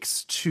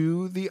stakes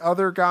to the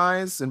other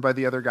guys. And by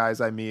the other guys,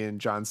 I mean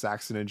John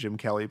Saxon and Jim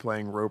Kelly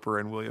playing Roper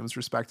and Williams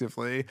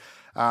respectively.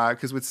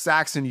 Because with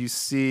Saxon,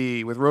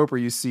 with Roper,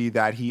 you see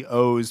that he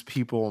owes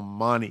people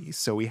money.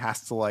 So he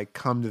has to like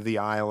come to the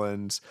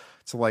island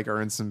to like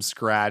earn some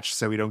scratch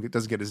so he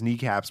doesn't get his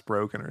kneecaps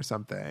broken or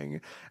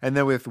something. And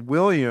then with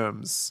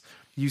Williams,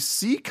 you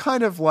see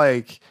kind of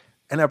like,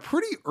 and a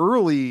pretty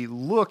early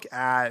look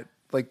at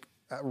like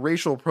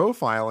racial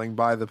profiling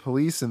by the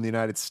police in the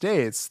United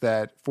States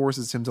that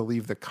forces him to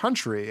leave the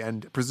country.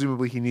 And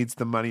presumably he needs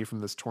the money from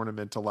this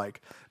tournament to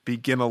like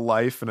begin a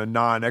life in a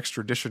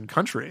non-extradition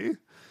country.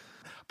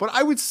 But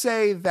I would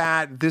say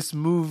that this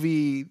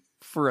movie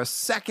for a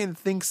second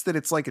thinks that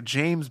it's like a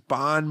James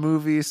Bond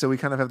movie. So we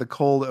kind of have the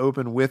cold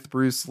open with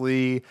Bruce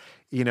Lee,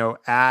 you know,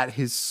 at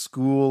his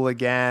school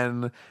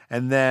again.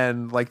 And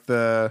then like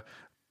the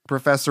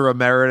Professor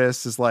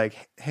Emeritus is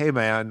like, hey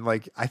man,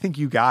 like, I think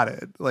you got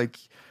it. Like,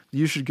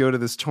 you should go to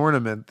this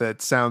tournament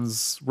that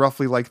sounds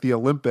roughly like the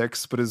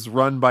Olympics, but is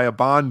run by a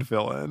Bond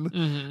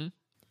villain.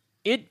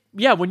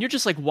 Mm-hmm. When you're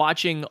just like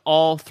watching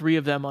all three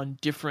of them on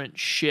different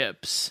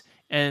ships,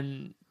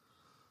 and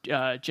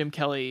Jim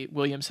Kelly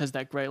Williams has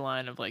that great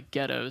line of like,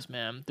 ghettos,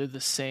 man, they're the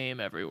same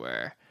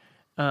everywhere.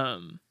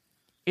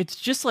 It's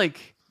just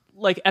like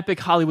epic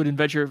Hollywood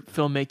adventure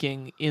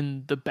filmmaking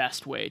in the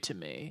best way to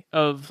me,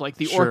 of like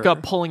the orca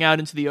pulling out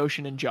into the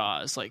ocean in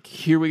Jaws. Like,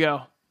 here we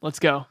go. Let's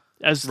go.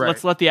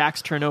 Let's let the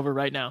axe turn over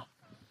right now.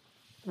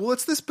 Well,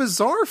 it's this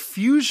bizarre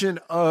fusion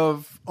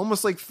of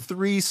almost like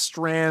three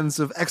strands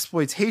of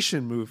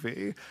exploitation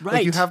movie. Right.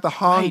 Like you have the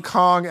Hong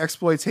Kong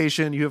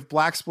exploitation, you have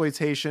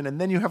blaxploitation, and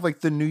then you have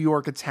like the New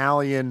York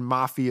Italian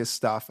mafia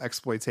stuff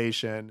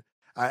exploitation.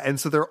 And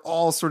so they're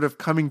all sort of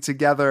coming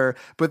together,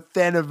 but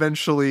then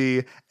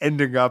eventually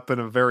ending up in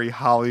a very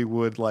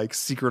Hollywood, like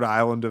Secret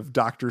Island of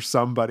Dr.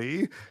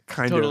 Somebody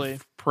kind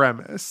of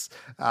premise,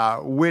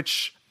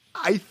 which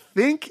I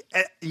think,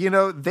 you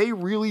know, they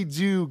really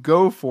do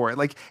go for it.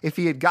 Like if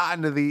he had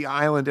gotten to the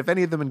island, if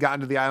any of them had gotten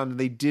to the island and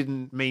they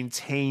didn't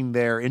maintain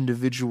their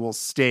individual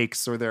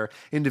stakes or their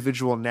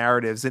individual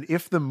narratives, and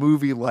if the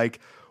movie like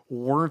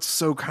weren't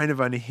so kind of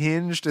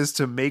unhinged as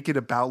to make it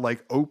about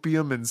like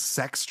opium and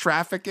sex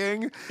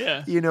trafficking,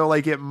 you know,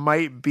 like it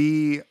might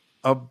be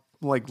a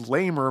like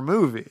lamer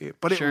movie,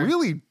 but it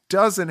really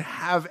doesn't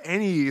have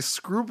any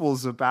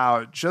scruples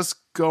about just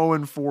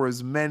going for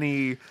as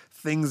many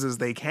things as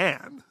they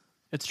can.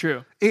 It's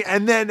true.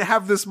 And then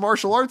have this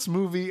martial arts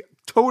movie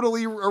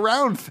totally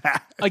around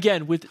that.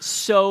 Again, with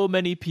so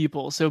many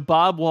people. So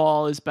Bob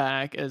Wall is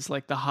back as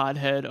like the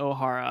hothead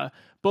O'Hara.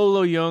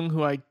 Bolo Yeung,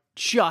 who I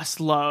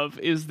just love,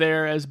 is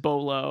there as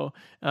Bolo.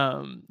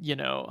 You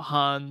know,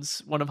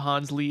 one of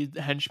Han's lead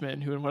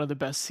henchmen, who in one of the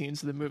best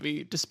scenes of the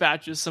movie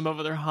dispatches some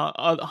of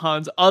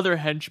Han's other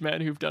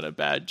henchmen who've done a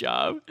bad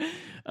job.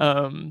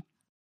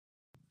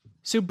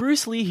 So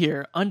Bruce Lee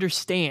here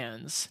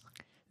understands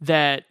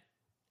that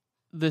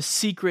the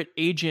secret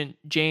agent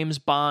James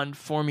Bond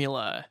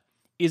formula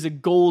is a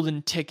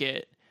golden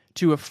ticket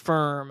to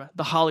affirm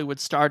the Hollywood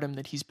stardom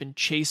that he's been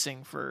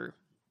chasing for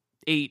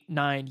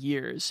 8-9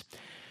 years.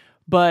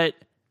 But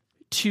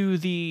to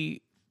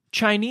the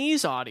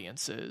Chinese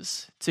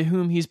audiences, to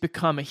whom he's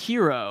become a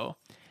hero,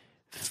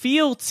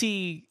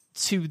 fealty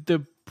to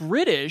the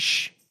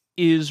British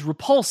is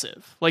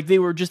repulsive. Like, they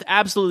were just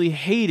absolutely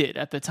hated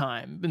at the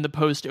time in the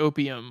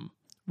post-Opium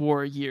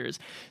War years.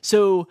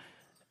 So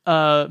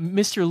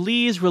Mr.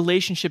 Lee's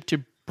relationship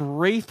to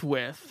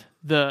Braithwaite,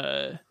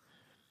 the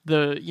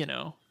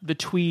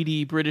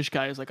tweedy British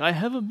guy, is like, I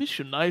have a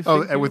mission.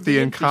 And with the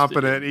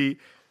incompetent,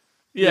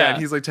 and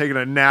he's like taking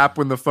a nap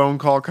when the phone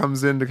call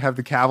comes in to have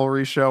the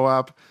cavalry show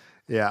up.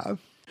 Yeah.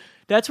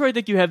 That's where I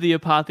think you have the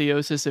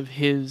apotheosis of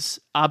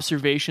his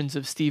observations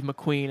of Steve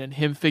McQueen and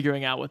him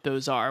figuring out what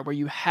those are, where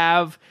you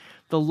have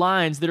the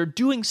lines that are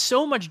doing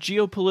so much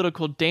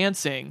geopolitical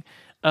dancing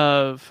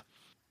of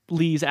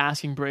Lee's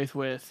asking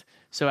Braithwaite,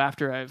 so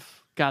after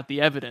I've got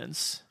the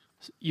evidence,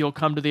 you'll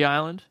come to the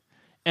island?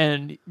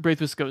 And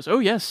Braithwaite goes, oh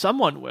yes,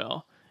 someone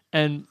will.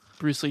 And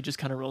Bruce Lee just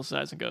kind of rolls his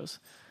eyes and goes,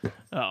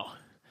 oh.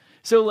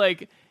 So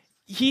like,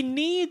 he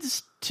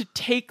needs to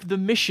take the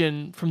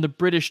mission from the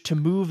British to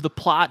move the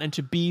plot and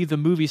to be the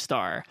movie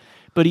star,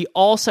 but he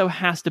also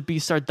has to be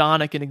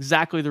sardonic in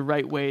exactly the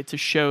right way to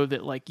show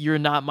that like, you're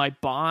not my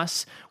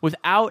boss,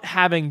 without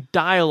having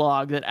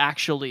dialogue that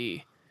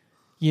actually,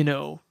 you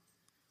know,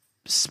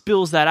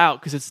 spills that out,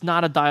 because it's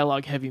not a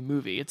dialogue heavy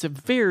movie. It's a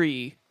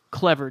very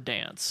clever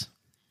dance.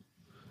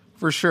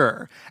 For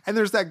sure. And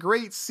there's that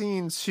great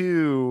scene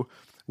too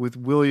with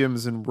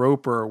Williams and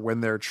Roper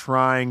when they're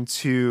trying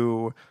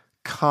to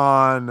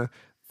con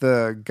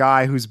the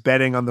guy who's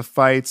betting on the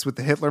fights with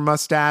the Hitler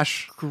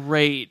mustache.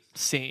 Great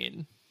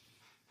scene.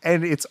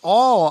 And it's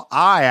all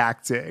eye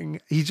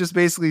acting. He just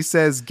basically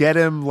says, get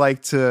him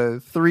like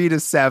to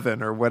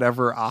 3-7 or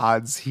whatever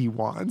odds he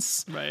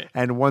wants. Right.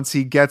 And once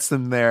he gets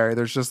them there,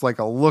 there's just like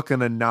a look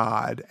and a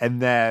nod.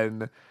 And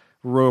then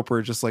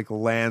Roper just like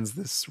lands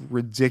this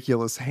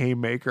ridiculous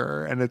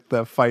haymaker and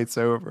the fight's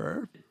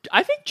over.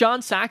 I think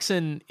John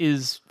Saxon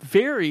is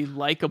very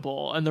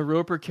likable, and the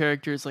Roper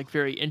character is like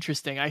very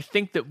interesting. I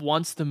think that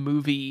once the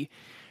movie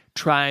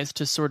tries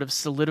to sort of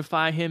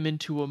solidify him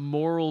into a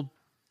moral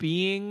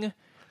being,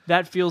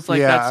 that feels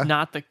like that's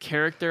not the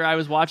character I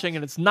was watching,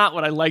 and it's not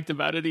what I liked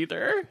about it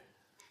either.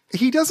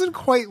 He doesn't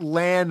quite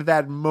land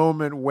that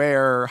moment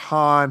where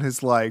Han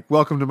is like,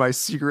 welcome to my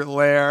secret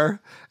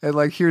lair, and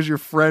like, here's your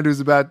friend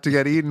who's about to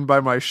get eaten by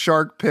my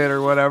shark pit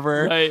or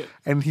whatever. Right.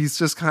 And he's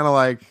just kind of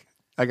like,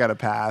 I gotta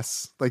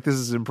pass. Like, this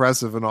is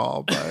impressive and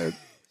all, but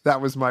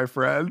that was my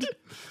friend.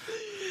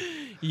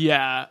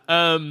 Yeah.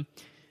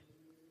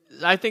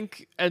 I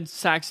think, and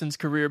Saxon's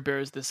career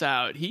bears this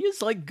out, he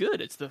is like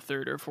good. It's the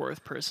third or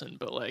fourth person,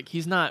 but like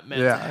he's not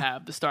meant to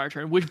have the star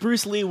turn, which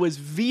Bruce Lee was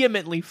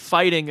vehemently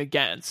fighting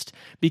against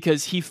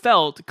because he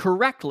felt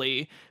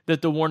correctly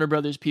that the Warner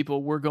Brothers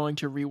people were going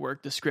to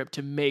rework the script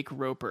to make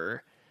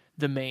Roper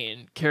the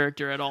main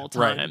character at all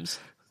times.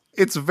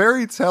 Right. It's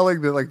very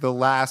telling that like the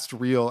last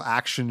real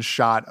action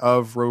shot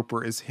of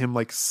Roper is him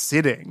like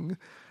sitting.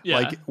 Yeah.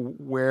 Like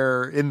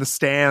where in the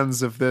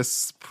stands of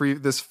this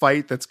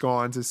fight that's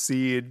gone to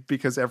seed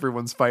because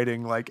everyone's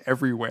fighting like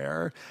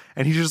everywhere,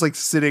 and he's just like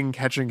sitting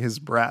catching his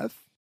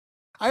breath.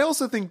 I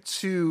also think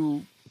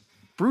too,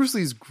 Bruce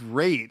Lee's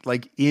great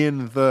like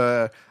in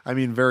the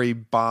very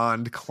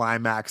Bond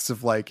climax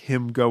of like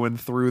him going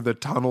through the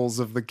tunnels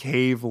of the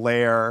cave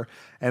lair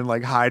and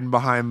like hiding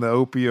behind the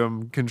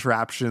opium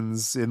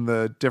contraptions in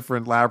the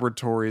different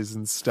laboratories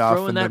and stuff,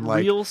 throwing and that then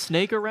like real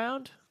snake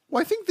around. Well,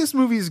 I think this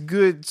movie is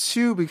good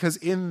too because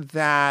in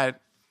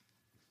that,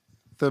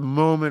 the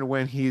moment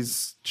when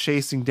he's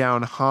chasing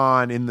down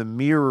Han in the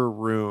mirror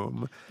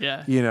room, and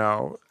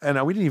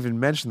we didn't even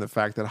mention the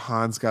fact that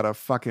Han's got a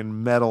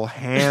fucking metal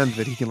hand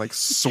that he can like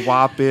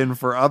swap in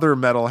for other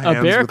metal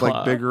hands with claw.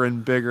 like bigger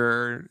and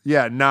bigger,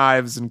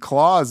 knives and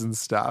claws and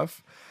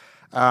stuff.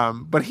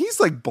 But he's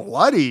like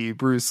bloody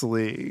Bruce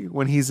Lee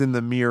when he's in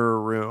the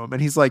mirror room,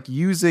 and he's like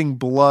using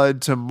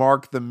blood to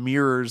mark the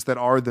mirrors that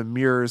are the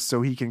mirrors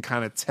so he can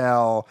kind of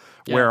tell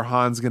where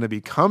Han's going to be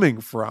coming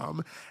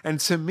from. And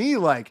to me,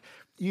 like,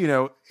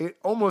 it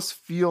almost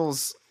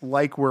feels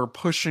like we're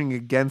pushing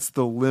against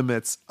the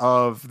limits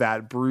of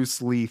that Bruce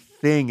Lee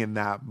thing in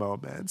that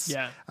moment.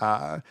 Yeah.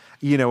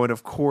 And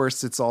of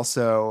course it's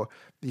also,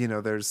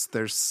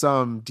 there's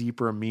some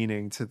deeper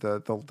meaning to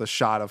the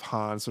shot of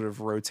Han sort of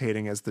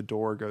rotating as the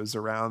door goes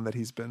around that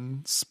he's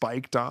been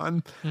spiked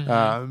on.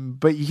 Mm-hmm.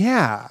 But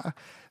yeah,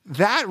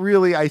 that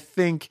really, I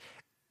think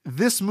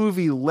this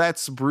movie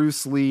lets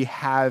Bruce Lee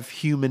have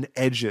human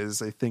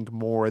edges, I think,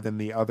 more than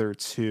the other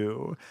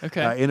two.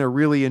 Okay. In a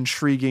really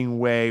intriguing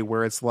way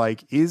where it's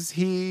like, is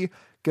he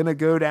going to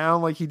go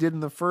down like he did in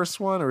the first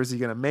one, or is he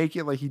going to make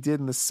it like he did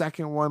in the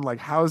second one? Like,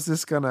 how is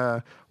this going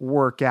to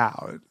work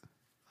out?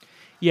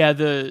 Yeah,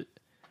 the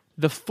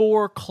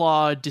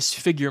 4-claw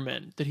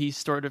disfigurement that he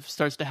sort of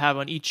starts to have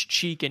on each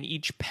cheek and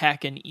each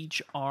pec and each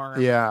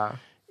arm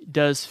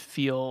does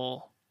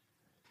feel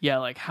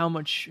like how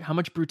much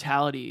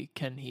brutality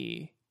can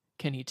he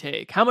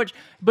take? How much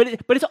but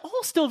it's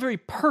all still very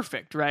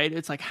perfect, right?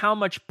 It's like how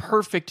much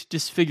perfect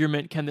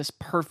disfigurement can this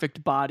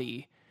perfect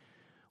body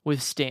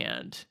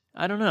withstand?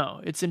 I don't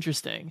know. It's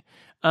interesting.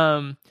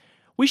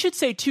 We should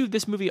say, too,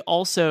 this movie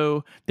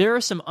also, there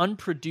are some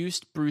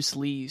unproduced Bruce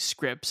Lee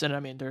scripts,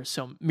 and there's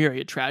so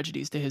myriad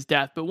tragedies to his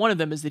death, but one of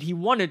them is that he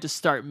wanted to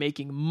start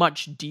making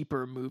much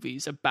deeper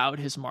movies about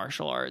his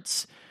martial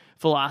arts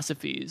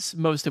philosophies,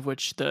 most of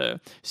which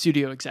the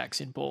studio execs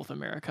in both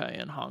America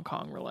and Hong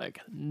Kong were like,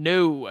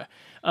 no.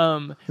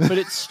 But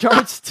it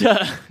starts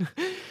to...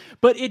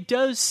 But it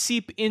does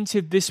seep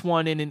into this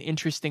one in an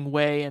interesting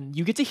way, and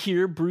you get to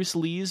hear Bruce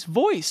Lee's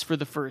voice for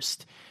the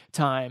first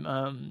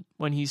time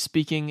when he's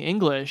speaking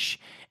English,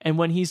 and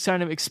when he's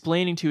kind of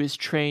explaining to his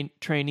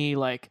trainee,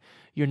 like,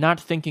 you're not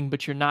thinking,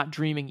 but you're not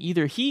dreaming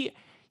either. He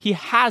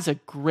has a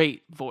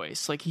great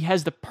voice. Like, he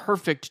has the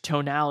perfect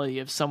tonality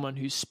of someone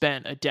who's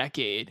spent a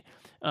decade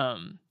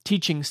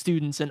teaching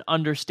students and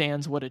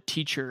understands what a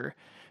teacher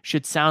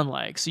should sound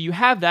like. So you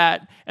have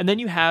that, and then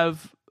you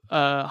have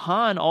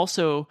Han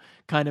also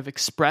kind of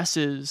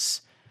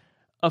expresses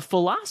a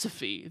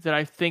philosophy that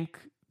I think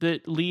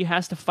that Lee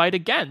has to fight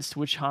against,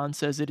 which Han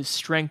says it is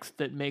strength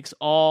that makes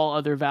all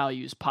other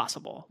values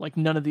possible. Like,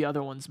 none of the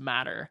other ones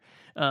matter.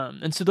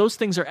 And so those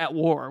things are at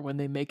war when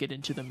they make it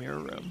into the mirror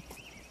room.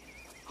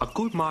 A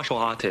good martial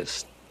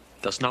artist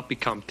does not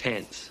become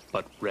tense,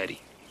 but ready.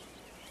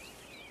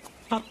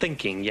 Not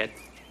thinking, yet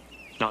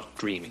not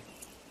dreaming.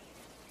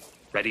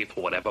 Ready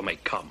for whatever may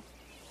come.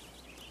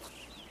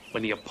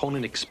 When the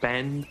opponent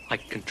expands, I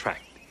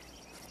contract.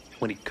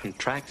 When he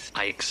contracts,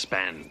 I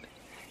expand.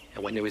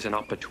 And when there is an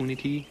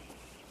opportunity,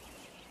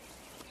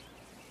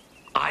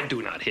 I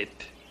do not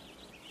hit.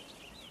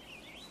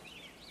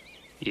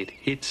 It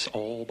hits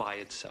all by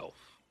itself.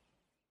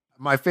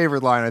 My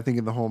favorite line, I think,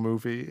 in the whole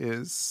movie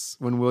is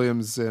when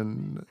Williams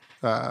and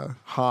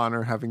Han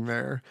are having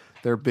their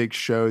big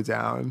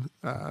showdown.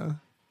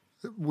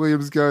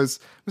 Williams goes,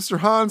 "Mr.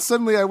 Han,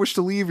 suddenly I wish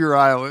to leave your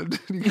island."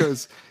 And he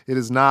goes, "It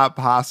is not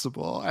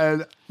possible."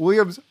 And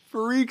Williams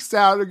freaks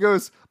out and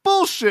goes,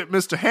 bullshit,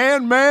 Mr.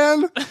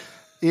 Handman.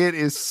 It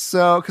is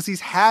so, because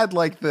he's had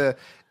like the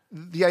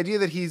idea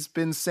that he's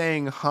been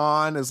saying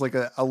Han as like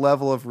a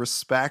level of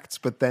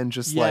respect, but then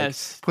just like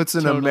puts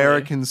an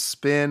American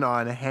spin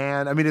on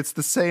Han. I mean, it's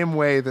the same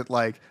way that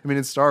like, I mean,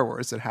 in Star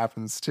Wars, it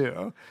happens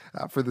too,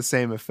 for the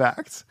same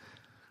effect.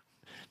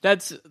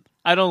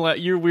 I don't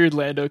like your weird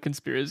Lando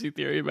conspiracy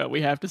theory about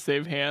we have to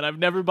save Han. I've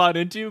never bought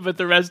into, but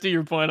the rest of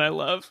your point I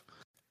love.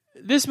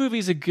 This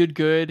movie's a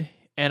good,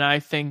 and I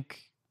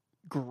think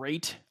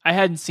great. I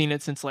hadn't seen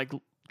it since like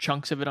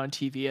chunks of it on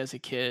TV as a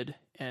kid,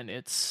 and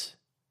it's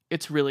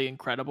really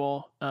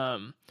incredible.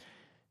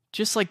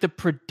 Just like the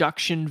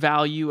production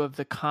value of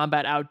the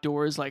combat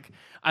outdoors. Like,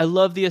 I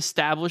love the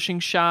establishing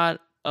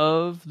shot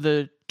of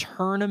the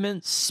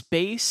tournament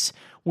space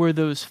where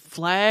those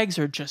flags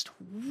are just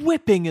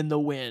whipping in the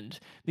wind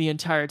the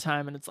entire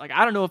time. And it's like,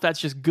 I don't know if that's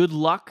just good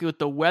luck with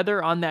the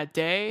weather on that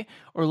day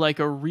or like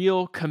a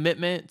real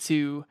commitment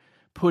to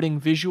putting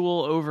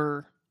visual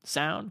over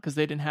sound because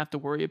they didn't have to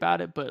worry about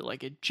it. But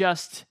like, it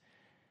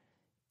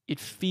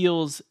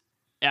feels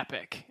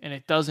epic, and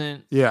it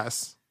doesn't.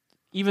 Yes.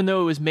 Even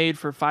though it was made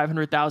for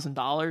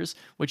 $500,000,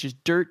 which is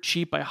dirt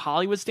cheap by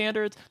Hollywood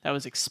standards, that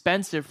was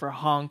expensive for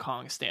Hong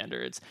Kong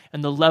standards,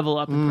 and the level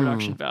up in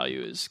production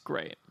value is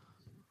great.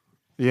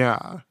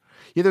 Yeah.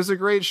 There's a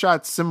great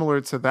shot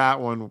similar to that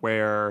one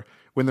where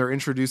when they're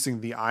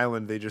introducing the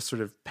island, they just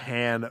sort of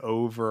pan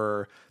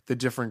over the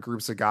different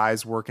groups of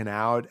guys working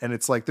out. And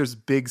it's like, there's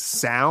big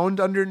sound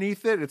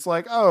underneath it. It's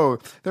like, oh,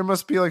 there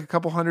must be like a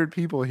couple hundred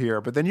people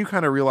here. But then you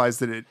kind of realize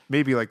that it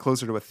may be like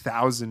closer to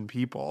 1,000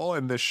 people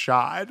in this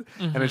shot.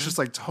 Mm-hmm. And it's just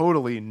like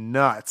totally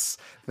nuts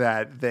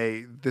that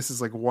this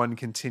is like one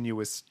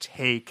continuous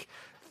take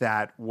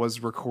that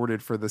was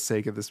recorded for the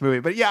sake of this movie.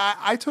 But yeah,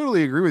 I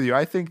totally agree with you.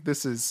 I think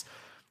this is,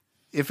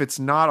 if it's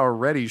not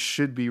already,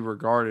 should be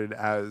regarded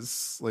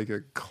as like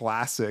a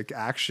classic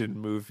action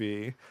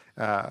movie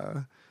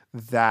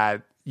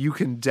that you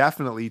can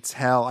definitely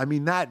tell. I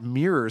mean, that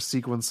mirror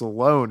sequence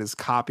alone is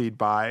copied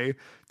by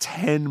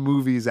 10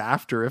 movies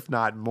after, if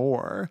not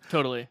more.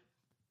 Totally.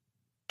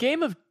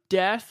 Game of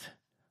Death,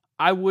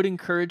 I would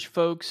encourage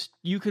folks,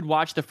 you could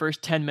watch the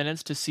first 10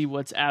 minutes to see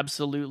what's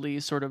absolutely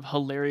sort of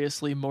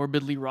hilariously,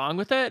 morbidly wrong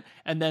with it,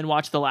 and then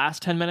watch the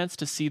last 10 minutes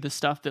to see the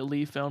stuff that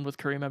Lee filmed with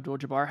Kareem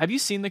Abdul-Jabbar. Have you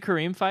seen the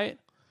Kareem fight?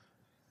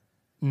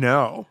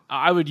 No.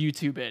 I would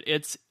YouTube it.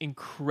 It's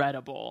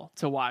incredible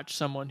to watch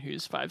someone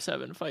who's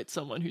 5'7" fight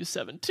someone who's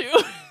 7'2".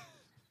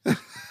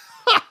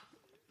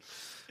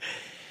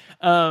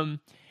 And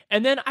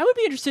then I would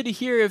be interested to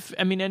hear if,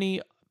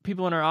 any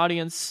people in our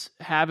audience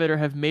have it or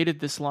have made it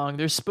this long.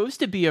 There's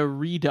supposed to be a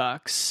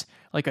redux,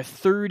 like a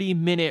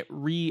 30-minute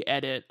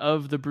re-edit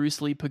of the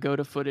Bruce Lee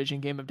pagoda footage in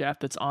Game of Death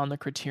that's on the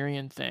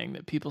Criterion thing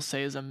that people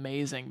say is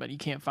amazing, but you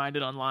can't find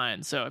it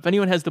online. So if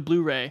anyone has the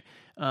Blu-ray,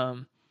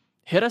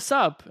 hit us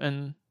up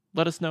and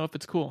let us know if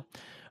it's cool.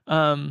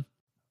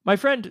 My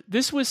friend,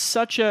 this was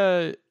such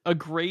a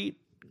great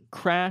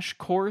crash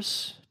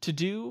course to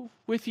do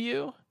with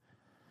you.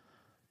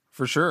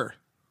 For sure.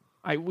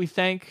 We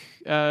thank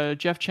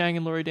Jeff Chang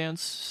and Laurie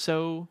Dance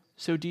so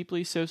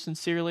deeply, so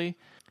sincerely.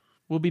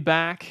 We'll be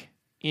back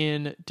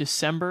in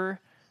December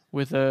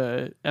with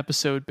a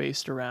episode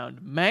based around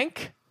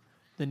Mank,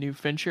 the new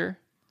Fincher.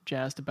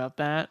 Jazzed about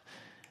that.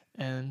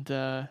 And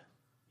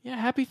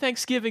happy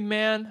Thanksgiving,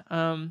 man.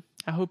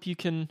 I hope you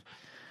can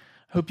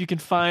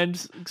find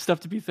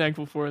stuff to be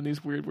thankful for in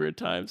these weird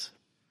times.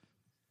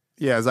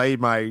 Yeah, as I eat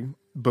my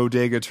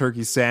bodega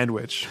turkey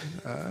sandwich,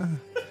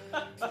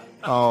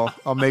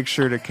 I'll make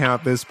sure to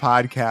count this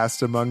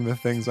podcast among the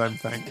things I'm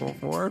thankful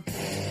for.